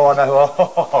get one. Oh, I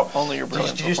know. Only your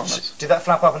brilliant performance. Did that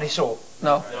flap up and he saw?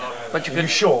 No. But you could. Are you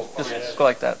sure? Just go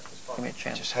like that. Give me a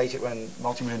chance. I just hate it when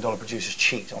multi-million-dollar producers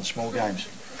cheat on small games.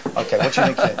 Okay, what do you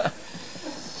think here?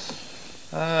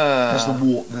 There's the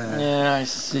wart there. Yeah, I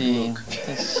see.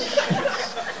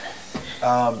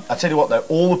 I tell you what, though,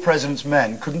 all the president's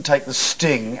men couldn't take the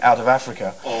sting out of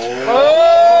Africa.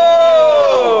 Oh!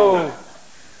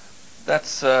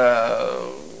 That's,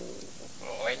 I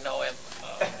know him.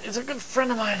 He's a good friend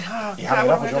of mine. Oh, you hang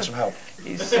it up or do you want some help?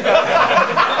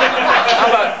 How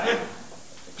about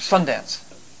Sundance?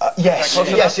 Yes,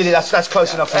 yes, it is. That's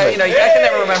close enough for me. You know, I can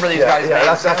never remember these guys'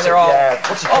 names. They're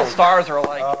all stars are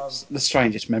alike. The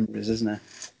strangest memories, isn't it?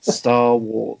 Star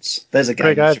Wars. There's a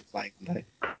game you should play one day.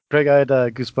 Greg, I had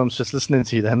goosebumps just listening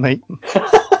to you there, mate.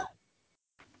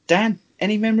 Dan,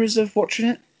 any memories of watching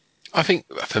it? I think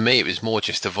for me it was more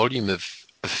just the volume of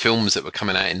films that were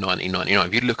coming out in 1999.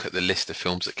 If you look at the list of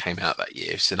films that came out that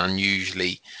year, it's an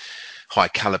unusually high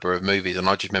caliber of movies, and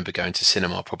I just remember going to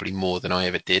cinema probably more than I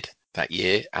ever did that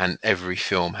year, and every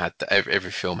film had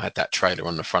that trailer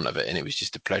on the front of it, and it was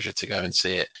just a pleasure to go and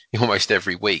see it almost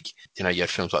every week. You know, you had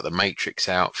films like The Matrix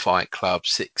out, Fight Club,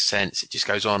 Sixth Sense. It just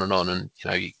goes on, and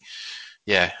you know,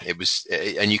 it was,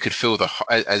 and you could feel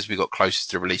as we got closer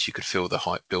to the release, you could feel the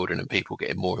hype building and people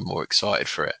getting more and more excited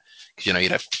for it, because you know,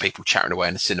 you'd have people chatting away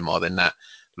in the cinema, then that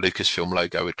Lucasfilm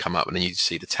logo would come up, and then you'd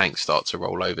see the tank start to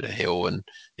roll over the hill, and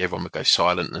everyone would go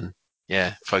silent and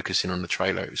focusing on the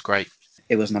trailer. It was great.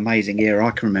 It was an amazing year.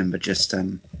 I can remember just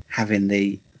having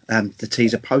the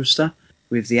teaser poster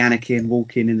with the Anakin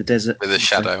walking in the desert with the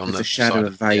shadow the shadow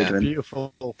of Vader. And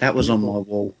beautiful. That was on my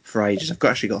wall for ages. I've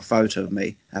actually got a photo of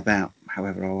me about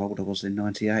however old I was in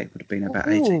 '98. Would have been about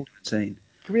 18, 19.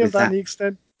 Can we have that in the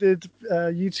extended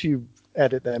YouTube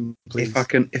edit then, please?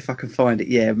 If I can find it,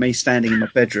 yeah, me standing in my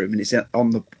bedroom and it's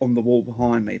on the wall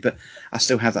behind me. But I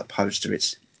still have that poster.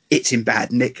 It's in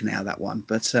bad nick now, that one,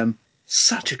 but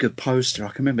such a good poster. I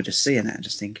can remember just seeing it and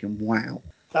just thinking, wow.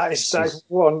 That's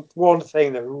one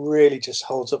thing that really just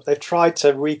holds up. They've tried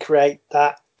to recreate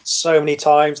that so many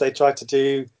times. They tried to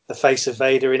do the face of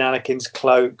Vader in Anakin's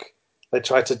cloak. They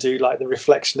tried to do like the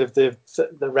reflection of the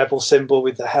rebel symbol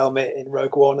with the helmet in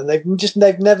Rogue One, and they've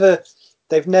never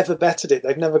bettered it.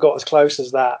 They've never got as close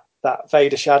as that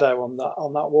Vader shadow on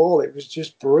that wall. It was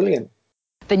just brilliant.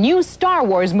 The new Star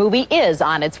Wars movie is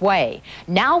on its way.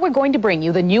 Now we're going to bring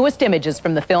you the newest images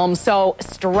from the film, so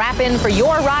strap in for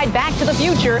your ride back to the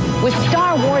future with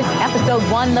Star Wars Episode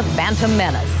 1, The Phantom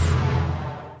Menace.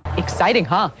 Exciting,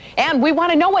 huh? And we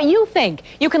want to know what you think.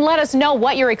 You can let us know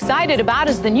what you're excited about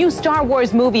as the new Star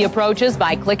Wars movie approaches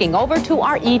by clicking over to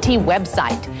our ET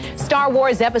website. Star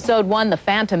Wars Episode 1, The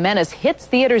Phantom Menace hits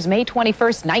theaters May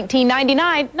 21st,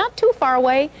 1999. Not too far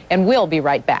away, and we'll be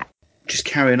right back. Just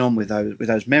carrying on with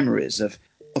those memories of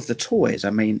the toys. I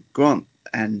mean, Grant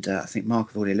and I think Mark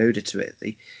have already alluded to it.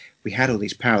 We had all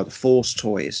these Power of the Force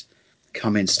toys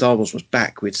come in. Star Wars was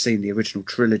back. We'd seen the original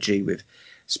trilogy with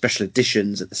special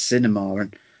editions at the cinema,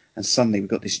 and suddenly we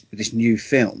got this new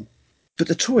film. But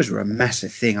the toys were a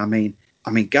massive thing. I mean,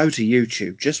 go to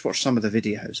YouTube, just watch some of the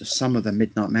videos of some of the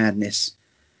Midnight Madness.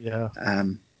 Yeah.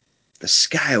 The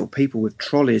scale, people with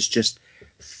trolleys just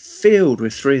filled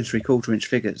with 3 3/4 inch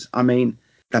figures. I mean,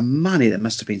 the money that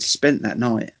must have been spent that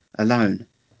night alone.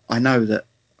 I know that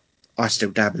I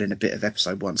still dabble in a bit of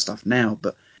Episode 1 stuff now,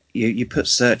 but you put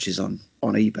searches on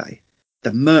eBay.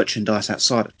 The merchandise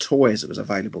outside of toys that was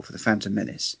available for the Phantom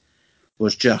Menace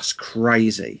was just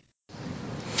crazy.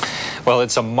 Well,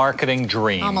 it's a marketing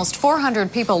dream. Almost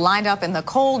 400 people lined up in the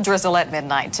cold drizzle at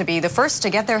midnight to be the first to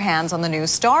get their hands on the new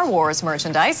Star Wars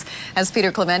merchandise. As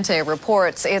Peter Clemente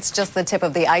reports, it's just the tip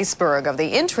of the iceberg of the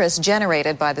interest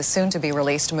generated by the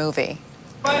soon-to-be-released movie.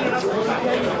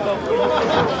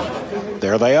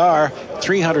 There they are,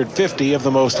 350 of the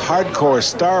most hardcore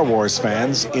Star Wars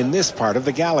fans in this part of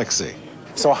the galaxy.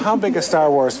 So how big a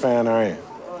Star Wars fan are you?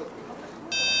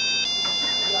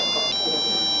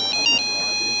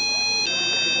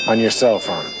 On your cell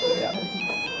phone. Yeah.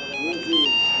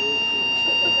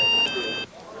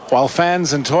 While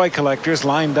fans and toy collectors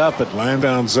lined up at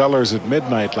Landau Zellers at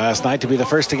midnight last night to be the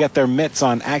first to get their mitts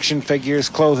on action figures,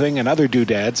 clothing, and other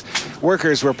doodads,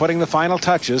 workers were putting the final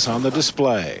touches on the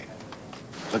display.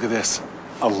 Look at this.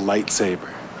 A lightsaber.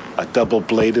 A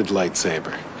double-bladed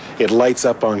lightsaber. It lights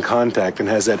up on contact and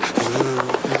has that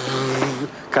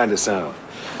kind of sound.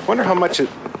 Wonder how much it...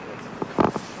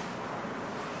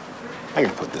 I'm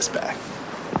going to put this back.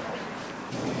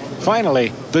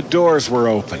 Finally, the doors were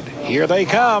opened. Here they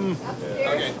come.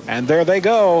 And there they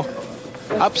go.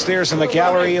 Upstairs in the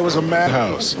gallery, it was a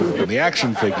madhouse. And the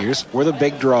action figures were the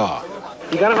big draw.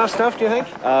 You got enough stuff, do you think?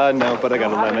 No, but I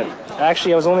got a limit.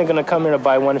 Actually, I was only going to come here to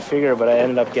buy one figure, but I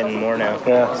ended up getting more now.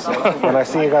 Yeah. And I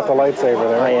see you got the lightsaber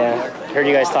there. Oh, yeah. I heard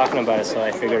you guys talking about it, so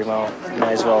I figured, well,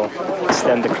 might as well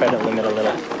extend the credit limit a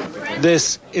little.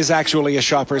 This is actually a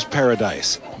shopper's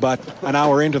paradise. But an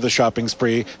hour into the shopping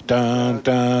spree, dun,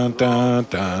 dun, dun,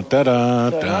 dun, dun,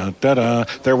 dun, dun, dun, dun,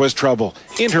 there was trouble.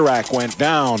 Interac went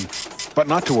down. But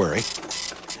not to worry.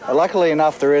 Luckily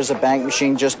enough, there is a bank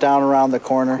machine just down around the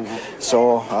corner,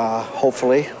 so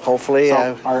hopefully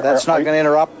that's not going to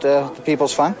interrupt the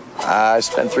people's fun. I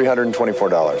spent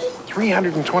 $324.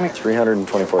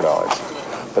 $324.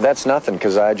 But that's nothing,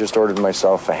 because I just ordered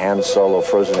myself a Han Solo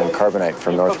frozen in carbonite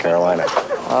from North Carolina.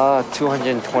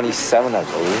 $227, I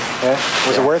believe. Yeah?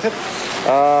 Was it worth it?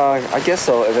 I guess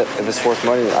so. If it's worth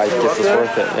money, I guess it's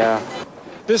worth it, yeah.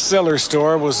 This Zellers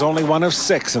store was only one of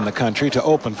 6 in the country to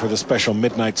open for the special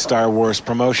Midnight Star Wars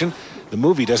promotion. The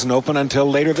movie doesn't open until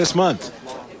later this month.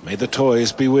 May the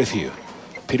toys be with you.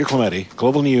 Peter Clementi,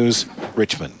 Global News,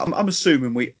 Richmond. I'm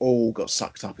assuming we all got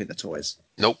sucked up in the toys.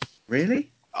 Nope.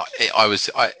 Really?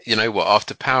 You know what?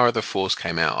 After Power of the Force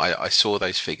came out, I saw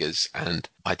those figures and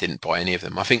I didn't buy any of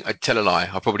them. I think I'd tell a lie.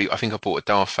 I think I bought a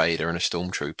Darth Vader and a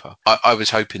Stormtrooper. I was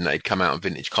hoping they'd come out in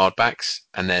vintage card backs,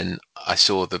 and then I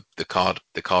saw the card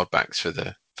backs for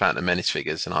the Phantom Menace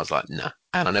figures, and I was like, nah.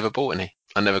 And I never bought any.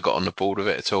 I never got on the board with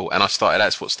it at all. And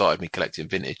that's what started me collecting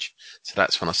vintage. So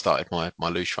that's when I started my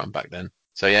loose run back then.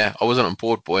 So yeah, I wasn't on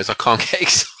board, boys. I can't get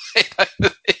excited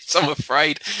over this, I'm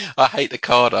afraid. I hate the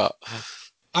card art.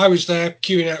 I was there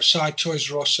queuing outside Toys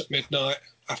R Us at midnight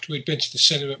after we'd been to the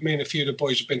cinema. Me and a few of the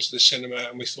boys had been to the cinema,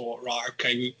 and we thought, right,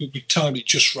 okay, we timed it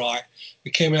just right.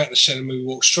 We came out of the cinema, we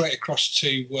walked straight across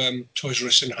to Toys R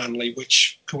Us in Hanley,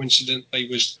 which coincidentally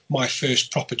was my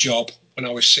first proper job when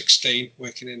I was 16,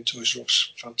 working in Toys R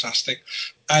Us. Fantastic.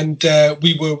 And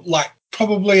we were like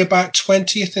probably about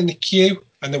 20th in the queue.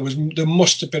 And there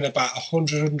must have been about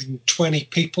 120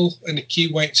 people in the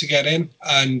queue waiting to get in.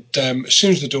 And as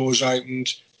soon as the doors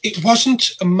opened, it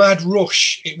wasn't a mad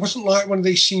rush. It wasn't like one of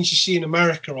these scenes you see in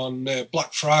America on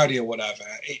Black Friday or whatever.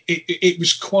 It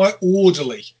was quite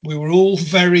orderly. We were all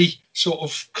very sort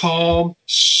of calm,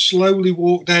 slowly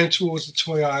walked down towards the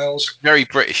toy aisles. Very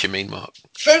British, you mean, Mark?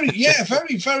 Very,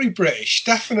 very British,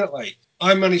 definitely.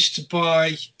 I managed to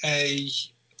buy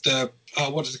the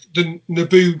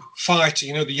Naboo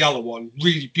fighter, the yellow one,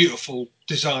 really beautiful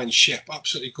design ship,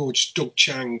 absolutely gorgeous Doug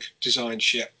Chang design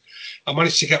ship. I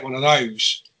managed to get one of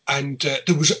those, and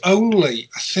there was only,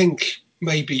 I think,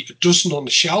 maybe a dozen on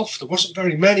the shelf. There wasn't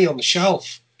very many on the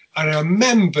shelf. And I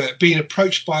remember being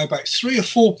approached by about 3 or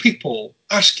 4 people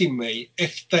asking me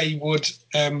if they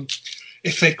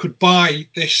could buy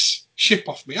this ship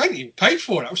off me. I hadn't even paid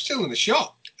for it. I was still in the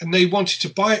shop. And they wanted to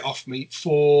buy it off me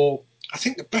for, I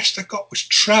think the best I got was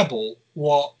treble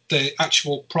what the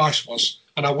actual price was.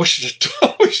 And I wish I'd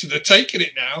have taken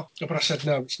it now. But I said,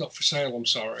 no, it's not for sale, I'm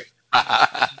sorry.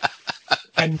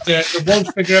 And the one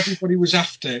figure everybody was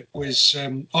after was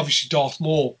obviously Darth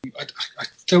Maul. I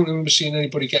don't remember seeing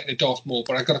anybody getting a Darth Maul,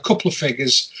 but I got a couple of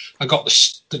figures. I got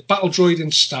the Battle Droid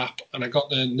and Snap, and I got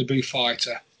the Naboo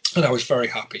fighter, and I was very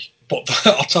happy. But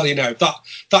I'll tell you now,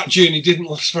 that journey didn't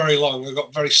last very long. I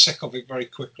got very sick of it very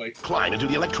quickly. Climb into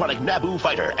the electronic Naboo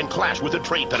fighter and clash with the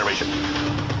Trade Federation.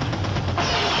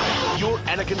 You're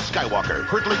Anakin Skywalker,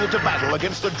 hurtling into battle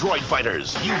against the droid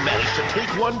fighters. You managed to take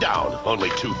one down. Only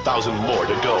 2,000 more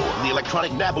to go. The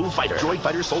electronic Naboo fighter. Droid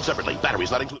fighters sold separately. Batteries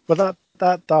not included. But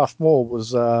that Darth Maul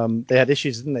was, they had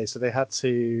issues, didn't they? So they had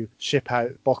to ship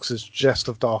out boxes just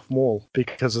of Darth Maul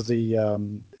because of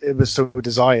it was so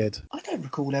desired. I don't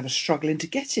recall ever struggling to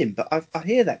get him, but I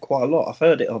hear that quite a lot. I've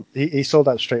heard it on. He sold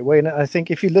out straight away. And I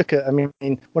think if you look at,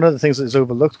 one of the things that is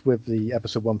overlooked with the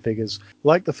Episode 1 figures,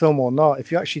 like the film or not,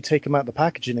 if you actually take them out the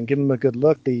packaging and give them a good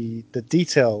look, the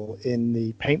detail in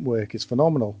the paintwork is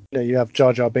phenomenal. You have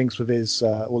Jar Jar Binks with his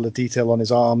all the detail on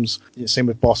his arms. Same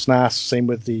with Boss Nass. Same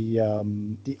with the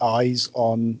eyes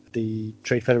on the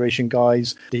Trade Federation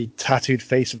guys. The tattooed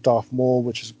face of Darth Maul,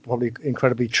 which is probably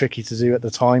incredibly tricky to do at the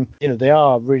time. They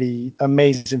are really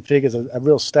amazing figures, a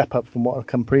real step up from what had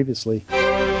come previously.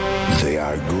 They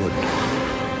are good.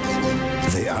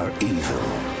 They are evil.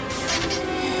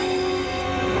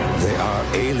 They are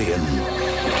alien.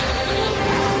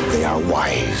 They are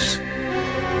wise.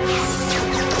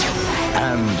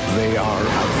 And they are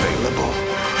available.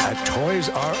 At Toys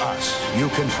R Us, you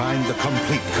can find the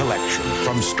complete collection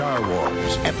from Star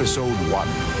Wars Episode 1.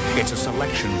 It's a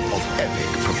selection of epic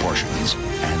proportions,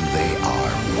 and they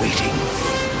are waiting.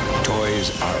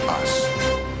 Toys R Us.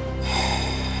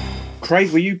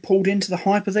 Craig, were you pulled into the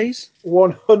hype of these?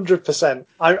 100%.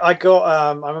 I got.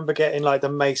 I remember getting like the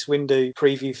Mace Windu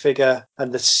preview figure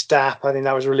and the Stap. I think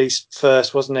that was released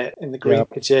first, wasn't it, in the green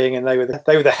packaging? And they were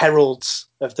the heralds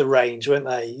of the range, weren't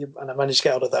they? And I managed to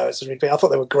get hold of those. I thought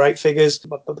they were great figures,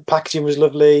 but the packaging was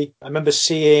lovely. I remember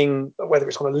seeing, whether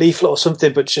it's on a leaflet or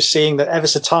something, but just seeing that ever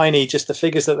so tiny, just the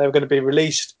figures that they were going to be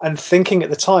released, and thinking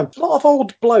at the time, a lot of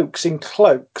old blokes in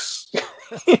cloaks.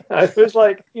 It was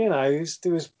like, there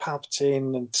was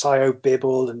Palpatine and Sio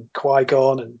Bibble and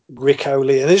Qui-Gon and Rick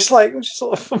Oley, and it was just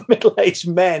sort of middle-aged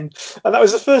men. And that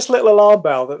was the first little alarm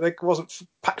bell that it wasn't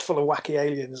packed full of wacky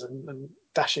aliens and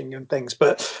dashing and things.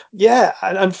 But yeah,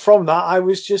 and from that I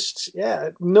was just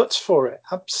nuts for it,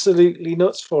 absolutely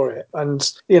nuts for it, and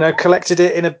collected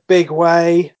it in a big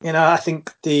way. I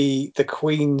think the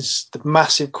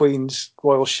massive Queen's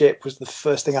royal ship was the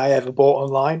first thing I ever bought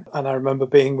online, and I remember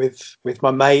being with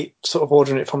my mate, sort of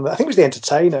ordering it from I think it was the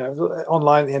Entertainer,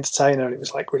 online, the Entertainer, and it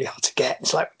was like really hard to get.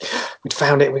 It's like we'd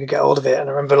found it and we could get hold of it, and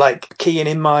I remember like keying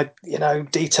in my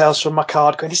details from my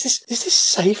card, going, is this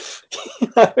safe?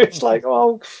 It's like,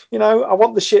 I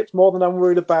want the ships more than I'm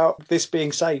worried about this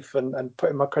being safe, and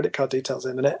putting my credit card details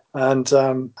in it. And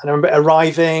I remember it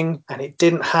arriving, and it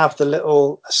didn't have the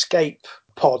little escape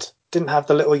pod, didn't have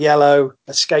the little yellow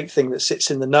escape thing that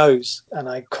sits in the nose. And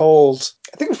I called,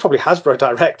 I think it was probably Hasbro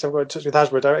Direct. I got in touch with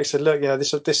Hasbro Direct. I said, look,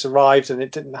 this arrived and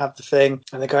it didn't have the thing.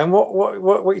 And they're going, what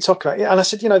are you talking about? Yeah. And I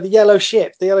said, the yellow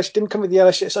ship didn't come with the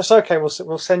yellow ship. So I said, okay,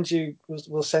 we'll send you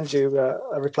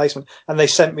a replacement. And they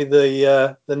sent me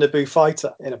the Naboo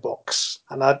fighter in a box.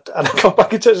 And I got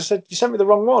back in touch and said, you sent me the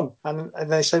wrong one. And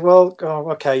they said, well,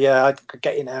 okay, yeah, I could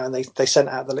get you now. And they sent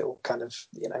out the little kind of,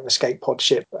 escape pod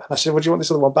ship. And I said, well, do you want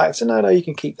this other one back? I said, no, you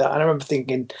can keep that. And I remember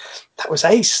thinking, that was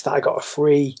ace that I got a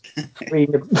free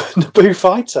Naboo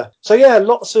fighter. So yeah,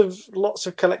 lots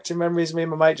of collecting memories. Me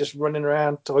and my mate just running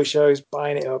around toy shows,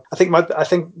 buying it up. I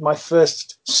think my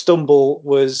first stumble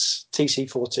was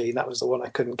TC-14. That was the one I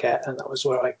couldn't get, and that was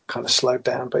where I kind of slowed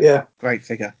down. But yeah, great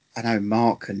figure. I know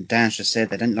Mark and Dan just said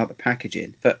they didn't like the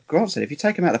packaging, but Grant said if you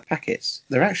take them out of the packets,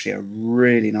 they're actually a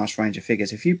really nice range of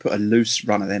figures. If you put a loose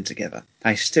run of them together,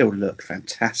 they still look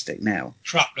fantastic now.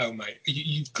 Crap though, mate.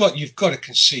 You've got to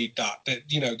concede that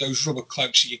those rubber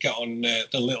cloaks that you get on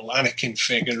the little Anakin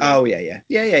figure. Oh yeah.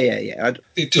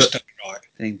 It just don't right.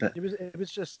 Thing, but it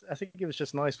was just, I think it was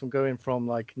just nice from going from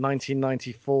like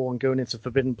 1994 and going into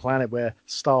Forbidden Planet, where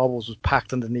Star Wars was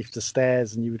packed underneath the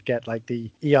stairs, and you would get like the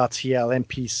ERTL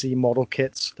NPC model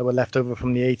kits that were left over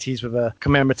from the 80s with a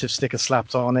commemorative sticker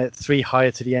slapped on it, 3 Higher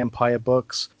to the Empire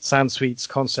books, Sansweet's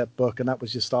concept book, and that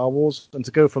was your Star Wars. And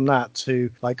to go from that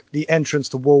to like the entrance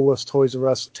to Woolworths, Toys R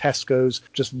Us, Tesco's,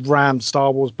 just rammed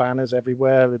Star Wars banners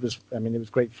everywhere. It was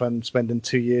great fun spending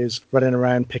 2 years running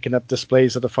around picking up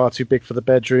displays that are far too big for the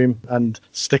bedroom and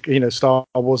Star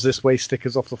Wars this way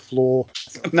stickers off the floor.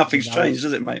 Nothing's changed,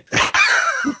 does it, mate?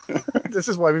 This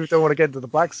is why we don't want to get into the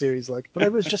Black Series, but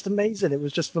it was just amazing. It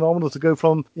was just phenomenal to go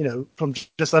from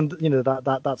just under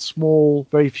that small,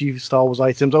 very few Star Wars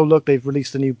items. Oh look, they've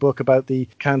released a new book about the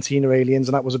Cantina aliens,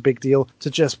 and that was a big deal. To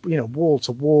just wall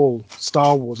to wall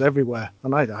Star Wars everywhere,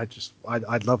 and I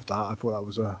loved that. I thought that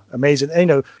was amazing.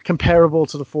 And, comparable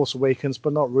to the Force Awakens,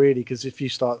 but not really, because if you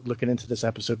start looking into this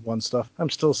Episode 1 stuff, I'm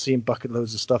still seeing bucket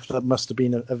loads of stuff that must have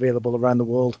been available around the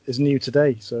world is new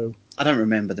today. So I don't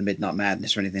remember the Midnight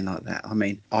Madness or anything like that. I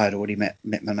mean, I had already met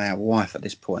my now wife at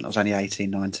this point. I was only 18,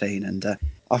 19, and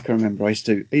I can remember I used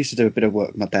to do a bit of work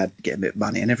with my dad, get a bit of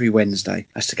money, and every Wednesday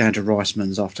I used to go into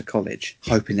Reisman's after college,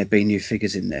 hoping there'd be new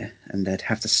figures in there, and they'd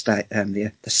have the Stap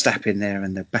in there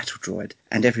and the Battle Droid,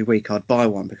 and every week I'd buy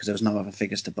one because there was no other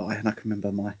figures to buy. And I can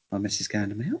remember my missus going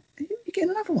to me, you're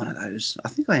getting another one of those. I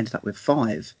think I ended up with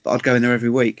 5, but I'd go in there every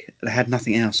week. They had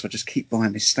nothing else, so I'd just keep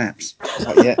buying these Staps. I was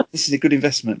like, yeah, this is a good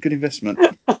investment.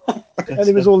 And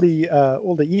it was all the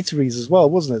eateries as well,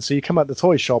 wasn't it? So you come out the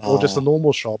toy shop or just a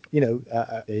normal shop,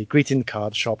 a greeting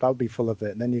card shop, that would be full of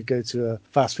it. And then you go to a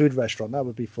fast food restaurant, that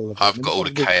would be full of it. I've got all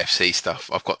the KFC stuff.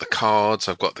 I've got the cards.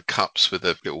 I've got the cups with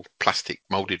the little plastic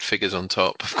moulded figures on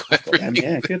top. I've got everything.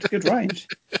 Yeah, good range.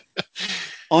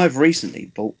 I've recently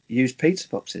bought used pizza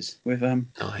boxes with Nice.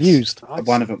 Used.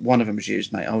 One of them was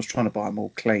used, mate. I was trying to buy them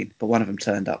all clean, but one of them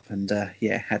turned up and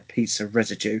had pizza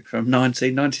residue from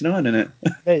 1999 in it.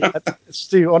 Hey,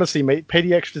 Stu, honestly, mate, pay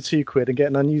the extra £2 and get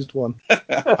an unused one.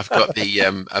 I've got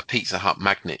the Pizza Hut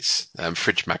magnets,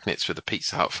 fridge magnets with the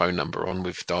Pizza Hut phone number on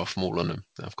with Darth Maul on them.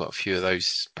 I've got a few of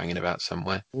those banging about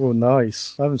somewhere. Oh,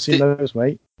 nice. I haven't seen those,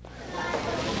 mate.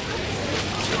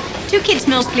 2 kids'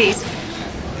 meals, please.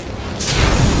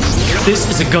 This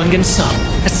is a Gungan sub,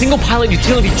 a single-pilot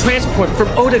utility transport from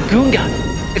Oda Gunga.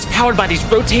 It's powered by these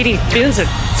rotating fins and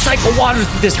cycle water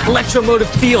through this electromotive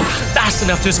field fast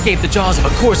enough to escape the jaws of a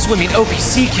coarse-swimming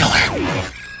OPC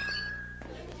killer.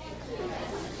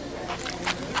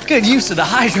 Good use of the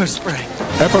hydro spray.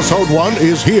 Episode 1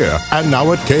 is here, and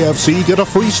now at KFC, get a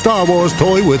free Star Wars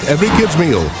toy with every kid's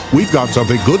meal. We've got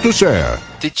something good to share.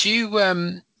 Did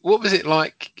you what was it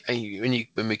like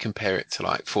when we compare it to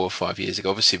like 4 or 5 years ago?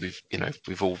 Obviously,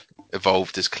 we've all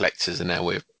evolved as collectors, and now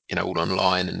we're all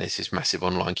online, and there's this massive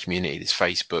online community, there's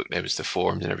Facebook, there was the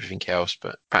forums and everything else.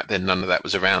 But back then, none of that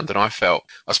was around, and I felt,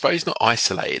 I suppose, not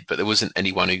isolated, but there wasn't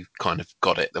anyone who kind of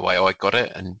got it the way I got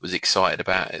it and was excited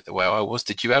about it the way I was.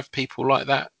 Did you have people like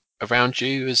that around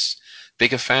you as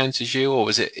bigger fans as you, or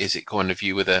is it kind of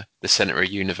you were the center of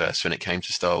the universe when it came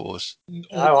to Star Wars?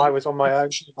 No, I was on my own.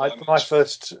 My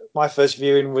first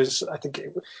viewing was, I think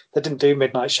they didn't do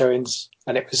midnight showings,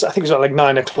 and I think it was like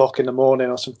 9 o'clock in the morning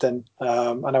or something.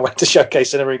 And I went to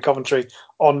Showcase Cinema in Coventry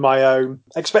on my own,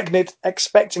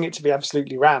 expecting it to be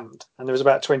absolutely rammed, and there was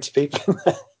about 20 people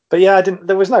there. But yeah,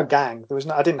 there was no gang.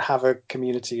 I didn't have a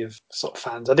community of sort of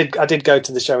fans. I did go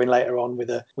to the showing later on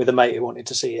with a mate who wanted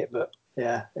to see it, but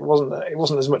yeah, it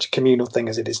wasn't as much a communal thing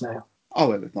as it is now. I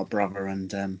went with my brother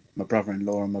and my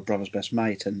brother-in-law and my brother's best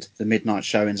mate, and the midnight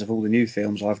showings of all the new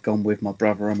films I've gone with my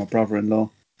brother and my brother-in-law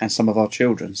and some of our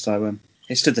children. So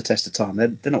it stood the test of time.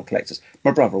 They're not collectors.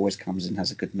 My brother always comes in and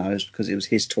has a good nose because it was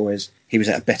his toys. He was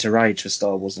at a better age for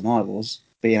Star Wars than I was,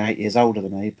 being 8 years older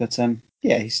than me. But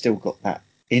yeah, he's still got that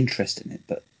interest in it,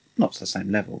 but not to the same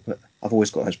level. But I've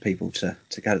always got those people to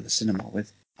go to the cinema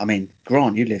with. I mean,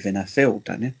 Grant, you live in a field,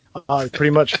 don't you?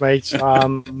 Pretty much, mate.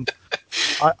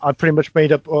 I pretty much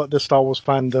made up the Star Wars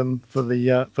fandom for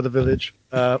the village,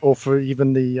 or for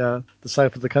even the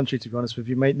south of the country. To be honest with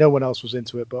you, mate, no one else was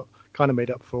into it, but kind of made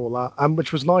up for all that, and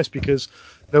which was nice because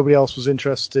nobody else was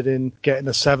interested in getting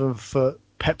a 7-foot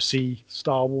Pepsi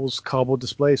Star Wars cardboard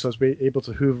display. So I was able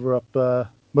to hoover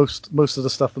up most of the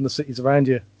stuff in the cities around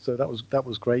you. So that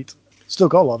was great. Still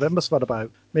got a lot of it. Must have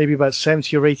had about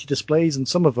 70 or 80 displays, and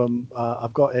some of them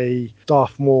I've got a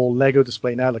Darth Maul Lego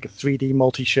display now, like a 3D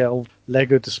multi-shell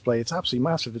Lego display. It's absolutely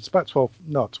massive. It's about 12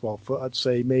 foot, I'd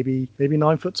say maybe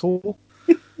 9 foot tall.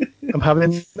 I'm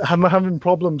having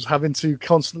problems having to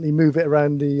constantly move it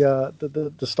around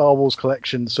the Star Wars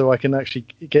collection so I can actually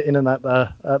get in and out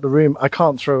the room. I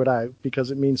can't throw it out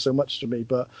because it means so much to me,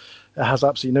 but it has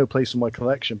absolutely no place in my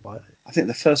collection. But I think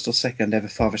the first or second ever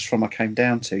Farthest From I came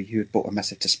down to, you had bought a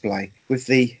massive display with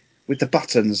the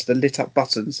buttons, the lit up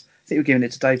buttons. I think you were giving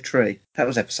it to Dave Tree. That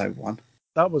was episode 1.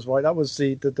 That was right. That was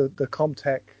the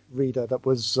Comtech reader. That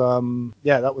was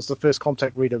that was the first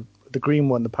Comtech reader. The green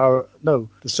one, the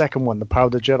second one, the Power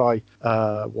of the Jedi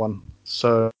one.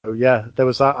 So yeah, there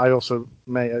was that. I also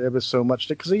made there was so much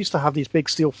because they used to have these big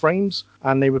steel frames,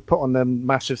 and they would put on them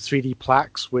massive 3D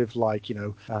plaques with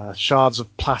shards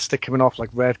of plastic coming off, like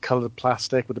red coloured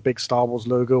plastic with a big Star Wars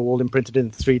logo all imprinted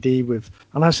in 3D with.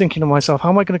 And I was thinking to myself, how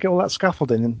am I going to get all that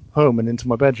scaffolding home and into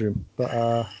my bedroom?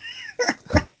 But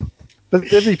But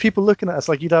there'd be people looking at us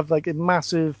like you'd have like a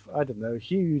massive,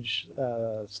 huge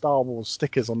Star Wars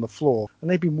stickers on the floor, and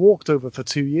they'd been walked over for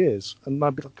 2 years, and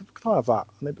I'd be like, "Can I have that?"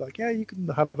 And they'd be like, "Yeah, you can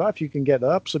have that if you can get it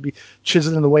up." So I'd be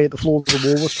chiseling away at the floors of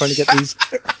the walls trying to get these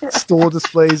store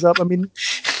displays up. I mean,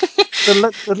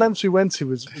 the lengths we went to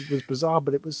was bizarre,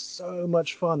 but it was so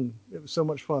much fun. It was so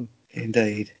much fun.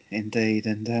 Indeed, and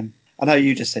I know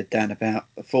you just said, Dan, about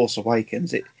The Force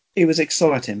Awakens. It was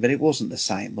exciting, but it wasn't the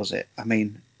same, was it? I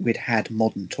mean, we'd had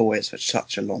modern toys for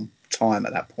such a long time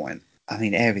at that point. I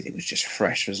mean, everything was just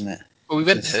fresh, wasn't it? Well, we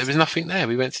went there. There was nothing there.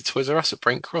 We went to Toys R Us at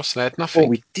Brent Cross, and they had nothing. Oh,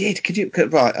 we did.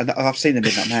 Right, I've seen the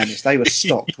Midnight Madness. They were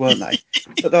stocked, weren't they?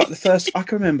 But like, the first, I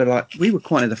can remember, we were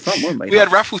quite in the front, weren't we? We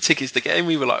had raffle tickets to get in.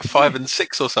 We were like 5 and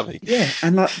 6 or something. Yeah,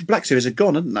 and Black Series had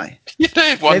gone, hadn't they? Yeah, they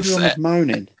had one Everyone set. was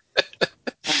moaning.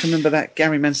 I can remember that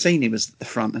Gary Mancini was at the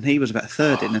front, and he was about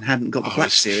third in and hadn't got the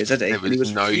Black Series, had he? There was, he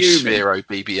was no fuming. Sphero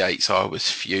BB-8s. I was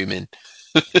fuming.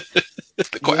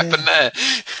 What happened there?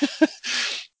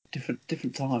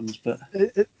 Different times, but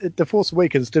The Force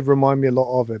Awakens did remind me a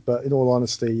lot of it, but in all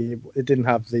honesty, it didn't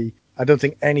have I don't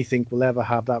think anything will ever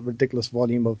have that ridiculous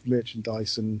volume of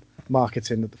merchandise and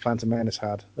marketing that the Phantom Menace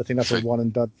had. I think that's a one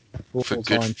and done for all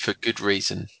time. For good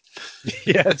reason.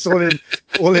 Yeah, it's all in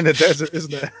the desert,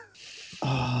 isn't it?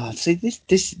 See,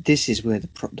 this is where the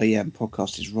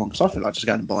podcast is wrong. So I feel like just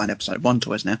going and buying episode 1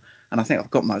 toys now, and I think I've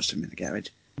got most of them in the garage.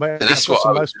 And that's what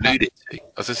I was alluding to.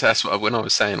 That's what when I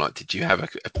was saying, like, did you have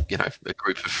a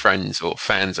group of friends or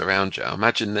fans around you?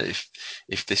 Imagine that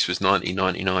if this was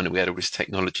 1999 and we had all this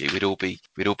technology, we'd all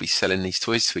be selling these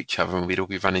toys to each other, and we'd all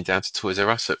be running down to Toys R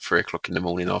Us at 3 o'clock in the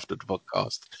morning after the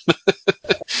podcast.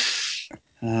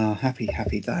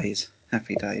 Happy days.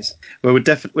 Happy days. Well, we're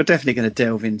definitely going to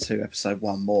delve into episode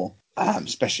 1 more,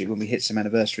 especially when we hit some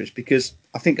anniversaries, because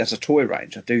I think as a toy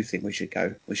range, I do think we should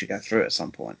go through it at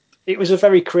some point. It was a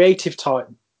very creative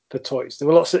time for toys. There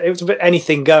were it was a bit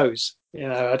anything goes.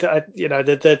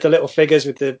 The little figures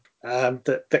with the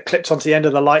that clipped onto the end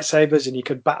of the lightsabers, and you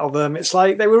could battle them. It's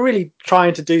like they were really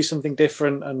trying to do something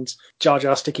different, and Jar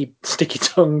Jar sticky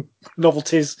tongue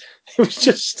novelties. It was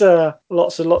just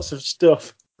lots and lots of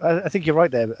stuff. I think you're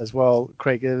right there as well,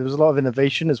 Craig. There was a lot of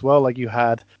innovation as well. Like you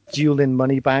had dueling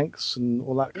money banks and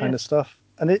all that kind of stuff.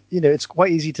 And it's quite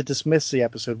easy to dismiss the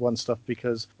episode 1 stuff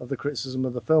because of the criticism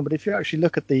of the film. But if you actually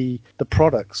look at the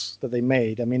products that they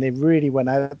made, I mean, they really went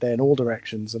out there in all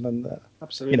directions. And then,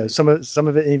 absolutely, some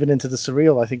of it even into the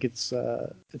surreal. I think it's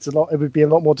a lot. It would be a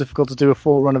lot more difficult to do a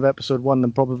full run of episode 1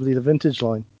 than probably the vintage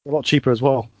line. A lot cheaper as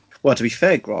well. Well, to be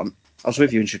fair, Grant, I was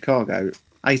with you in Chicago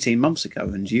 18 months ago,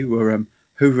 and you were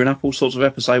hoovering up all sorts of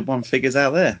episode 1 figures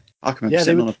out there. I can remember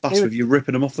sitting on a bus with you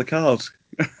ripping them off the cards.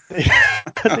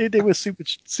 they were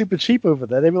super cheap over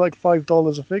there. They were like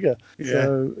 $5 a figure. Yeah.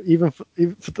 So even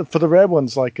for the rare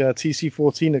ones like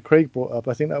TC-14 that Craig brought up,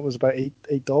 I think that was about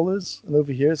 $8, and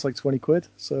over here it's like 20 quid.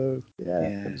 So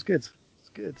yeah. It was good. It's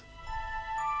good.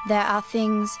 There are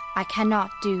things I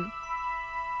cannot do.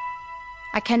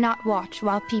 I cannot watch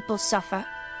while people suffer.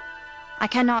 I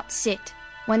cannot sit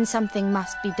when something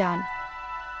must be done.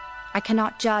 I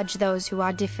cannot judge those who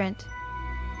are different.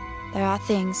 There are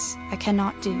things I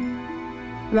cannot do.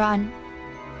 Run,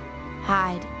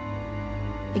 hide,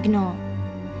 ignore.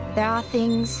 There are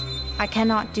things I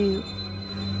cannot do,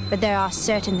 but there are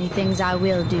certainly things I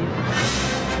will do.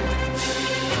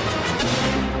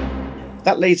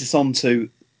 That leads us on to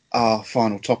our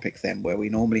final topic then, where we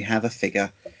normally have a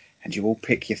figure and you all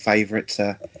pick your favourite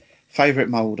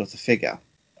mould of the figure.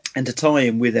 And to tie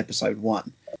in with episode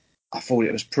 1, I thought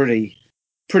it was pretty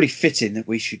fitting that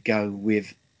we should go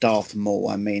with Darth Maul.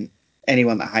 I mean,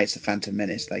 anyone that hates the Phantom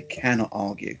Menace, they cannot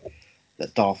argue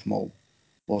that Darth Maul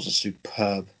was a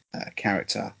superb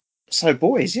character. So,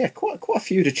 boys, quite a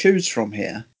few to choose from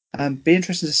here. Be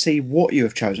interested to see what you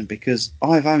have chosen, because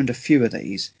I've owned a few of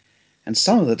these, and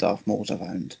some of the Darth Mauls I've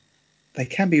owned, they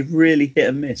can be really hit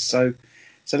and miss. So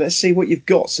let's see what you've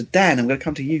got. So, Dan, I'm going to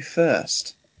come to you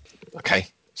first. Okay,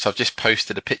 so I've just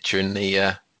posted a picture in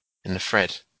the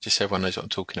thread, just so everyone knows what I'm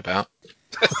talking about.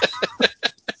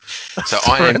 So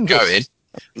I am going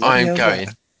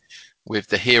with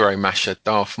the Hero Masher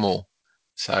Darth Maul.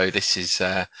 So this is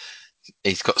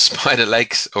he's got spider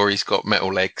legs or he's got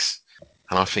metal legs,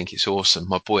 and I think it's awesome.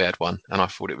 My boy had one, and I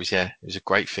thought it was a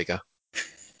great figure.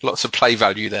 Lots of play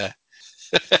value there.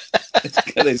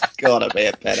 It's got to be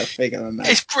a better figure than that.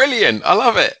 It's brilliant. I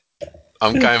love it.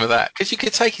 I'm going with that because you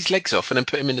could take his legs off and then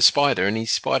put him in the spider, and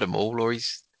he's Spider Maul or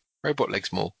he's Robot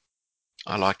Legs Maul.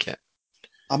 I like it.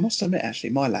 I must admit, actually,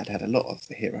 my lad had a lot of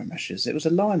the Hero Mashers. It was a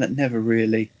line that never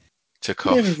really took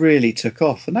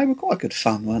off, and they were quite good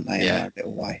fun, weren't they? Yeah. In their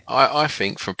little way. I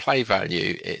think from play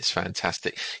value, it's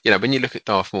fantastic. When you look at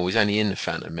Darth Maul, he's only in the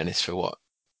Phantom Menace for what?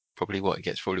 He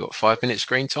gets 5 minutes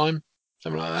screen time,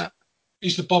 something like that.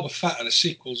 He's the Boba Fett of the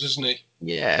sequels, isn't he?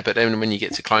 Yeah, but then when you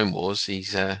get to Clone Wars, he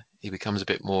becomes a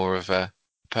bit more of a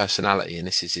personality, and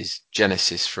this is his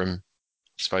genesis from,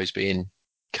 I suppose, being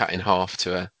cut in half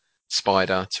to a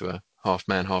spider to a half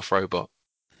man, half robot.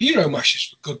 Hero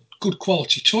Mashers were good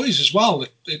quality toys as well.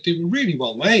 They were really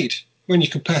well made when you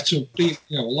compare to a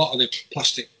lot of the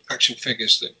plastic action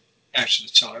figures that out at the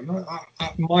time.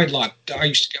 I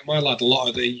used to get my lad a lot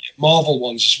of the Marvel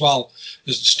ones as well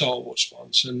as the Star Wars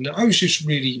ones, and I was just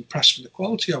really impressed with the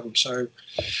quality of them. So,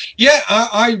 yeah,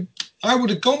 I would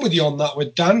have gone with you on that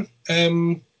with Dan.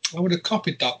 I would have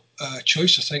copied that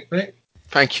choice, I think, mate.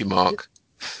 Thank you, Mark.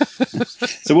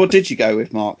 So what did you go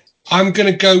with, Mark? I'm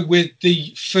going to go with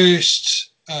the first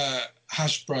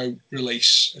Hasbro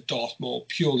release of Darth Maul,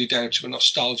 purely down to a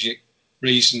nostalgic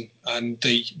reason and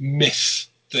the myth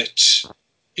that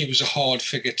it was a hard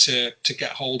figure to get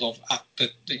hold of at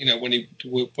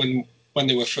when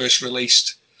they were first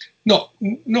released. Not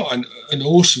an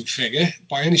awesome figure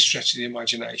by any stretch of the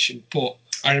imagination, but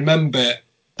I remember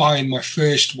buying my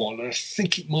first one, and I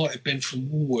think it might have been from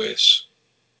Woolworths,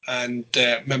 and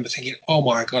remember thinking, oh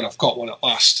my God, I've got one at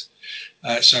last.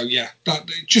 So yeah, that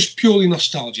just purely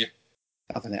nostalgia.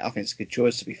 I think it's a good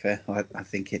choice, to be fair. I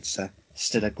think it's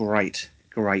still a great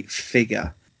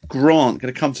figure. Grant,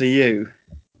 going to come to you.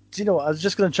 Do you know what? I was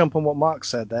just going to jump on what Mark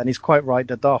said there, and he's quite right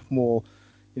that Darth Maul,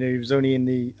 he was only in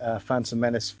the Phantom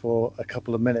Menace for a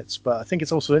couple of minutes, but I think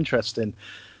it's also interesting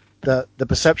that the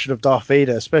perception of Darth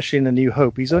Vader, especially in A New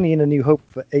Hope, he's only in A New Hope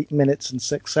for 8 minutes and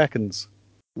 6 seconds.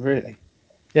 Really?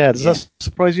 Yeah, does that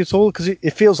surprise you at all? Because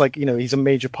it feels like, he's a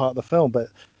major part of the film, but,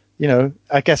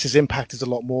 I guess his impact is a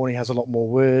lot more, and he has a lot more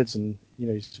words, and,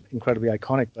 he's incredibly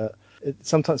iconic, but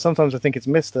sometimes I think it's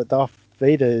missed that Darth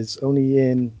Vader is only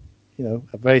in,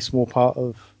 a very small part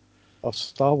of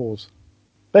Star Wars.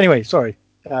 But anyway, sorry.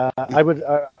 I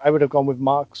would have gone with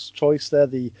Mark's choice there.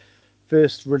 The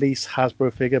first release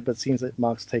Hasbro figure, but seems that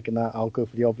Mark's taken that. I'll go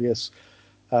for the obvious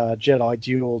Jedi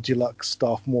Duel Deluxe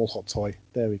Darth Maul hot toy.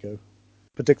 There we go.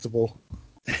 Predictable.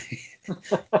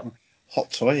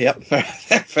 Hot toy, yep.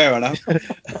 Fair enough.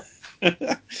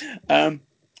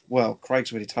 Well,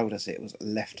 Craig's already told us it was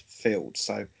left field,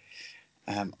 so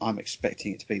I'm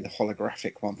expecting it to be the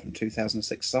holographic one from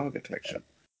 2006 Saga Collection.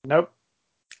 Nope.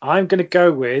 I'm going to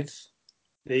go with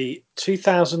the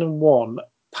 2001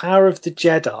 Power of the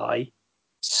Jedi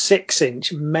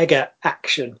 6-inch Mega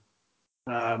Action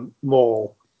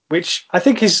Maul, which I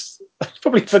think is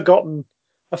probably a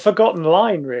forgotten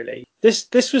line, really.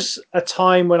 This was a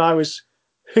time when I was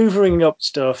hoovering up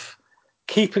stuff,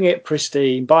 keeping it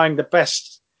pristine, buying the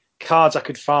best cards I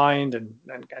could find, and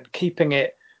keeping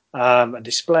it and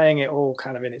displaying it all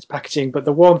kind of in its packaging. But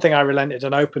the one thing I relented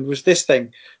and opened was this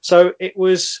thing. So it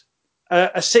was a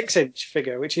 6-inch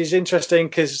figure, which is interesting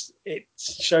because it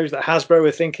shows that Hasbro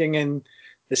were thinking in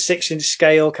the 6-inch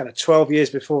scale, kind of 12 years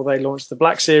before they launched the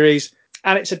Black Series.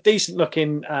 And it's a decent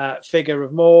looking figure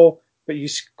of Maul, but you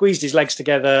squeezed his legs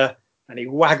together and he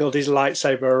waggled his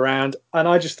lightsaber around. And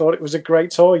I just thought it was a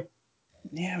great toy.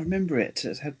 Yeah, I remember it.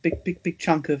 It had a big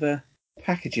chunk of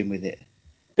packaging with it.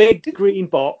 Big green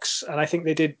box, and I think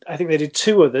they did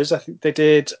two others. I think they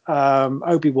did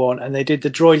Obi-Wan and they did the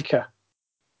Droidka.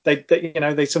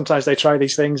 They sometimes they try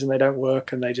these things and they don't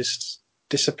work and they just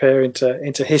disappear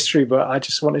into history. But I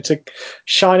just wanted to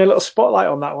shine a little spotlight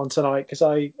on that one tonight because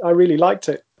I really liked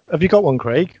it. Have you got one,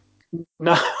 Craig?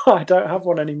 No, I don't have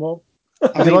one anymore.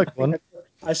 Would you like one?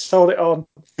 I sold it on.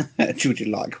 Would you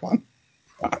like one?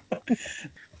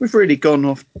 We've really gone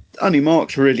off. Only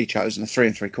Mark's really chosen a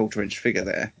 3 3/4 inch figure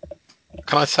there.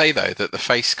 Can I say though that the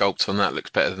face sculpt on that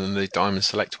looks better than the Diamond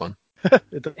Select one?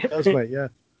 It does, mate. Yeah,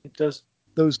 it does.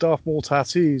 Those Darth Maul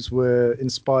tattoos were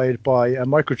inspired by a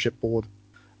microchip board.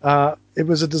 It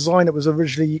was a design that was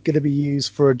originally going to be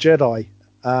used for a Jedi,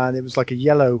 and it was like a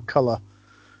yellow color.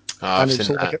 Oh, I've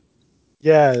seen that.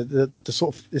 The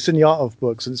sort of it's in the art of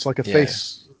books, and it's like a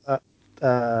face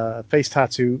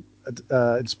tattoo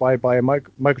inspired by a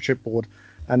microchip board,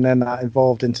 and then that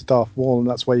evolved into Darth Maul, and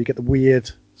that's where you get the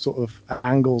weird sort of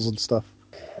angles and stuff.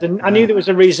 I knew there was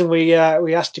a reason we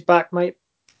asked you back, mate.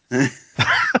 Yeah,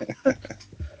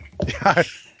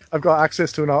 I've got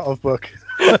access to an art of book.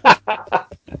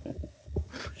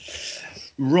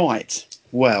 Right.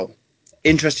 Well,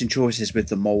 interesting choices with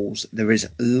the Mauls. There is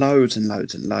loads and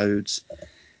loads and loads.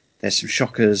 There's some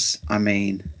shockers. I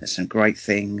mean, there's some great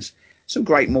things. Some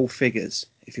great Maul figures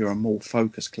if you're a Maul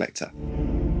focus collector.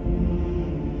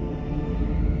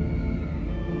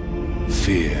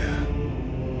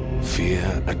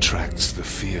 Fear attracts the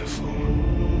fearful,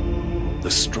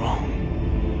 the strong,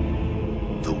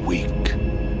 the weak,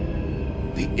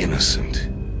 the innocent,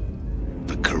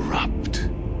 the corrupt.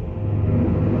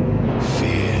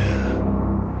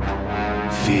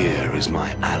 Fear is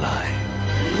my ally.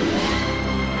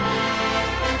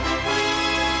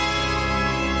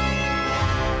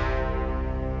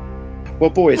 Well,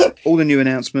 boys, all the new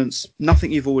announcements,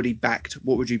 nothing you've already backed.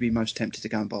 What would you be most tempted to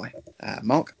go and buy?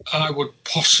 Mark? I would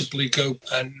possibly go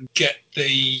and get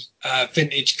the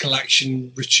vintage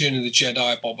collection Return of the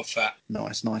Jedi Boba Fett.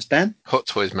 Nice. Dan? Hot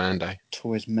Toys Mando.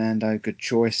 Toys Mando, good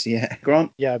choice, yeah.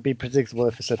 Grant? Yeah, it'd be predictable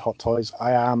if I said Hot Toys.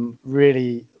 I am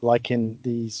really liking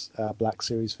these Black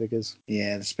Series figures.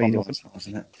 Yeah, the speed of it's nice,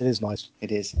 isn't it? It is nice.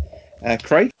 It is.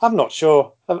 Craig? I'm not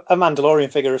sure. A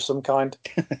Mandalorian figure of some kind.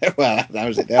 Well, that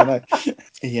was it down there.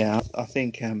 Yeah, I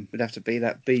think it'd have to be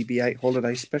that BB-8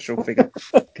 holiday special figure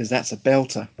because that's a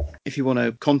belter. If you want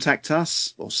to contact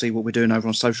us or see what we're doing over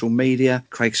on social media,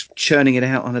 Craig's churning it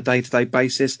out on a day-to-day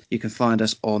basis. You can find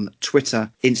us on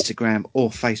Twitter, Instagram or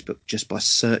Facebook just by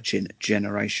searching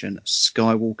Generation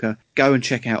Skywalker. Go and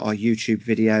check out our YouTube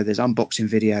video. There's unboxing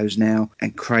videos now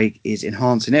and Craig is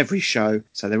enhancing every show,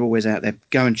 so they're always out there.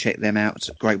 Go and check them out. It's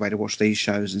a great way to watch these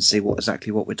shows and see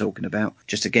exactly what we're talking about.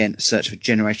 Just again, search for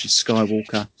Generation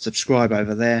Skywalker. Subscribe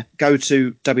over there. Go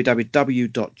to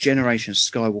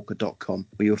www.generationskywalker.com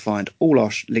where you'll find all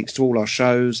our links to all our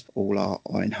shows, all our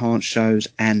enhanced shows,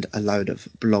 and a load of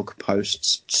blog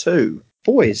posts too.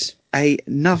 Boys,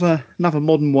 another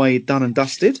modern way done and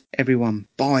dusted. Everyone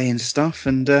buying stuff,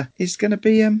 and it's going to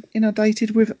be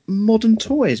inundated with modern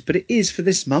toys. But it is for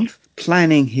this month.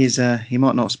 Planning his, he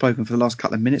might not have spoken for the last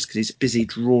couple of minutes because he's busy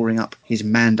drawing up his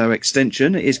Mando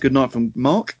extension. It is good night from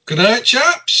Mark. Good night,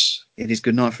 chaps. It is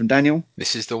good night from Daniel.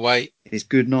 This is the way. It is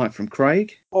good night from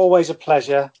Craig. Always a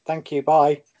pleasure. Thank you.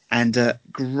 Bye. And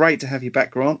great to have you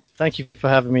back, Grant. Thank you for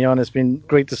having me on. It's been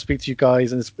great to speak to you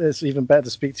guys, and it's even better to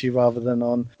speak to you rather than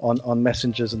on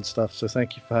messengers and stuff. So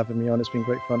thank you for having me on. It's been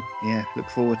great fun. Yeah, look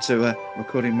forward to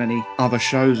recording many other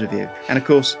shows with you. And of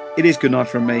course, it is good night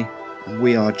from me.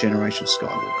 We are Generation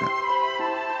Skywalker.